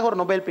முடிக்கிறதுக்காக ஒரு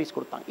நொபேல் பிரைஸ்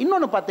கொடுத்தாங்க.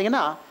 இன்னொன்று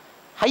பார்த்தீங்கன்னா,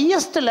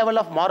 highest level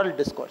of moral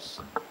discourse.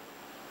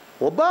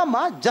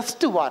 Obama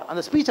just வார்,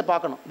 அந்த ஸ்பீச்சை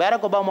பார்க்கணும்.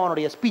 பேரக்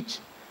ஒபாமாவுடைய ஸ்பீச்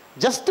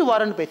ஜஸ்ட்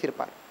வார்ன்னு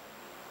பேசியிருப்பார்.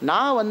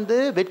 நான் வந்து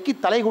வெட்கி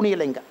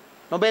தலைகுனியலைங்க,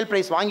 நொபேல்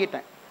பிரைஸ்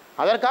வாங்கிட்டேன்,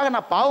 அதற்காக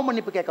நான் பாவ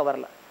மன்னிப்பு கேட்க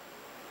வரல.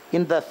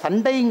 இந்த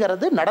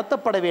சண்டைங்கிறது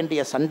நடத்தப்பட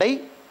வேண்டிய சண்டை,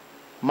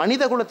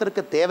 மனித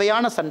குலத்திற்கு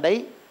தேவையான சண்டை.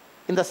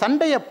 இந்த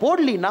சண்டையை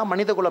போடலின்னா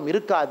மனித குலம்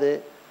இருக்காது.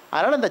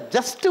 அதனால் இந்த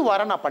ஜஸ்ட்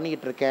வாரை நான்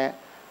பண்ணிக்கிட்டு இருக்கேன்,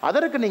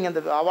 அதற்கு நீங்கள்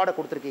இந்த அவார்டை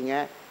கொடுத்துருக்கீங்க,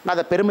 நான்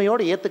அதை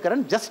பெருமையோடு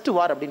ஏற்றுக்கிறேன், ஜஸ்ட்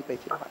வார் அப்படின்னு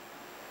பேசியிருப்பார்.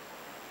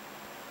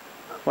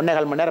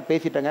 1.25 மணி நேரம்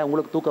பேசிட்டேங்க,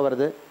 உங்களுக்கு தூக்கம்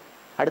வருது,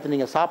 அடுத்து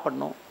நீங்கள்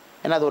சாப்பிடணும்.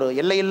 ஏன்னா அது ஒரு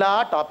எல்லையில்லா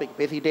டாபிக்,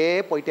 பேசிக்கிட்டே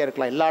போயிட்டே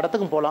இருக்கலாம், எல்லா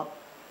இடத்துக்கும் போகலாம்.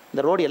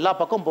 இந்த ரோடு எல்லா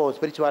பக்கம் போகும்,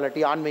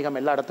 ஸ்பிரிச்சுவாலிட்டி, ஆன்மீகம்,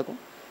 எல்லா இடத்துக்கும்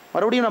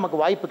மறுபடியும் நமக்கு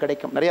வாய்ப்பு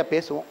கிடைக்கும், நிறையா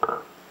பேசுவோம்.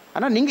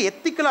 ஆனால் நீங்கள்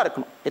எத்திக்கலாக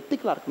இருக்கணும்,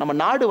 எத்திக்கலாக இருக்கணும். நம்ம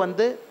நாடு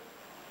வந்து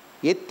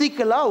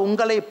எத்திக்கலாக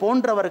உங்களை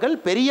போன்றவர்கள்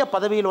பெரிய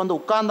பதவியில் வந்து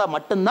உட்கார்ந்தா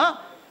மட்டும்தான்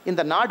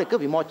இந்த நாடுக்கு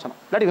விமோச்சனம்,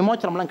 இல்லாட்டி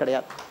விமோச்சனம்லாம்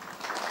கிடையாது.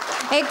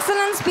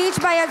 Excellent speech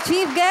by our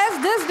chief guest.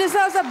 This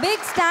deserves a big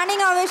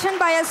standing ovation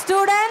by our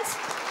students.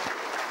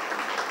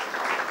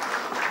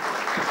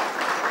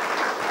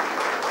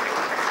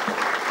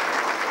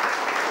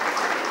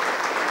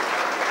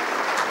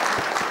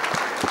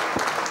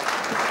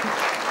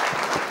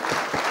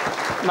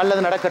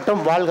 நல்லது நடக்கட்டும்,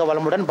 வாழ்க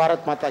வளமுடன்,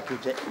 பாரத் மாதா கி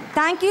Jai.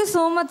 Thank you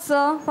so much,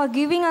 sir, for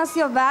giving us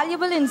your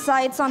valuable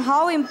insights on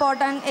how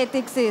important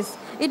ethics is.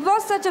 It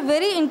was such a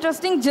very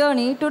interesting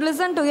journey to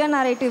listen to your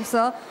narrative,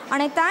 sir, and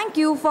I thank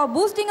you for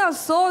boosting our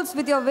souls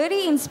with your very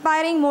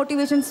inspiring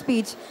motivation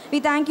speech.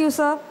 We thank you,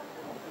 sir.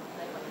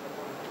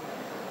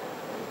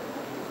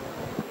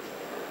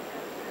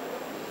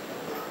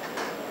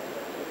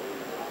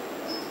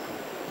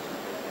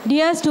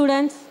 Dear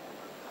students,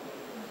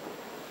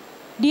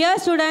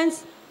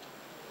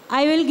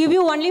 I will give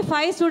you only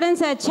 5 students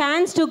a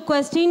chance to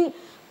question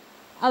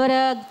our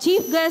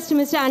chief guest,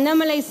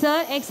 Mr.K.Annamalai sir,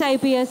 Ex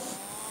IPS.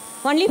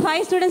 Only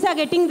 5 students are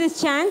getting this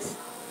chance.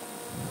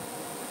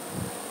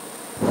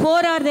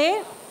 4 are there.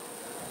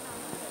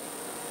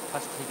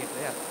 First he get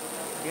there.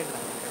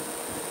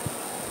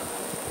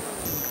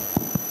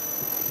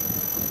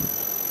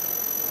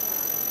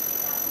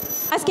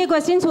 Ask your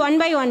questions one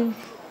by one.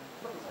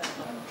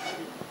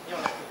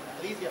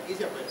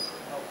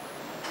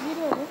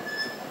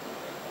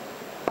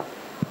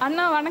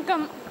 அண்ணா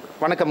வணக்கம்.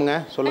 வணக்கம்ங்க,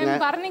 சொல்லுங்க.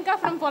 Parnika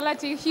from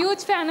Pollachi.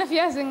 Huge fan of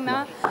யர்ஸுங்கண்ணா.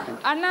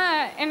 அண்ணா,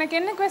 எனக்கு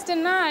என்ன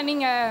கொஸ்டின்னா,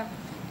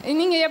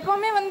 நீங்கள்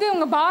எப்போவுமே வந்து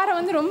உங்கள் பாரை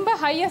வந்து ரொம்ப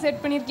ஹையாக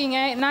செட் பண்ணியிருக்கீங்க.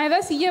 நான்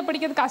ஏதாவது சிஏ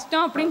படிக்கிறது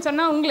கஷ்டம் அப்படின்னு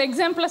சொன்னால் உங்களை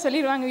எக்ஸாம்பிளாக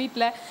சொல்லிடுவாங்க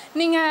வீட்டில்.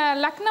 நீங்கள்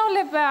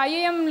லக்னோவில் இப்போ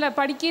ஐஏஎம்மில்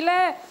படிக்கல,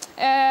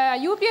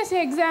 யூபிஎஸ்சி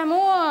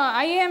எக்ஸாமும்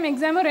ஐஏஎம்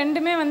எக்ஸாமும்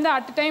ரெண்டுமே வந்து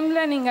அட்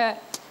டைமில் நீங்கள்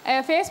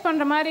ஃபேஸ்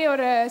பண்ணுற மாதிரி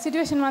ஒரு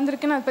சிச்சுவேஷன்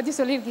வந்திருக்குன்னு அதை பற்றி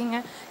சொல்லியிருக்கீங்க.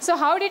 So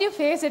how did you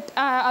face it?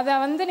 அதை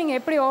வந்து நீங்கள்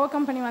எப்படி ஓவர்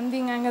கம் பண்ணி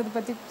வந்தீங்கங்கிறத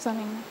பற்றி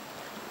சொன்னீங்க.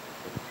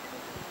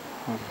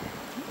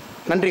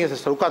 நன்றிங்க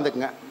சிஸ்டர்,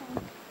 உட்காந்துக்குங்க.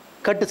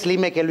 கட்டு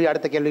ஸ்லீமே கேள்வி,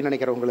 அடுத்த கேள்வி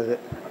நினைக்கிறேன் உங்களுக்கு.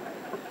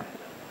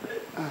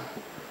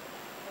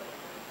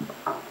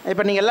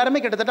 இப்போ நீங்கள்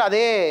எல்லாருமே கிட்டத்தட்ட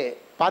அதே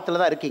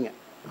பாத்தில் தான் இருக்கீங்க.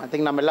 ஐ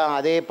திங்க் நம்ம எல்லாம்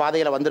அதே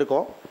பாதையில்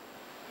வந்திருக்கோம்.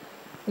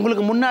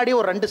 உங்களுக்கு முன்னாடி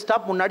ஒரு 2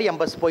 ஸ்டாப் முன்னாடி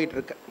என் பஸ்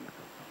போயிட்டுருக்கு.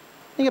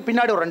 நீங்கள்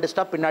பின்னாடி ஒரு 2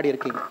 ஸ்டாப் பின்னாடி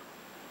இருக்கீங்க.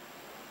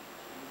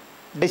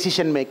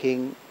 டெசிஷன்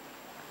மேக்கிங்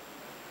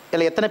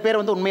இல்லை எத்தனை பேர்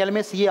வந்து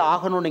உண்மையாலுமே சிஏ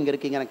ஆகணும்னு இங்கே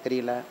இருக்கீங்க எனக்கு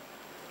தெரியல.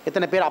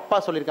 எத்தனை பேர் அப்பா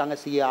சொல்லியிருக்காங்க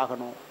சிஏ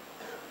ஆகணும்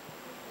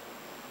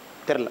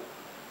தெரில.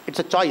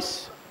 இட்ஸ் அ சாய்ஸ்,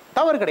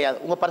 தவறு கிடையாது.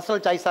 உங்கள்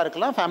பர்சனல் சாய்ஸாக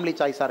இருக்கலாம், ஃபேமிலி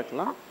சாய்ஸாக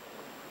இருக்கலாம்.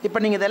 இப்போ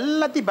நீங்கள் இது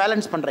எல்லாத்தையும்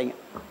பேலன்ஸ் பண்ணுறீங்க.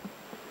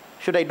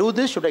 Should I do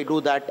this, should I do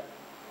that,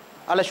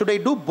 அல்ல should I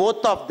two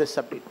both of this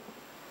அப்படின்னு.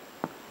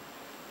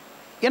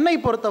 என்னை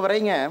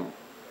பொறுத்தவரைங்க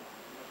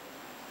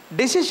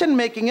டெசிஷன்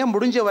மேக்கிங்கை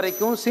முடிஞ்ச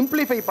வரைக்கும்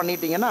சிம்பிளிஃபை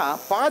பண்ணிட்டீங்கன்னா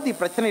பாதி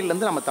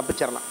பிரச்சனையிலேருந்து நம்ம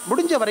தப்பிச்சிடலாம்.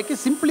 முடிஞ்ச வரைக்கும்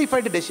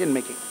சிம்பிளிஃபைடு டெசிஷன்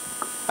மேக்கிங்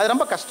அது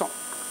ரொம்ப கஷ்டம்.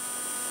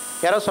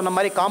 யாரோ சொன்ன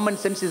மாதிரி common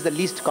sense is the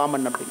least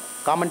common அப்படின்னு.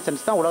 காமன்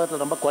சென்ஸ் தான்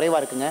உலகத்தில் ரொம்ப குறைவாக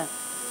இருக்குங்க.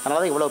 அதனால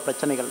தான் இவ்வளோ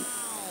பிரச்சனைகள்.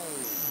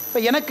 இப்போ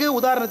எனக்கு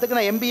உதாரணத்துக்கு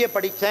நான் எம்பிஏ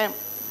படித்தேன்.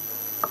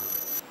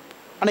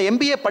 ஆனால்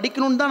எம்பிஏ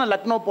படிக்கணும்னு தான் நான்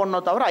லக்னோ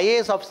போடணும், தவிர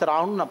ஐஏஎஸ் ஆஃபீஸர்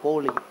ஆகணும்னு நான்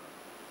போகலைங்க.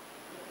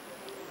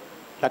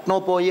 லக்னோ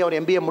போய் ஒரு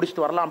எம்பிஏ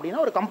முடிச்சுட்டு வரலாம்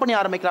அப்படின்னா ஒரு கம்பெனி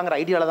ஆரம்பிக்கலாங்கிற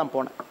ஐடியாவில் தான்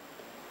போனேன்.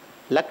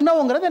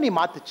 லக்னோங்கிறத நீ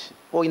மாற்றுச்சு.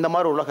 ஓ, இந்த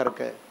மாதிரி உலகம்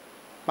இருக்குது,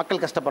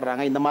 மக்கள்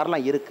கஷ்டப்படுறாங்க, இந்த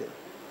மாதிரிலாம் இருக்குது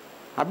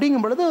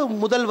அப்படிங்கும் பொழுது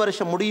முதல்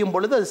வருஷம் முடியும்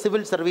பொழுது அது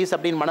சிவில் சர்வீஸ்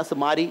அப்படின்னு மனசு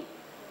மாறி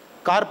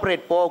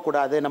கார்ப்பரேட்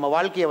போகக்கூடாது, நம்ம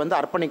வாழ்க்கையை வந்து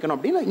அர்ப்பணிக்கணும்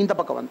அப்படின்னு இந்த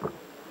பக்கம் வந்தேன்.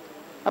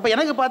 அப்போ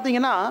எனக்கு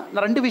பார்த்தீங்கன்னா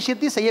நான் 2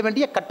 விஷயத்தையும் செய்ய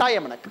வேண்டிய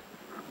கட்டாயம் எனக்கு.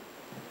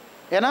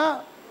 ஏன்னா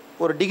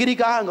ஒரு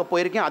டிகிரிக்காக அங்கே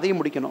போயிருக்கேன், அதையும்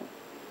முடிக்கணும்.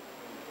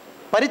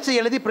 பரீட்சை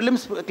எழுதி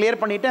ப்ரிலிம்ஸ்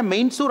கிளியர் பண்ணிவிட்டேன்,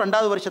 மெயின்ஸும்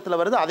 2வது வருஷத்தில்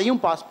வருது,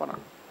 அதையும் பாஸ்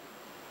பண்ணணும்.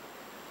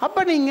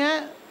 அப்போ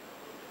நீங்கள்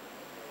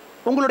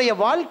உங்களுடைய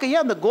வாழ்க்கையை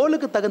அந்த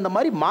கோலுக்கு தகுந்த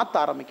மாதிரி மாற்ற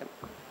ஆரம்பிக்கணும்.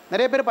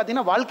 நிறைய பேர்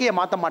பார்த்தீங்கன்னா வாழ்க்கையை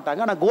மாற்ற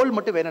மாட்டாங்க, ஆனால் கோல்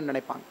மட்டும் வேணும்னு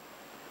நினைப்பாங்க.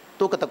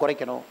 தூக்கத்தை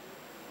குறைக்கணும்,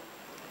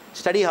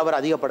 ஸ்டடி ஹவர்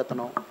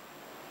அதிகப்படுத்தணும்,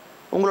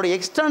 உங்களுடைய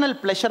எக்ஸ்டர்னல்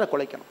ப்ளஷரை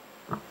குறைக்கணும்.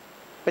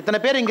 எத்தனை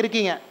பேர் இங்கே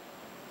இருக்கீங்க?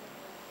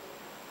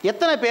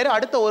 எத்தனை பேர்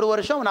அடுத்த 1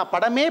 வருஷம் நான்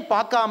படமே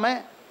பார்க்காம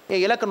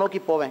என் இலக்கை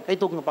நோக்கி போவேன்? கை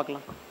தூக்குங்க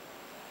பார்க்கலாம்.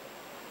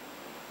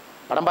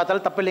 படம்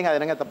பார்த்தாலும் தப்பு இல்லைங்க, அது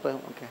என்னங்க தப்பு?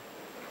 ஓகே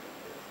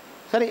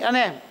சரி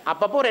அண்ணே,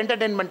 அப்பப்போ ஒரு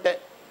என்டர்டெயின்மெண்ட்டு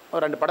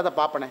ஒரு 2 படத்தை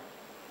பார்ப்பனே,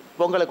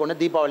 பொங்கலுக்கு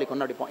ஒன்று தீபாவளிக்கு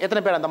ஒன்று அடிப்போம். எத்தனை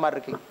பேர் அந்த மாதிரி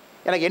இருக்கீங்க?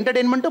 எனக்கு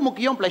என்டர்டெயின்மெண்ட்டும்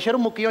முக்கியம்,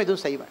 ப்ளஷரும் முக்கியம்,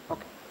 இதுவும் செய்வேன்.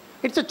 Okay,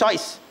 it's a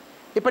choice.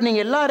 இப்போ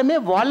நீங்கள் எல்லாருமே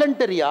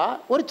வாலண்டரியாக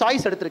ஒரு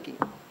சாய்ஸ்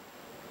எடுத்திருக்கீங்க.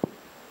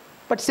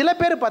 பட் சில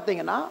பேர்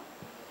பார்த்தீங்கன்னா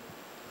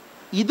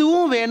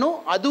இதுவும் வேணும்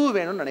அதுவும்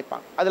வேணும்னு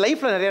நினைப்பாங்க. அது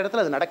லைஃப்பில் நிறைய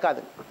இடத்துல அது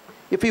நடக்காது.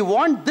 If you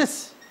want this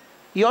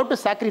you have to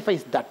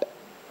sacrifice that.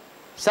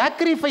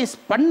 Sacrifice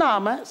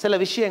பண்ணாமல் சில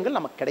விஷயங்கள்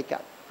நமக்கு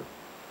கிடைக்காது.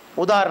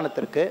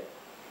 உதாரணத்திற்கு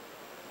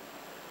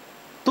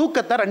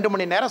தூக்கத்தை 2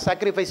 மணி நேரம்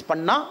சாக்ரிஃபைஸ்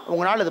பண்ணால்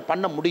உங்களால் அது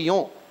பண்ண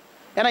முடியும்.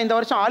 ஏன்னா இந்த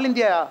வருஷம் ஆல்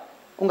இந்தியா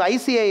உங்கள்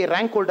ஐசிஐ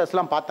ரேங்க்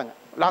ஹோல்டர்ஸ்லாம் பார்த்தாங்க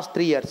last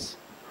 3 years.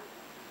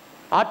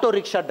 Auto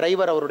rickshaw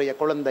driver அவருடைய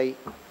குழந்தை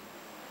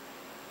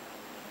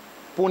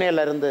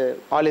பூனேலேருந்து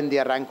all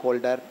India rank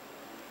holder,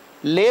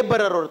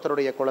 labourer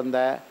ஒருத்தருடைய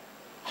குழந்தை,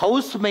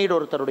 ஹவுஸ்மெய்டு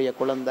ஒருத்தருடைய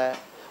குழந்தை.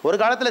 ஒரு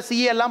காலத்தில்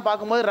சிஏ எல்லாம்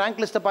பார்க்கும்போது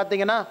ரேங்க் லிஸ்ட்டை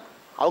பார்த்தீங்கன்னா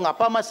அவங்க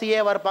அப்பா அம்மா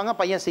சிஏவாக இருப்பாங்க,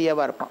 பையன்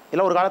சிஏவாக இருப்பான்.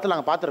 இல்லை ஒரு காலத்தில்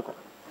நாங்கள்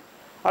பார்த்துருக்கோம்.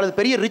 அல்லது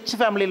பெரிய ரிச்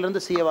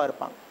ஃபேமிலியிலேருந்து சிஏவாக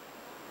இருப்பாங்க.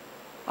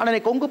 ஆனால்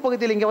இன்னைக்கு கொங்கு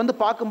பகுதியில் இங்கே வந்து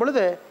பார்க்கும்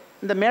பொழுது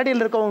இந்த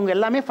மேடையில் இருக்கவங்க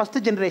எல்லாமே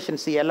ஃபஸ்ட்டு ஜென்ரேஷன்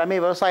சிஏ, எல்லாமே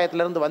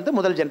விவசாயத்திலேருந்து வந்து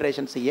முதல்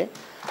ஜென்ரேஷன் சிஏ.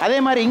 அதே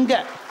மாதிரி இங்கே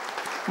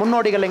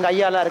முன்னோடிகள் எங்கள்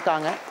ஐயாலாம்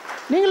இருக்காங்க.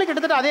 நீங்களும்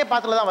கிட்டத்தட்ட அதே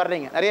பாத்தில் தான்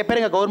வர்றீங்க. நிறைய பேர்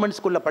இங்கே கவர்மெண்ட்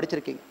ஸ்கூலில்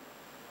படிச்சிருக்கீங்க.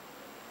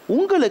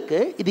 உங்களுக்கு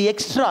இது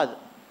எக்ஸ்ட்ரா. அது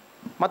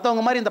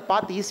மற்றவங்க மாதிரி இந்த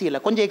பாத்து ஈஸி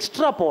இல்லை, கொஞ்சம்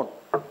எக்ஸ்ட்ரா போகணும்.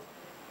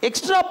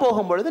 எக்ஸ்ட்ரா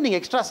போகும்பொழுது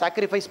நீங்கள் எக்ஸ்ட்ரா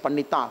சாக்ரிஃபைஸ்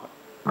பண்ணித்தான் ஆகும்.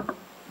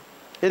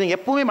 இது நீங்கள்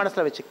எப்பவுமே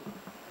மனசில் வச்சுக்கணும்.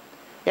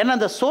 ஏன்னா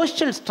அந்த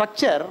சோஷியல்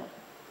ஸ்ட்ரக்சர்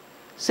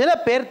சில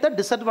பேர்த்த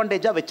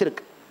டிஸ்அட்வான்டேஜாக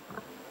வச்சுருக்கு.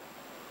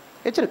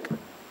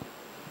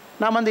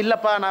 நான் வந்து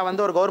இல்லைப்பா நான்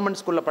வந்து ஒரு கவர்மெண்ட்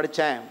ஸ்கூலில்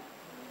படித்தேன்.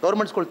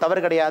 கவர்மெண்ட் ஸ்கூல் தவறு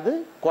கிடையாது,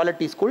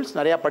 குவாலிட்டி ஸ்கூல்ஸ்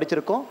நிறையா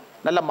படிச்சிருக்கோம்,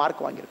 நல்ல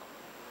மார்க் வாங்கியிருக்கோம்.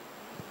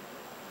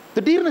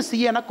 திடீர்னு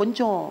சிஏனா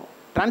கொஞ்சம்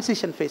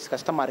டிரான்சிஷன் ஃபேஸ்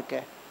கஷ்டமாக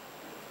இருக்கு.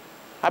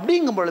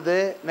 அப்படிங்கும் பொழுது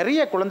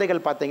நிறைய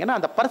குழந்தைகள் பார்த்தீங்கன்னா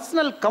அந்த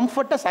பர்சனல்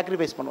கம்ஃபர்ட்டை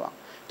சாக்ரிஃபைஸ் பண்ணுவாங்க.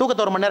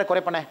 தூக்கத்தை 1 மணி நேரம்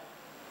குறைப்பனே,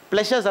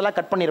 ப்ளஷர்ஸ் எல்லாம்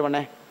கட்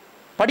பண்ணிடுவேனே,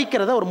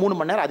 படிக்கிறத ஒரு 3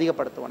 மணி நேரம்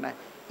அதிகப்படுத்துவேனே.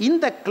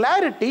 இந்த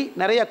கிளாரிட்டி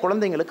நிறைய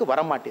குழந்தைங்களுக்கு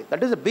வரமாட்டேது.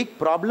 That is a big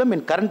problem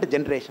in current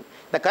generation.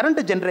 இந்த கரண்ட்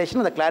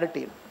ஜென்ரேஷன் அந்த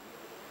கிளாரிட்டி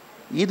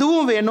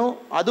இதுவும் வேணும்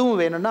அதுவும்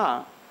வேணும்னா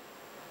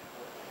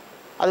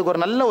அதுக்கு ஒரு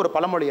நல்ல ஒரு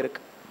பழமொழி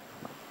இருக்குது.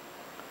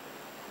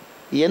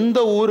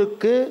 எந்த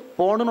ஊருக்கு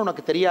போகணுன்னு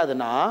உனக்கு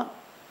தெரியாதுன்னா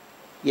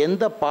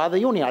எந்த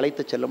பாதையும் நீ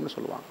அழைத்து செல்லும்னு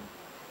சொல்லுவாங்க.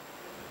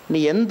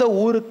 நீ எந்த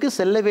ஊருக்கு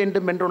செல்ல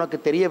வேண்டும் என்று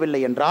உனக்கு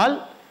தெரியவில்லை என்றால்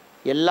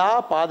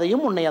எல்லா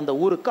பாதையும் உன்னை அந்த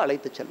ஊருக்கு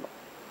அழைத்து செல்லும்.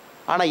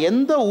 ஆனால்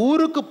எந்த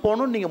ஊருக்கு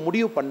போகணுன்னு நீங்கள்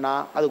முடிவு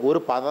பண்ணால் அதுக்கு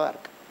ஒரு பாதை தான்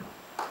இருக்குது.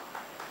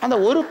 அந்த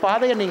ஒரு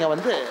பாதையை நீங்கள்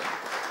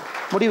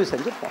முடிவு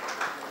செஞ்சு போகணும்.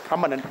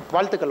 ரொம்ப நன்றி.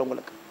 வாழ்த்துக்கள்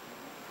உங்களுக்கு.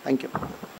 தேங்க்யூ.